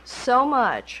you so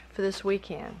much for this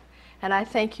weekend, and I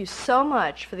thank you so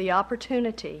much for the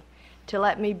opportunity to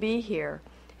let me be here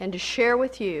and to share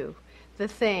with you the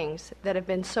things that have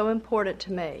been so important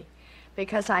to me,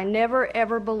 because I never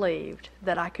ever believed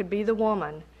that I could be the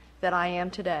woman that I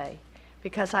am today,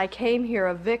 because I came here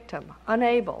a victim,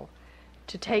 unable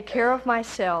to take care of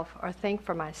myself or think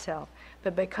for myself.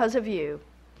 But because of you,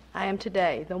 I am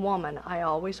today the woman I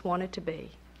always wanted to be.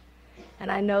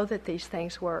 And I know that these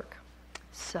things work.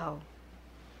 So,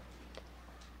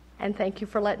 and thank you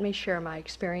for letting me share my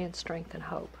experience, strength, and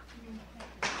hope.